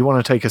 randomizer, you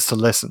want to take us to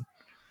listen.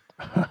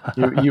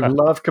 You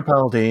love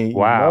Capaldi.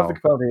 Wow. You love the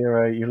Capaldi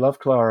era. You love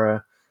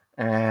Clara.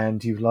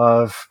 And you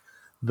love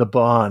the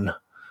barn,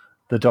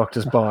 the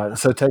Doctor's barn.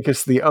 So take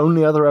us the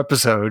only other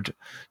episode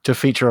to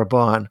feature a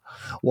barn.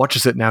 Watch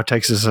As It Now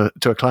takes us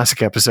to a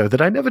classic episode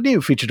that I never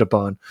knew featured a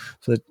barn.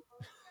 So,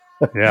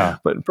 Yeah.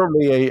 but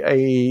probably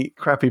a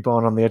crappy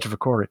barn on the edge of a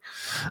quarry.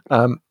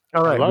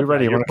 All right, we're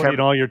ready. You're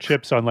putting all your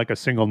chips on like a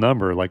single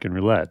number, like in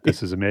roulette.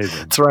 This is amazing.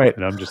 That's right.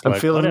 And I'm just I'm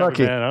feeling whatever,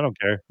 lucky. Man, I don't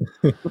care.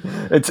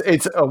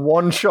 It's a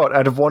one shot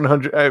out of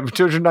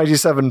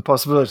 297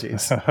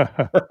 possibilities.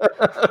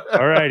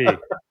 All righty.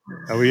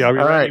 Are we ready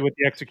right. with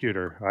the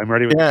executor? I'm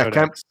ready with the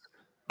codex.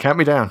 Count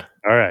me down.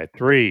 All right.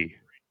 3,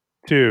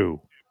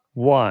 2,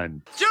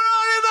 1.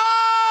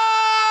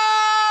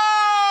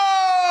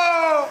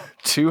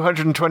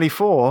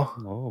 224.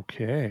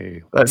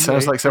 Okay. That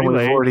sounds like someone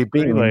we've already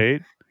beaten.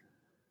 Late.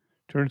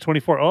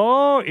 224.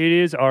 Oh, it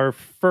is our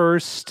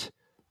first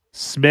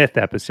Smith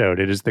episode.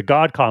 It is the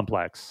God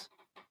Complex.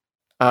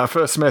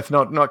 First Smith,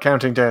 not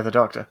counting Day of the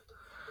Doctor.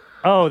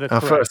 Oh, that's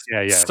correct. First,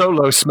 yeah.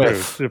 Solo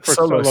Smith. The first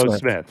Solo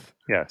Smith.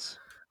 Yes.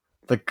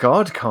 The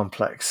God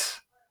Complex.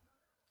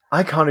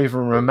 I can't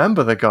even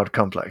remember the God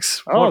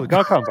Complex. The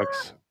God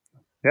Complex.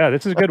 Yeah,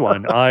 this is a good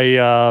one.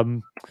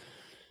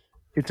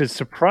 It's a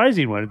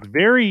surprising one. It's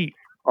very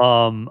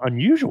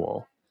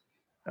unusual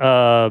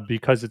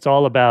because it's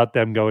all about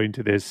them going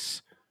to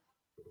this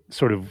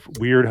sort of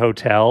weird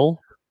hotel,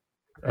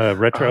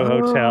 retro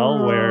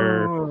hotel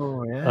where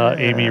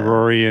Amy,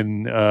 Rory,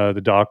 and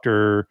the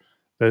Doctor,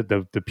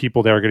 the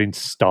people there are getting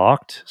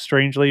stalked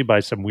strangely by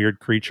some weird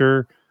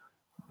creature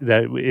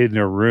that in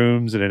their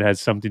rooms, and it has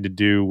something to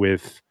do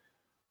with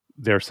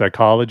their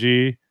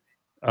psychology.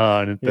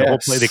 And the whole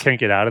place, they can't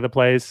get out of the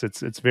place.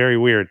 It's very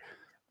weird.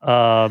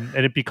 And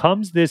it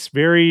becomes this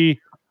very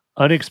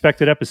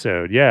unexpected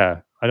episode.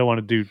 Yeah. I don't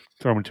want to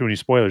throw too many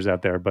spoilers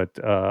out there, but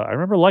I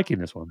remember liking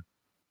this one.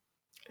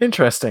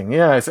 Interesting.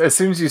 Yeah. As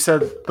soon as you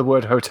said the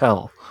word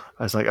hotel,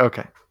 I was like,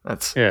 okay,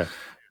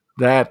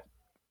 that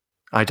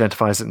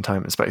identifies it in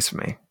time and space for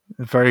me.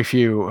 Very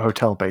few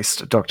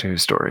hotel-based Doctor Who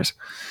stories.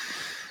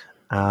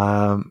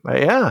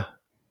 Yeah.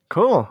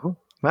 Cool.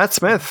 Matt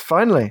Smith,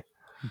 finally.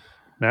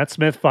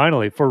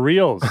 For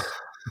reals.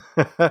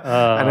 And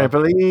I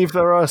believe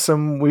there are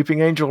some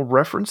Weeping Angel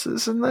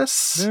references in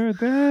this.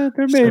 There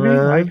may be.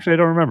 Actually, I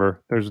don't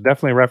remember. There's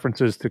definitely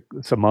references to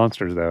some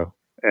monsters, though.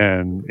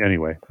 And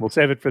anyway, we'll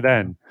save it for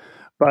then.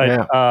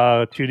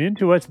 But tune in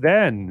to us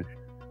then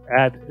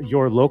at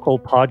your local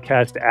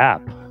podcast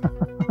app.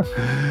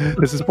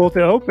 This is Pull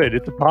to Open.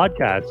 It's a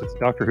podcast. It's a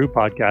Doctor Who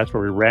podcast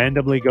where we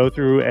randomly go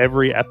through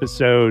every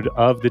episode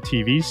of the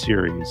TV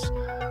series.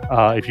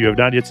 If you have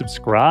not yet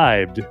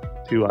subscribed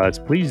to us,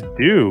 please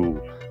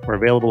do. We're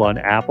available on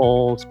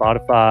Apple,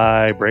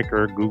 Spotify,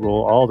 Breaker,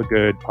 Google, all the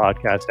good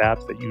podcast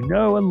apps that you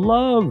know and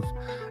love.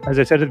 As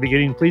I said at the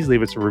beginning, please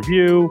leave us a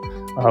review.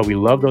 We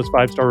love those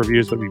 5-star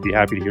reviews, but we'd be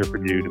happy to hear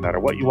from you no matter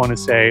what you want to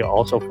say.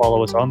 Also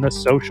follow us on the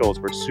socials.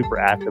 We're super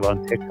active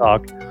on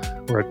TikTok.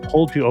 We're at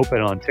Pull to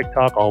Open on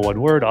TikTok, all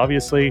one word,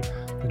 obviously,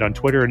 and on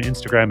Twitter and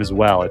Instagram as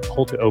well at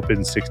Pull to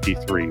Open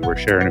 63. We're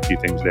sharing a few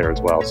things there as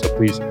well. So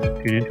please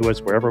tune into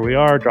us wherever we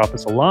are. Drop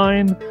us a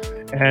line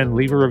and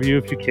leave a review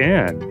if you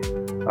can.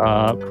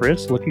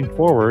 Chris, looking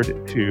forward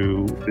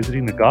to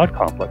visiting the God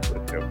Complex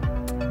with you.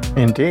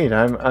 Indeed,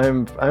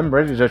 I'm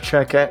ready to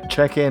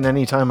check in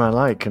anytime I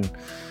like, and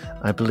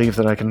I believe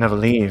that I can never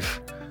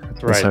leave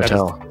this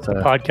hotel. That is a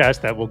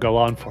podcast that will go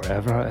on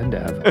forever and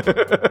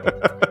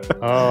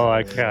ever.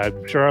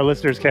 I'm sure our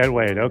listeners can't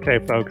wait. Okay,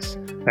 folks,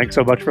 thanks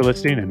so much for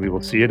listening, and we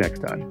will see you next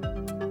time.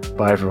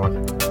 Bye,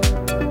 everyone.